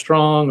you're not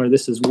strong or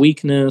this is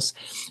weakness.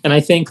 And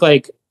I think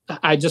like,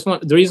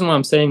 the reason why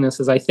I'm saying this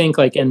is I think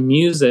like in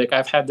music,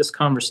 I've had this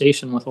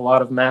conversation with a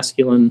lot of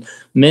masculine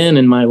men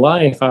in my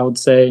life. I would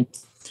say,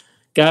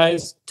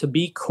 guys, to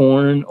be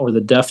Korn or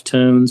the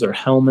Deftones or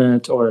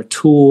Helmet or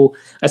Tool,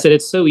 I said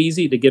it's so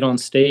easy to get on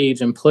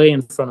stage and play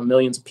in front of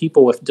millions of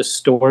people with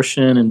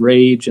distortion and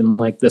rage and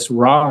like this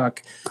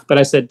rock. But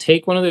I said,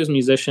 take one of those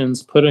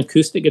musicians, put an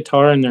acoustic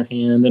guitar in their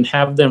hand and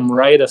have them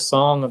write a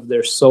song of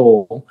their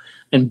soul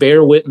and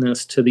bear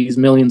witness to these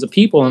millions of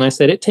people. And I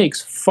said, it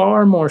takes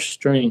far more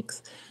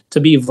strength to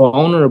be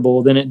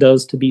vulnerable than it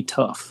does to be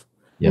tough.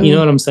 Yeah. You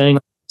know what I'm saying?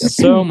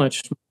 So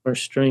much more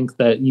strength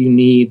that you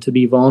need to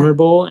be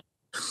vulnerable,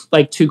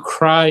 like to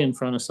cry in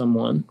front of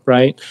someone,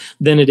 right,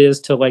 than it is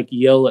to like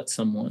yell at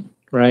someone,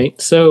 right?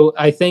 So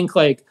I think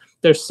like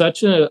there's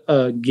such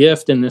a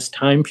gift in this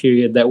time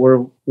period that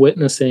we're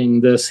witnessing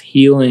this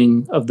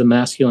healing of the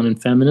masculine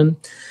and feminine,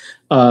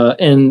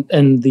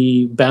 and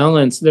the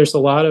balance. There's a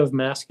lot of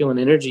masculine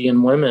energy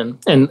in women,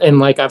 and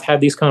like I've had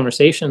these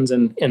conversations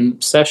in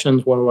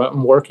sessions where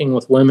I'm working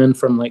with women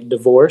from like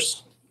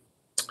divorce.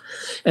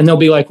 And they'll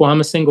be like, well, I'm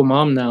a single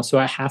mom now, so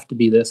I have to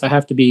be this. I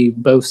have to be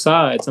both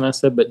sides. And I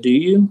said, but do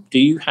you? Do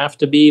you have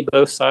to be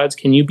both sides?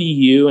 Can you be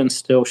you and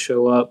still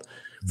show up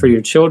for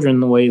your children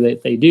the way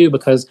that they do?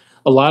 Because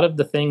a lot of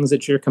the things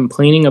that you're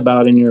complaining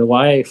about in your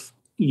life,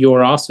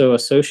 you're also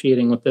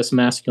associating with this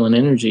masculine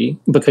energy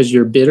because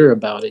you're bitter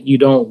about it. You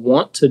don't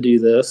want to do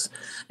this,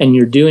 and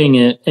you're doing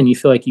it, and you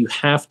feel like you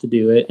have to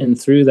do it. And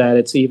through that,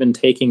 it's even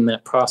taking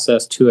that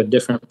process to a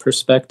different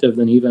perspective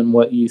than even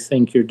what you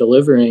think you're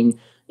delivering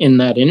in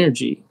that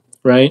energy,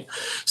 right?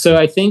 So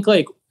I think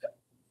like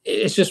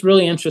it's just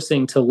really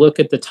interesting to look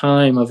at the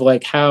time of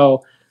like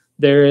how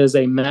there is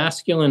a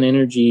masculine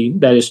energy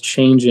that is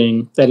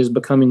changing, that is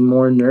becoming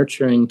more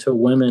nurturing to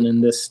women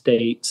in this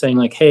state, saying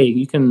like,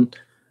 hey,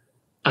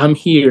 I'm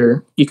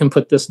here, you can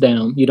put this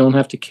down, you don't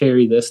have to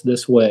carry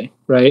this way,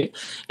 right?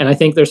 And I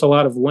think there's a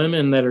lot of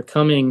women that are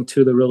coming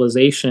to the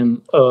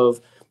realization of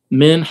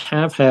men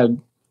have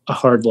had a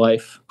hard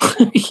life.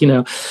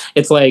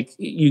 It's like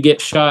you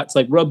get shot, it's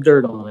like rub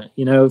dirt on it.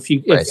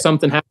 If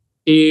something happens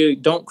to you,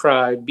 don't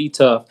cry, be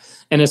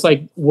tough. And it's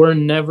like we're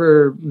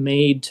never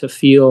made to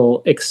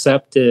feel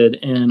accepted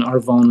in our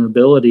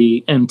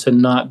vulnerability and to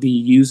not be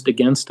used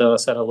against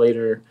us at a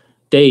later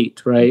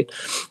date, right?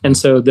 And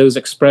so those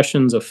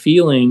expressions of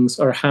feelings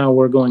are how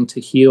we're going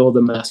to heal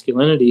the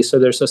masculinity. So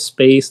there's a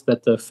space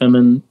that the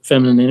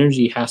feminine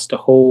energy has to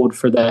hold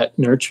for that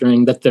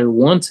nurturing that they're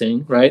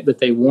wanting, right? That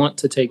they want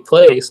to take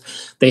place.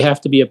 They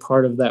have to be a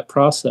part of that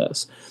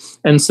process.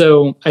 And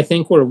so I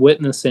think we're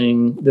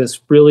witnessing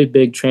this really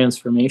big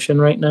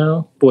transformation right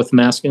now with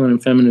masculine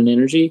and feminine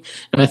energy.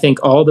 And I think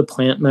all the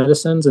plant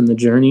medicines and the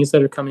journeys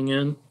that are coming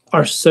in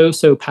are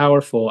so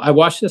powerful. I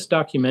watched this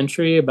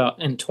documentary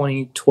in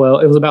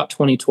 2012. It was about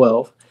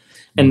 2012.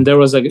 And there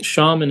was a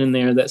shaman in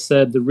there that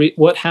said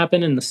what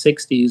happened in the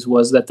 60s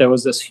was that there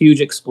was this huge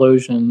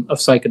explosion of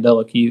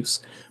psychedelic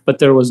use, but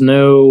there was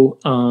no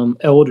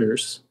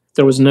elders.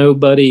 There was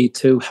nobody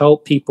to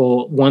help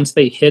people once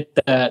they hit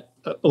that,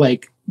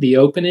 like the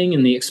opening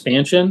and the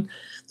expansion.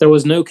 There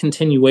was no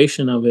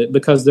continuation of it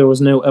because there was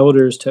no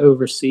elders to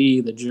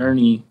oversee the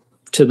journey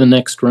to the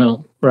next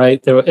realm,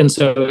 right? And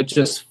so it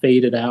just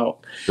faded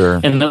out.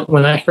 Sure. And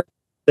when I heard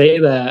you say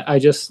that, I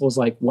just was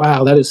like,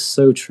 wow, that is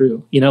so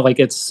true. Like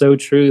it's so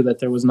true that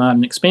there was not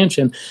an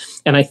expansion.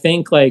 And I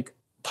think like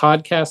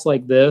podcasts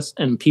like this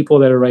and people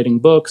that are writing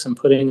books and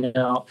putting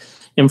out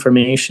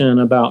information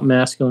about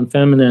masculine,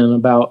 feminine,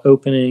 about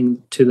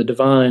opening to the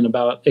divine,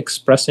 about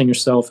expressing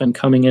yourself and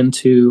coming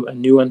into a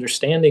new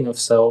understanding of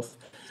self,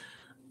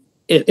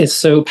 it's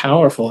so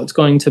powerful. It's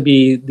going to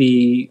be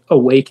the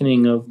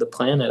awakening of the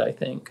planet, I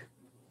think.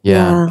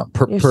 Yeah, you're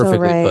perfectly so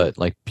right. put,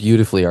 like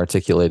beautifully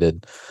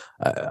articulated.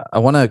 I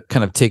want to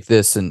kind of take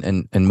this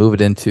and move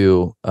it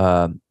into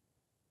the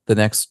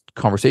next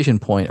conversation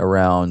point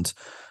around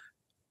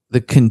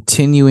the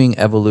continuing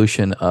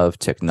evolution of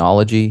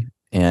technology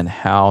and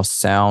how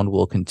sound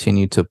will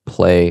continue to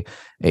play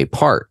a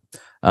part.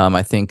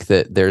 I think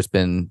that there's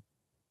been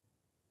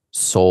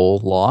soul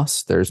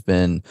loss. There's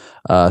been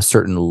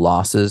certain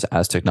losses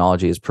as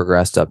technology has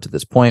progressed up to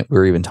this point. We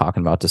were even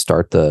talking about to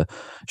start the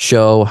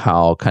show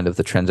how kind of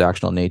the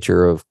transactional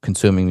nature of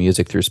consuming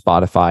music through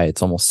Spotify,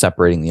 it's almost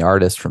separating the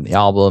artist from the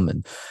album.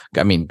 And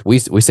I mean, we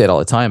say it all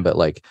the time, but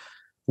like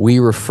we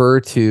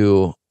refer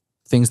to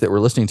things that we're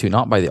listening to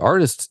not by the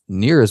artist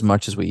near as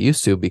much as we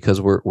used to, because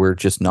we're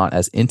just not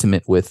as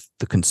intimate with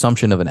the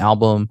consumption of an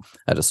album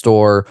at a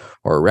store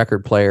or a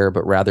record player,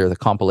 but rather the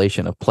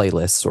compilation of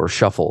playlists or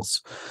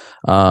shuffles.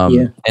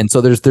 And so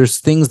there's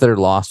things that are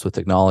lost with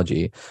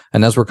technology.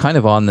 And as we're kind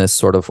of on this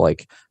sort of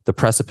like the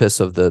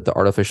precipice of the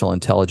artificial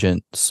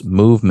intelligence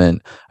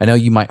movement, I know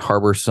you might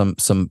harbor some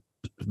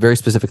very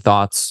specific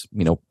thoughts,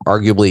 you know,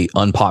 arguably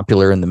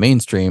unpopular in the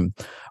mainstream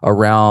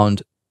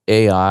around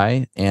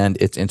AI and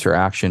its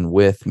interaction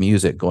with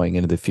music going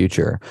into the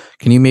future.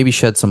 Can you maybe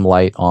shed some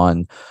light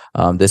on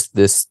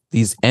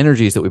these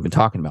energies that we've been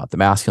talking about, the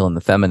masculine,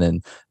 the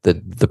feminine,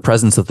 the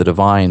presence of the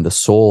divine, the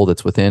soul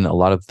that's within a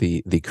lot of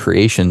the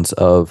creations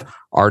of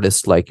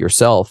artists like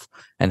yourself,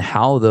 and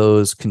how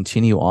those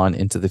continue on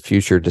into the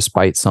future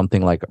despite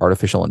something like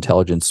artificial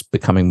intelligence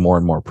becoming more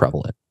and more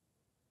prevalent?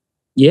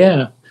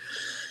 Yeah.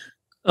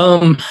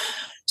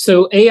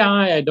 So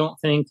AI, I don't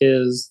think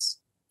is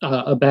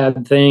a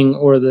bad thing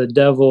or the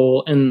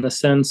devil in the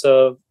sense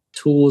of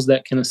tools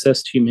that can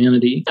assist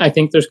humanity. I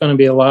think there's going to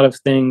be a lot of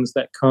things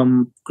that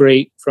come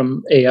great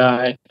from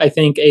AI. I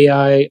think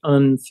AI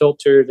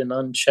unfiltered and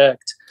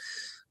unchecked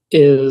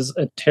is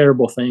a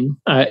terrible thing,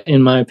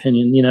 in my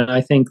opinion. You know,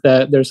 I think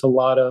that there's a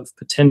lot of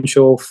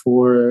potential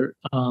for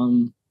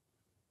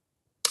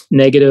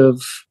negative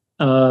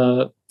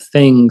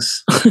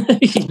things,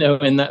 you know,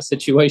 in that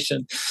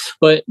situation.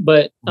 But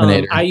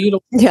I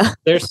utilize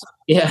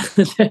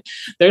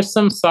there's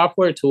some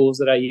software tools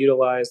that I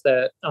utilize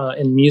that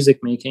in music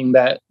making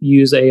that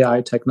use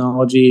AI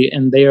technology,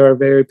 and they are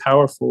very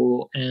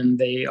powerful and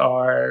they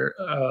are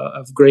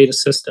of great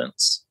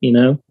assistance, you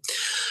know.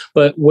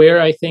 But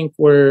where I think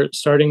we're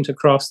starting to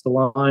cross the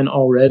line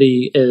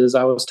already is,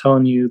 I was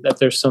telling you that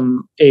there's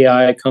some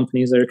AI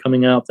companies that are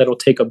coming out that'll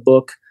take a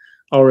book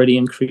already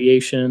in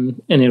creation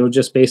and it'll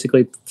just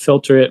basically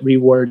filter it,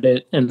 reword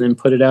it, and then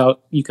put it out.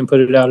 You can put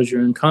it out as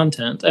your own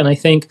content. And I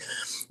think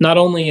not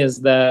only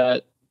is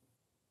that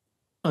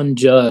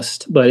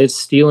unjust, but it's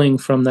stealing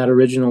from that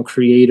original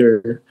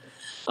creator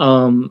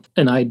an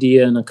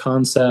idea and a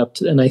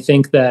concept. And I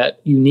think that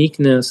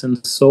uniqueness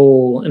and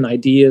soul and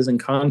ideas and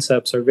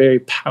concepts are very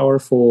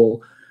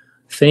powerful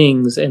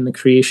things in the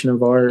creation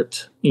of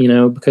art, you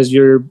know, because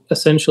you're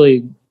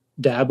essentially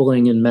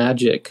dabbling in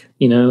magic.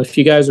 You know, if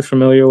you guys are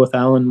familiar with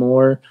Alan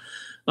Moore,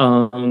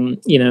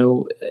 you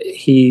know,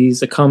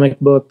 he's a comic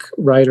book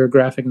writer,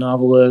 graphic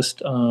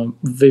novelist,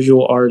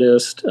 visual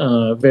artist,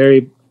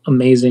 very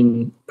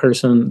amazing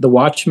person. The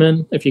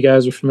Watchmen, if you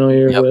guys are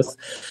familiar with.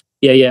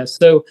 Yeah.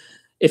 So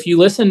if you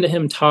listen to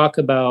him talk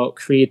about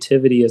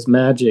creativity as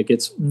magic,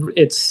 it's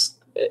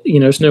you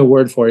know, there's no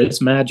word for it.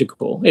 It's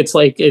magical. It's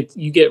like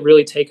you get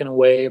really taken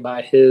away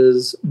by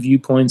his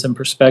viewpoints and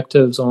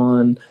perspectives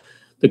on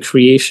the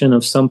creation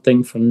of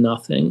something from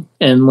nothing.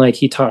 And like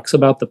he talks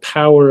about the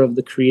power of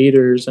the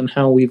creators and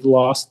how we've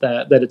lost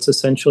that it's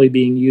essentially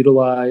being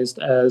utilized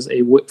as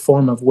a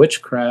form of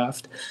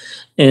witchcraft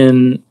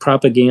in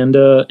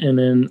propaganda and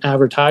in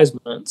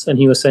advertisements. And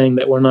he was saying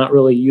that we're not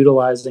really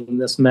utilizing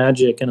this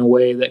magic in a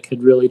way that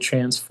could really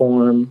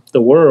transform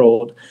the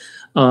world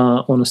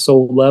on a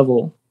soul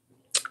level.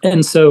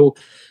 And so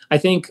I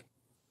think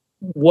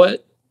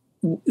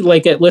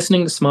like at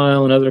Listening to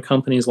Smile and other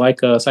companies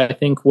like us, I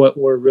think what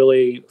we're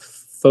really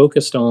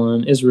focused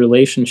on is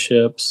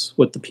relationships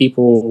with the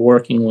people we're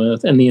working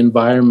with and the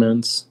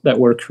environments that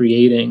we're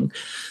creating.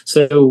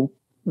 So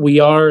we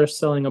are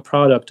selling a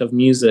product of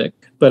music,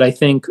 but I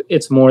think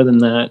it's more than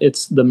that.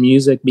 It's the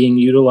music being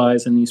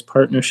utilized in these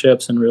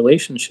partnerships and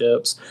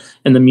relationships,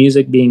 and the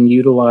music being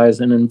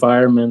utilized in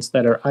environments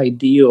that are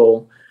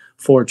ideal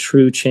for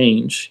true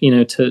change, you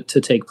know, to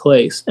take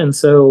place. And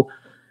so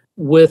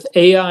with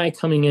AI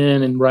coming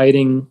in and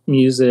writing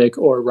music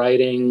or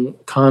writing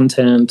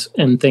content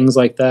and things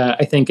like that,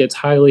 I think it's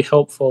highly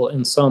helpful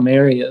in some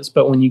areas.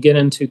 But when you get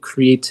into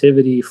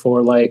creativity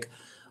for like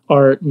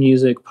art,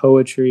 music,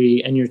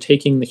 poetry, and you're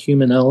taking the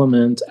human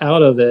element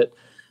out of it,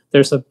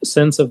 there's a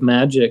sense of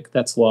magic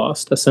that's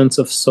lost, a sense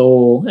of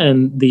soul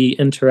and the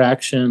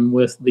interaction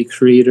with the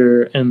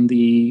creator and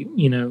the,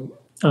 you know,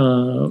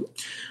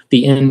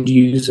 the end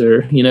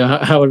user,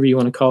 however you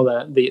want to call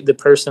that, the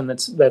person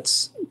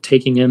that's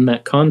taking in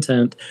that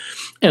content.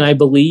 And I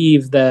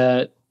believe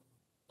that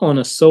on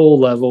a soul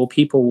level,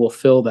 people will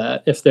feel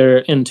that if they're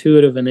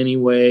intuitive in any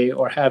way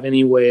or have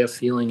any way of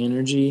feeling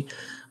energy.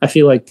 I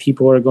feel like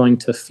people are going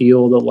to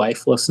feel the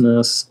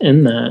lifelessness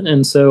in that.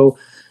 And so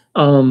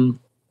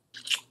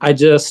I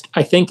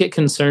think it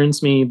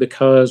concerns me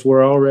because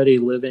we're already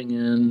living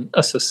in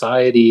a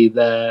society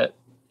that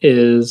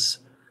is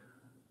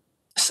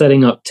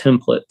setting up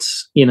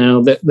templates.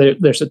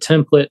 There's a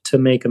template to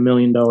make $1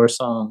 million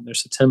song.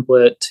 There's a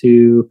template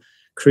to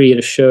create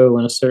a show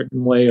in a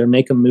certain way or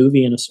make a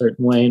movie in a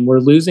certain way. And we're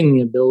losing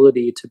the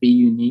ability to be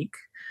unique.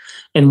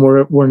 And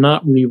we're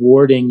not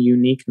rewarding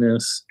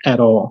uniqueness at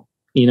all.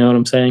 You know what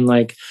I'm saying?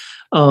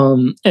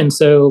 And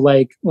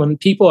so when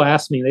people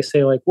ask me, they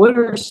say what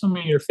are some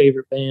of your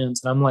favorite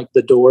bands? And I'm like,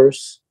 The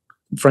Doors,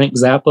 Frank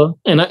Zappa.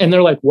 And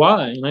they're like,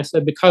 why? And I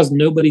said, because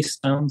nobody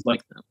sounds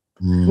like them.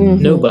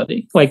 Mm-hmm.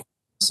 Nobody.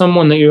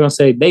 Someone that you're going to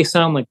say, they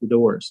sound like The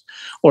Doors,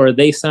 or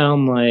they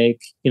sound like,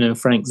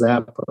 Frank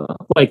Zappa.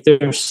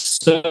 They're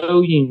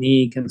so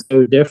unique and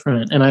so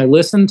different. And I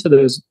listen to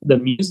the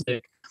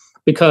music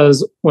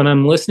because when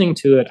I'm listening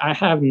to it, I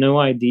have no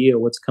idea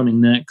what's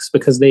coming next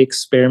because they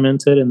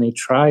experimented and they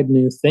tried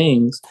new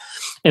things.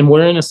 And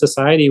we're in a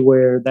society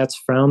where that's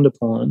frowned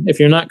upon. If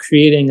you're not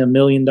creating $1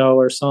 million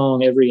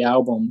song every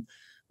album,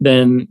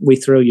 then we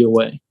throw you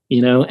away.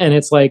 And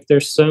it's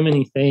there's so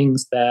many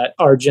things that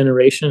our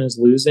generation is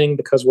losing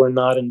because we're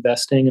not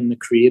investing in the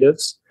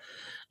creatives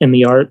and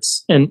the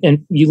arts.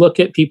 And you look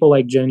at people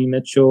like Joni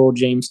Mitchell,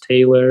 James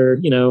Taylor,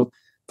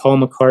 Paul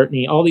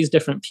McCartney, all these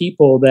different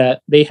people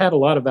that they had a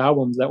lot of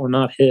albums that were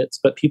not hits,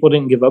 but people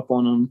didn't give up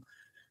on them.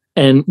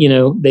 And,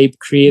 they've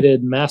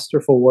created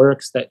masterful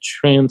works that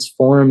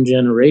transform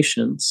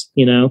generations,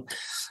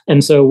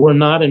 and so we're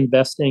not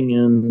investing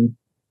in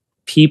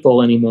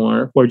people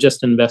anymore. We're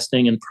just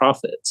investing in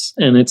profits.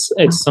 And it's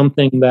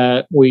something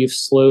that we've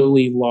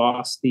slowly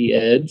lost the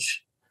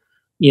edge,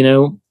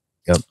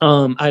 Yep.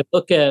 I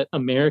look at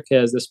America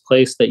as this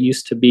place that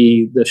used to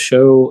be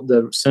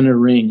the center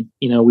ring.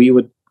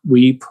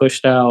 We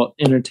pushed out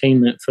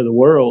entertainment for the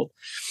world,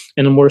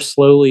 and we're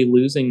slowly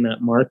losing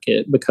that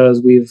market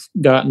because we've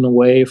gotten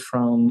away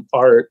from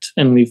art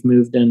and we've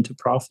moved into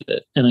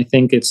profit. And I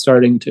think it's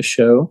starting to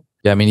show.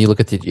 Yeah, I mean, you look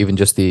at even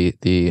just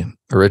the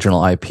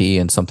original IP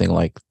and something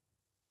like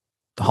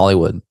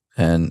Hollywood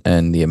and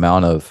the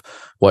amount of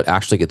what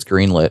actually gets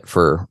greenlit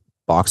for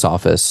box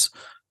office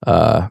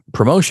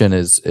promotion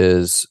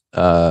is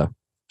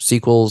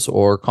sequels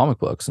or comic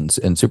books and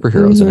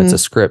superheroes. Mm-hmm. And it's a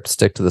script.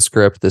 Stick to the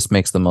script. This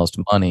makes the most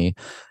money.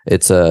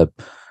 It's a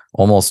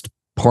almost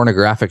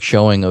pornographic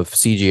showing of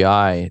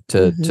CGI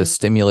to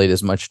stimulate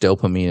as much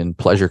dopamine and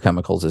pleasure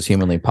chemicals as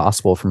humanly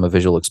possible from a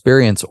visual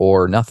experience,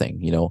 or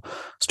nothing.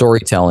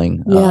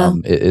 Storytelling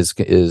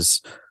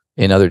is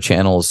in other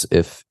channels,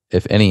 if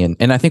any,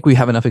 and I think we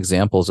have enough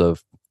examples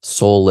of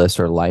soulless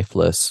or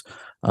lifeless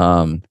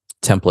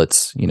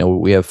templates.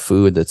 We have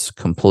food that's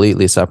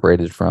completely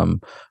separated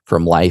from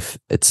life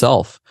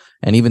itself,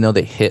 and even though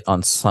they hit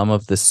on some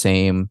of the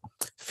same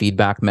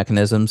feedback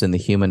mechanisms in the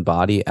human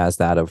body as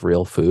that of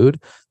real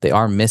food, they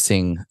are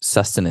missing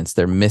sustenance.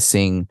 They're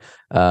missing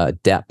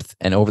depth,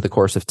 and over the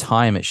course of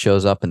time, it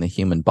shows up in the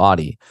human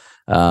body.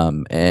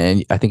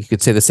 And I think you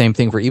could say the same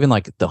thing for even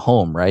the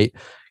home, right?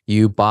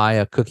 You buy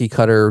a cookie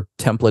cutter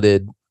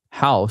templated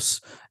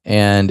house,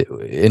 and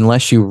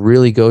unless you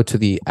really go to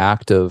the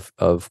act of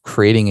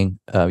creating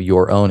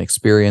your own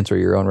experience or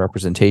your own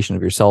representation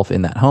of yourself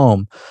in that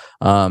home,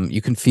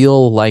 you can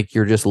feel like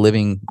you're just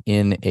living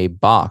in a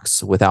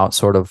box without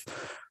sort of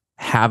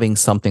having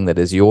something that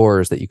is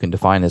yours that you can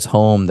define as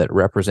home, that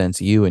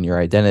represents you and your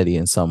identity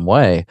in some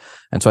way.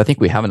 And so I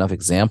think we have enough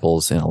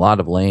examples in a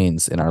lot of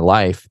lanes in our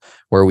life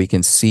where we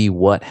can see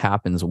what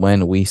happens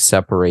when we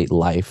separate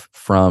life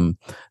from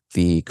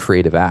the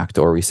creative act,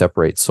 or we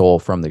separate soul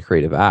from the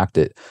creative act.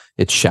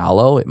 It's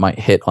shallow. It might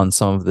hit on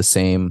some of the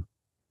same,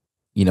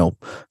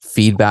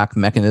 feedback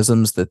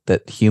mechanisms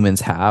that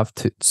humans have,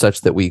 to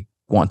such that we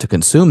want to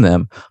consume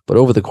them, but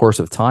over the course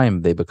of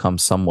time, they become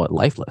somewhat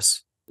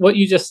lifeless. What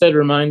you just said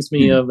reminds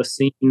me of a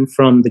scene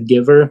from The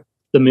Giver,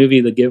 the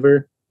movie The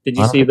Giver. Did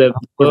you see the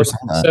book?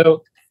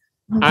 So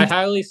I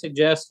highly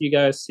suggest you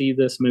guys see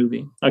this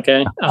movie.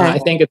 Okay. I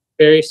think it's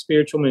a very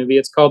spiritual movie.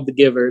 It's called The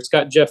Giver. It's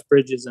got Jeff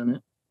Bridges in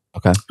it.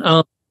 Okay.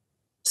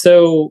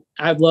 So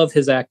I love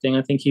his acting.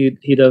 I think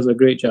he does a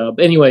great job.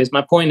 Anyways,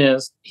 my point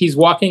is he's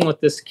walking with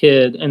this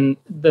kid, and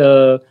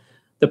the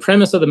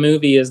premise of the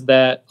movie is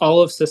that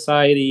all of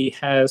society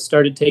has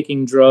started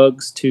taking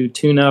drugs to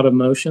tune out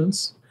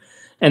emotions,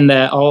 and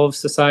that all of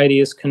society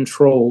is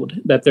controlled,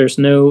 that there's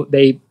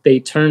they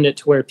turned it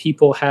to where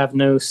people have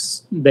no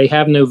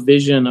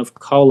vision of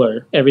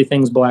color.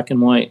 Everything's black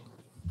and white.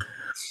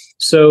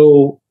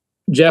 So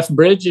Jeff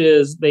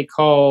Bridges, they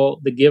call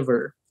the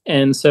giver.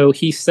 And so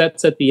he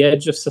sits at the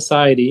edge of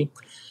society,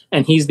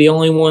 and he's the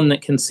only one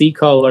that can see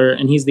color,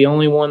 and he's the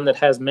only one that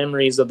has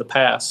memories of the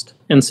past.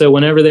 And so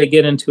whenever they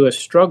get into a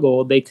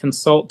struggle, they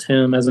consult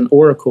him as an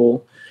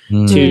oracle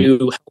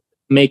to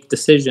make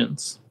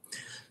decisions.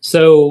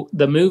 So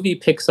the movie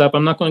picks up,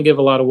 I'm not going to give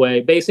a lot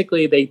away.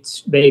 Basically,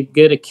 they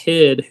get a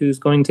kid who's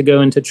going to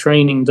go into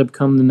training to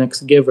become the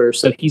next giver.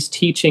 So he's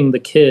teaching the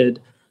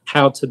kid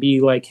how to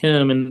be like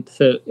him and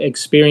to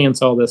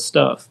experience all this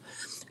stuff.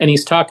 And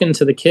he's talking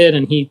to the kid,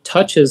 and he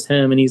touches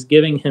him, and he's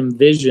giving him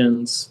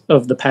visions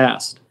of the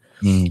past.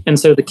 And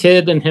so the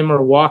kid and him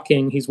are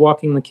walking. He's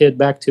walking the kid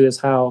back to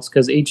his house,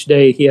 because each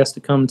day he has to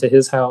come to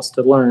his house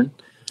to learn.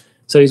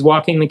 So he's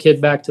walking the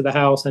kid back to the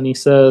house, and he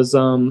says,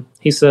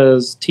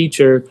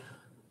 teacher,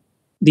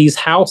 these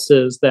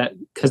houses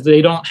because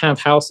they don't have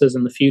houses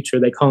in the future,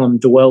 they call them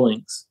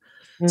dwellings.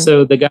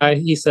 So the guy,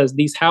 he says,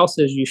 these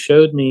houses you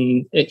showed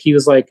me, he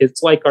was like,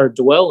 it's like our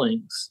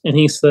dwellings. And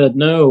he said,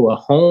 no, a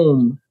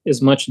home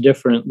is much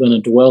different than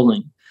a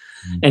dwelling.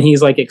 And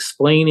he's like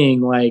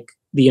explaining like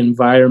the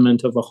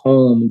environment of a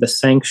home, the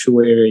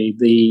sanctuary,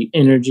 the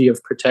energy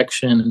of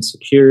protection and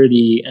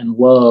security and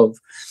love.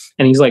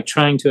 And he's like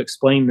trying to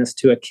explain this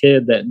to a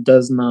kid that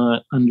does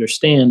not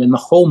understand. And the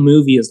whole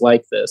movie is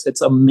like this.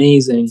 It's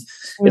amazing.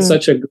 It's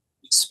such a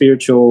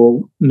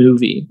spiritual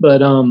movie.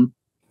 But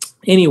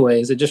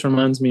anyways, it just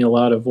reminds me a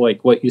lot of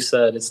like what you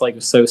said. It's like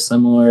so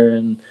similar.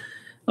 And,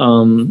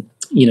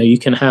 you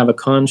can have a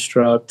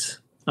construct.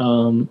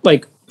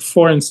 Like,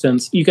 for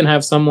instance, you can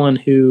have someone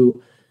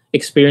who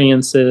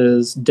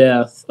experiences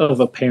death of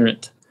a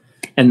parent.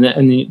 And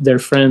their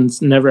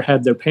friends never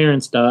had their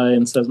parents die,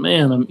 and says,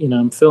 man,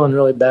 I'm feeling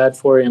really bad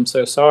for you. I'm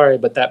so sorry.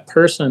 But that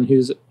person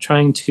who's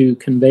trying to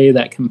convey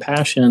that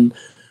compassion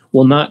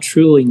will not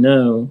truly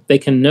know. They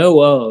can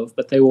know of,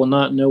 but they will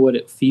not know what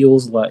it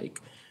feels like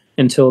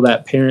until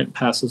that parent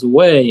passes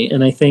away.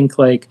 And I think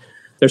like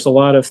there's a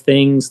lot of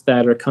things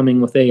that are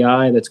coming with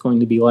AI that's going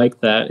to be like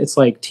that. It's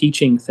like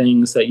teaching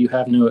things that you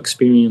have no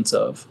experience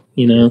of,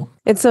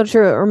 It's so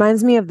true. It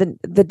reminds me of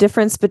the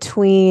difference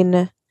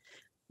between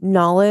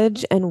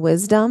knowledge and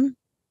wisdom.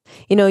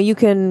 You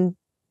can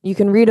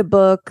read a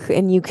book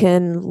and you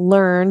can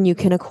learn, you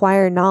can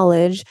acquire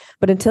knowledge,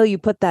 but until you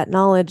put that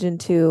knowledge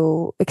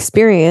into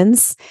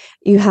experience,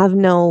 you have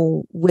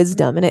no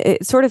wisdom. And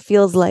it sort of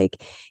feels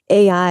like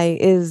AI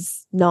is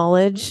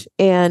knowledge,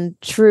 and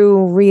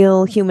true,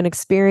 real human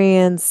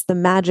experience, the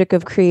magic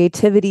of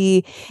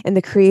creativity and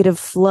the creative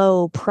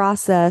flow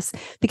process,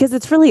 because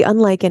it's really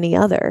unlike any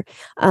other.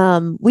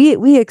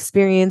 We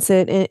experience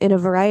it in a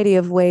variety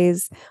of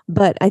ways,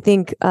 but I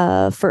think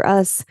for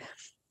us,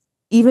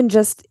 even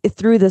just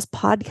through this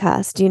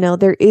podcast,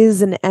 there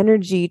is an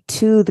energy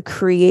to the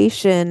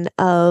creation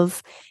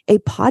of a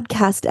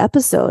podcast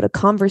episode, a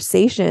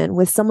conversation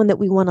with someone that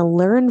we want to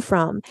learn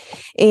from.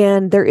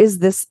 And there is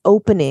this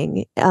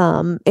opening.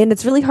 And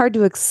it's really hard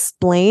to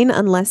explain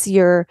unless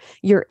you're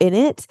in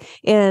it.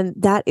 And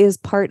that is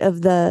part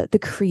of the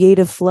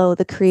creative flow,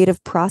 the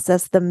creative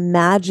process, the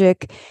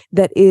magic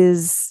that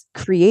is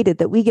created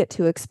that we get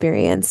to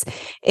experience.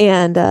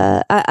 And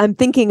I'm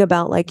thinking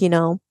about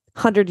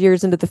 100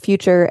 years into the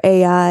future,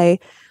 AI,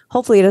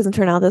 hopefully it doesn't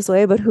turn out this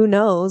way, but who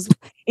knows,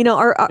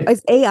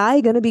 is AI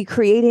going to be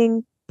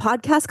creating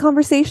podcast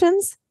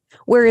conversations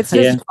where it's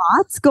just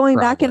bots going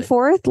back and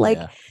forth like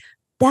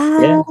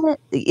that?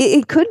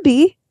 It could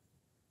be.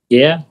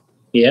 Yeah.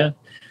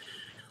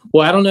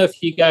 Well, I don't know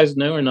if you guys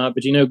know or not,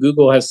 but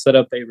Google has set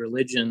up a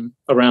religion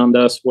around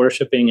us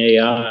worshiping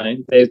AI.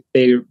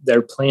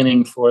 They're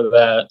planning for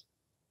that.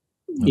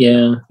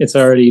 Yeah, it's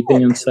already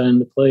being set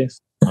into place.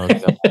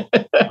 Okay.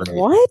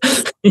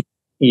 What?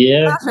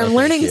 Yeah. Gosh, I'm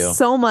learning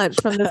so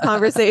much from this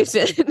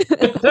conversation.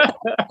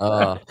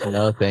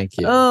 No, thank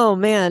you. Oh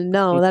man,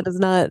 no, that does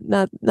not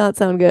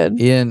sound good.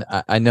 Ian,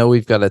 I know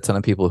we've got a ton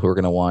of people who are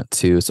going to want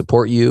to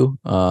support you,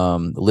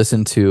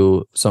 listen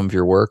to some of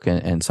your work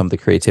and some of the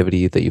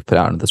creativity that you've put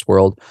out into this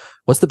world.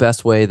 What's the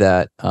best way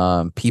that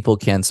people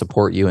can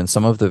support you and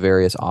some of the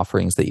various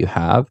offerings that you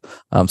have,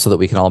 so that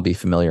we can all be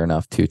familiar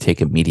enough to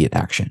take immediate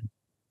action?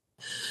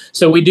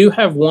 So we do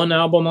have one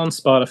album on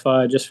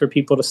Spotify just for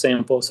people to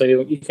sample. So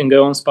you can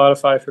go on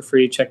Spotify for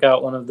free, check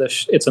out one of the,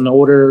 it's an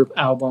older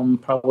album,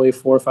 probably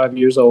 4 or 5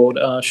 years old.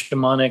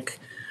 Shamanic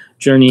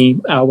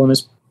Journey album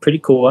is pretty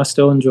cool. I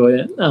still enjoy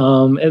it.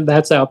 And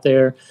that's out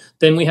there.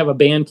 Then we have a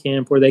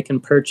Bandcamp where they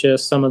can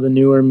purchase some of the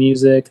newer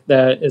music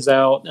that is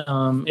out.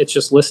 It's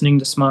just Listening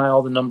to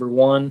Smile, the number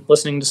 1,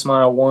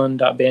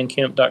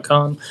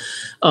 listeningtosmile1.bandcamp.com.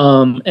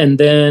 And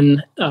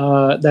then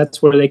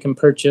that's where they can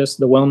purchase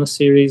the wellness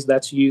series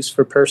that's used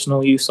for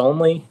personal use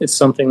only. It's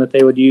something that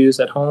they would use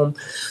at home.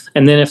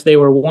 And then if they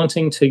were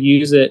wanting to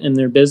use it in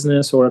their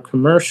business or a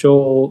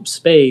commercial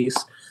space,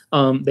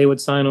 they would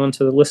sign on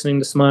to the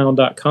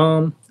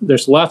listeningtosmile.com.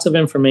 There's lots of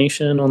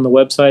information on the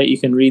website you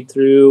can read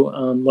through,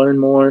 learn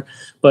more,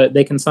 but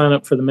they can sign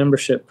up for the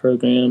membership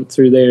program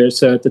through there.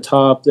 So at the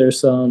top,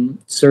 there's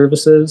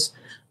services.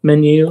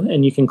 menu,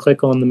 and you can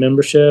click on the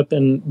membership.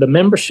 And the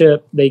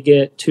membership, they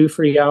get 2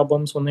 free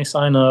albums when they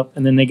sign up,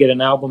 and then they get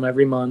an album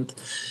every month.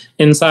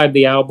 Inside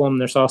the album,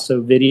 there's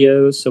also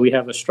videos. So we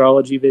have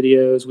astrology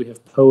videos, we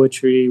have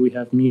poetry, we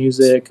have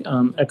music,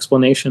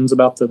 explanations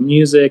about the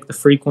music, the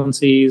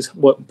frequencies,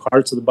 what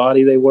parts of the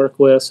body they work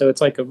with. So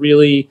it's like a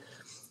really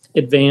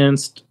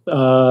advanced,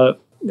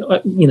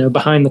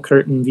 behind the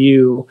curtain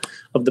view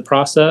of the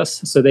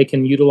process, so they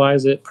can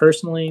utilize it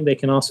personally. They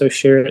can also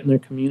share it in their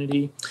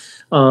community.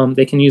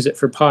 They can use it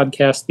for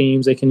podcast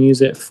themes. They can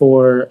use it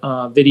for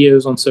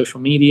videos on social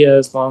media,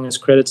 as long as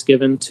credit's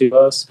given to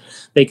us.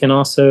 They can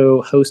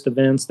also host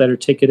events that are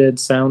ticketed,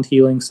 sound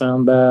healing,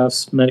 sound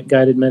baths,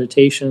 guided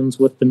meditations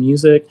with the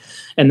music.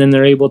 And then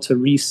they're able to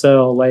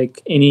resell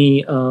like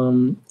any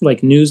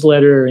like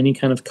newsletter or any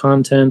kind of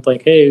content,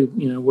 like, hey,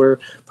 we're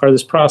part of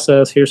this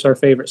process. Here's our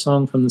favorite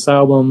song from this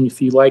album.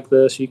 If you like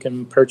this, you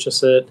can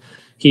purchase it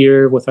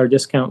here with our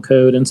discount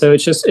code. And so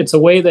it's a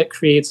way that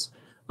creates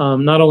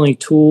not only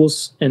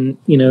tools and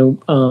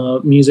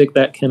music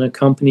that can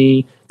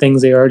accompany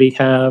things they already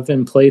have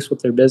in place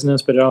with their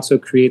business, but it also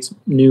creates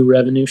new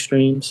revenue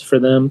streams for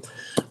them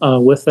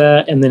with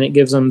that. And then it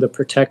gives them the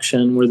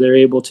protection where they're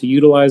able to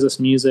utilize this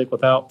music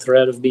without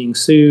threat of being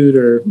sued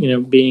or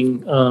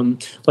being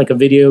like a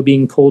video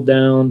being pulled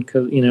down,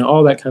 because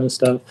all that kind of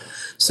stuff.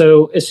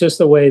 So it's just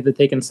a way that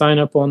they can sign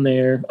up on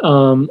there,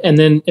 and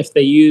then if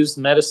they use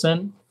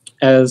medicine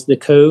as the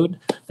code,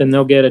 then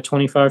they'll get a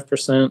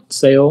 25%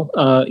 sale,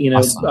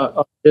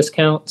 awesome.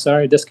 discount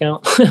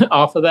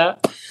off of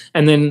that.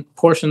 And then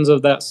portions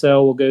of that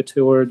sale will go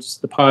towards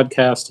the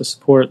podcast to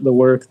support the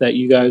work that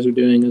you guys are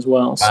doing as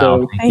well. Wow,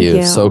 so thank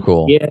you. So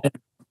cool.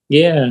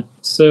 Yeah.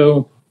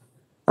 So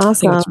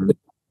awesome.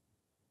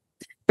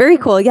 Very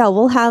cool. Yeah,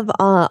 we'll have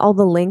all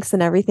the links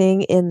and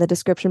everything in the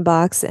description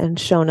box and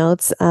show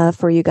notes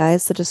for you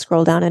guys. So just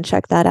scroll down and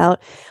check that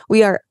out.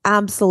 We are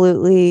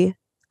absolutely...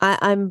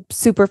 I'm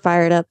super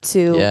fired up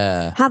to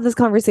have this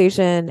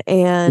conversation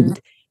and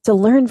to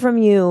learn from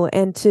you,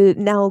 and to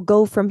now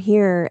go from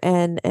here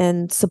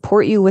and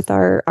support you with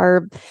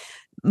our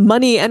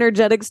money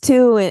energetics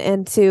too,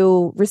 and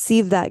to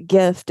receive that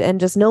gift, and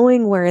just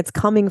knowing where it's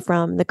coming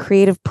from, the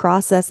creative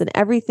process and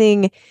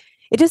everything.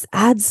 It just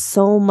adds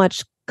so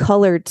much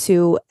color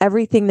to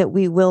everything that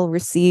we will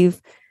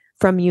receive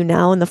from you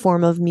now in the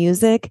form of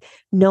music,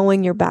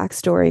 knowing your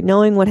backstory,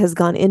 knowing what has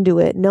gone into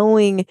it,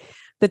 knowing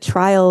the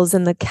trials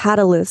and the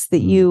catalysts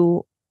that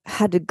you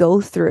had to go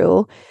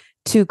through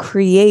to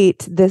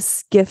create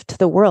this gift to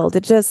the world.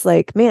 It just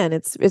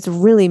it's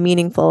really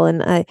meaningful.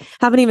 And I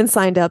haven't even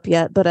signed up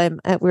yet, but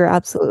we're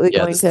absolutely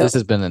going to. This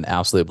has been an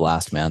absolute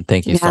blast, man.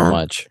 Thank you so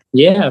much.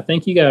 Yeah.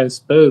 Thank you guys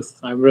both.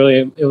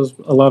 it was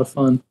a lot of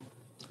fun.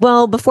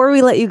 Well, before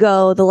we let you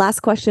go, the last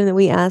question that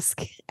we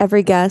ask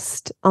every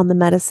guest on the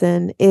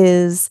medicine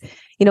is,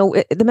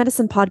 the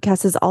medicine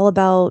podcast is all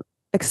about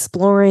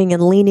exploring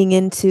and leaning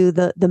into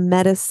the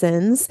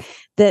medicines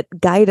that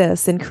guide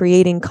us in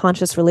creating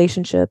conscious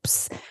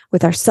relationships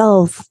with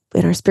ourselves,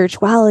 in our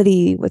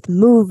spirituality, with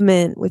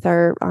movement, with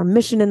our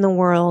mission in the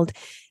world,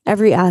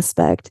 every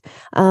aspect.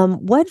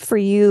 What for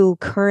you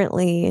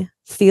currently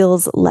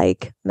feels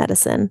like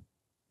medicine?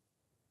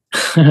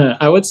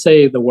 I would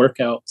say the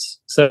workouts.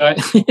 So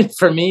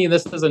for me,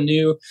 this is a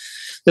new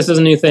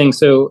thing.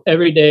 So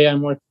every day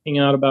I'm working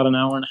out about an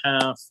hour and a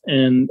half.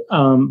 And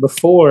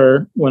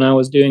before, when I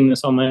was doing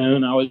this on my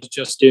own, I was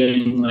just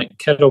doing like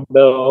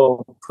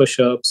kettlebell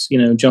push-ups,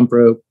 jump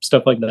rope,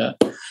 stuff like that.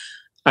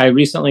 I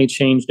recently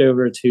changed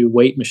over to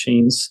weight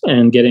machines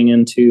and getting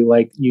into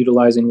like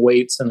utilizing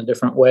weights in a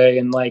different way.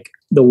 And like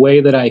the way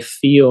that I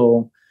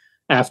feel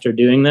after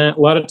doing that, a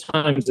lot of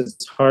times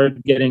it's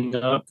hard getting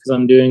up because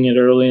I'm doing it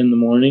early in the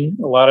morning.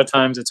 A lot of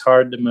times it's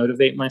hard to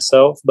motivate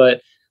myself,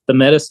 but the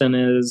medicine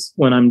is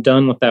when I'm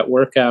done with that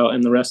workout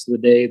and the rest of the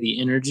day, the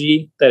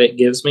energy that it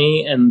gives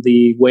me and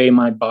the way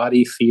my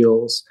body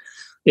feels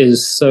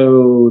is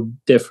so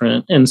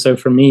different. And so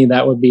for me,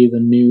 that would be the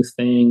new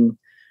thing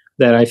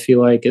that I feel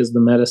like is the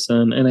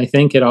medicine. And I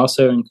think it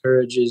also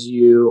encourages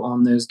you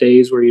on those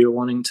days where you're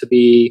wanting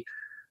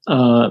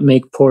to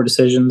make poor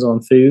decisions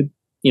on food,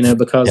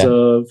 because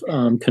of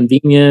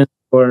convenience,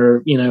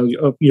 or,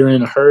 you're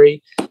in a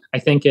hurry. I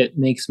think it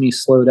makes me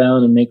slow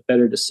down and make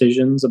better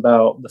decisions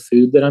about the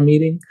food that I'm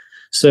eating.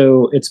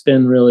 So it's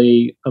been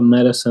really a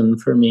medicine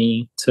for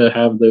me to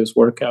have those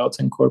workouts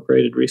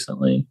incorporated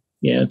recently.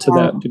 Yeah, to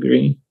that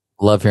degree.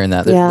 Love hearing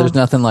that. There's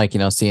nothing like,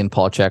 seeing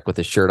Paul Check with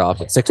his shirt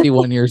off at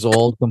 61 years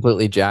old,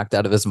 completely jacked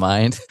out of his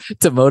mind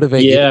to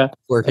motivate you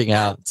working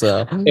out.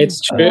 So it's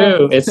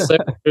true. It's so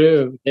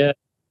true. Yeah.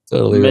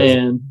 Totally,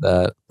 man.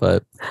 That,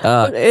 but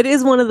it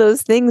is one of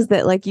those things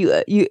that like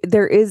you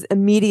there is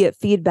immediate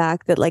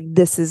feedback that like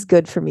this is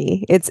good for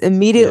me. It's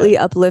immediately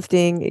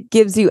uplifting. It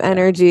gives you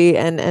energy,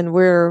 and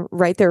we're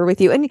right there with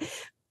you. And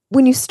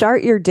when you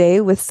start your day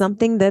with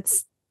something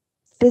that's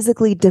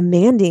physically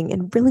demanding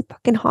and really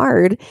fucking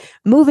hard,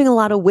 moving a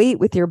lot of weight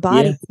with your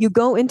body, you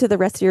go into the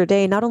rest of your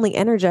day not only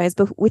energized,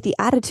 but with the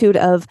attitude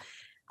of,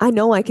 I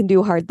know I can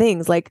do hard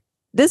things. Like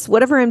this,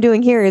 whatever I'm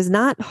doing here is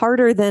not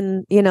harder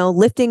than,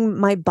 lifting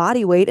my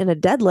body weight in a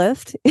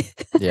deadlift.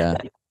 Yeah.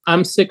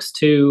 I'm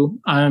 6'2".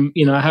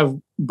 I have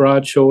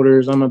broad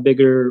shoulders. I'm a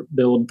bigger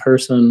build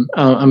person.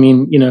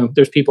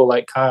 There's people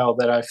like Kyle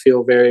that I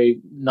feel very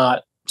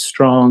not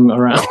strong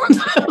around,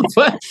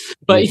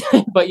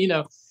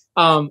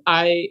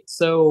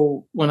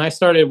 so when I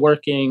started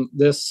working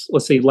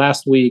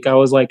last week, I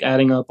was like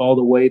adding up all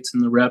the weights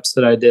and the reps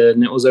that I did,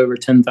 and it was over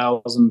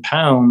 10,000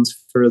 pounds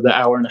for the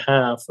hour and a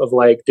half of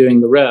like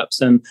doing the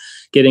reps and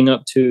getting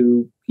up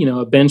to,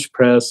 a bench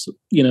press,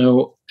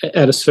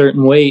 at a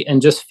certain weight,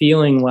 and just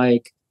feeling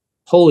like,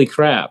 holy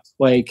crap,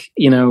 like,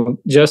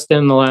 just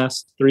in the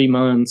last 3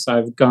 months,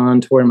 I've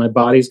gone to where my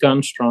body's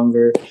gotten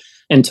stronger.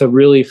 And to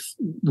really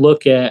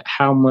look at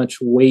how much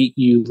weight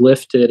you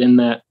lifted in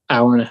that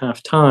hour and a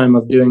half time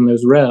of doing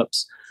those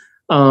reps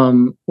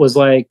was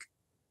like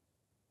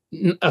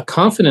a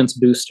confidence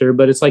booster.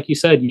 But it's like you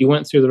said, you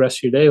went through the rest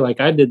of your day like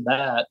I did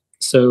that.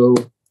 So,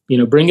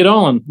 bring it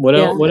on. What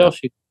else? What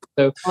else?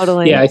 So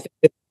totally. Yeah, I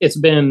think it's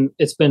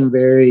been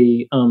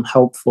very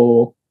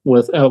helpful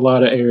with a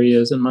lot of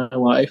areas in my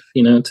life,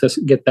 to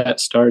get that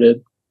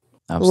started.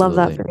 Absolutely. Love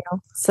that for you.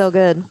 So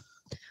good.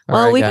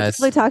 Well, right, we guys.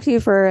 could probably talk to you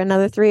for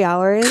another 3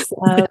 hours.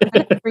 We're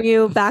going to bring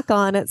you back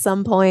on at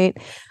some point.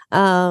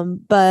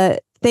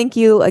 But thank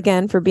you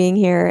again for being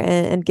here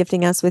and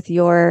gifting us with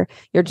your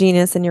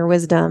genius and your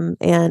wisdom,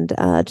 and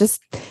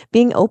just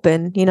being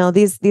open.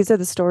 These are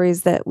the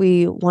stories that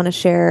we want to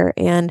share,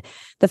 and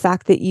the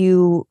fact that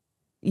you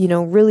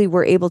really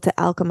were able to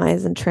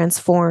alchemize and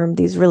transform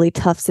these really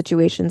tough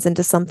situations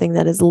into something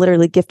that is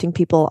literally gifting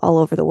people all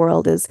over the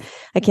world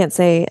I can't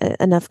say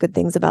enough good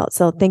things about.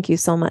 So thank you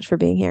so much for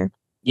being here.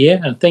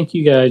 Yeah, thank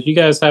you guys. You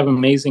guys have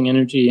amazing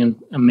energy and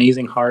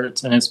amazing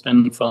hearts, and it's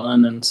been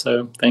fun. And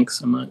so thanks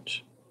so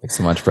much. Thanks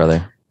so much,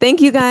 brother.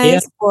 Thank you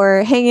guys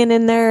for hanging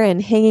in there and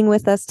hanging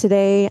with us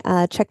today.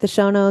 Check the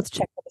show notes,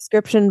 check the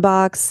description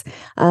box.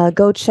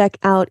 Go check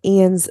out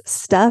Ian's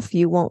stuff.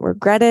 You won't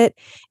regret it.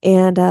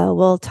 And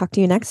we'll talk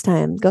to you next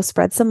time. Go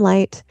spread some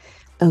light.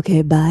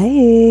 Okay,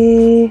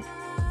 bye.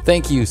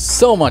 Thank you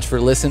so much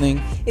for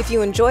listening. If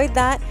you enjoyed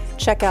that,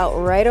 check out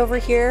right over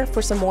here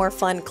for some more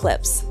fun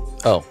clips.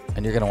 Oh,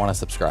 and you're going to want to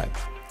subscribe.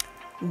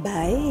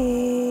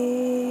 Bye.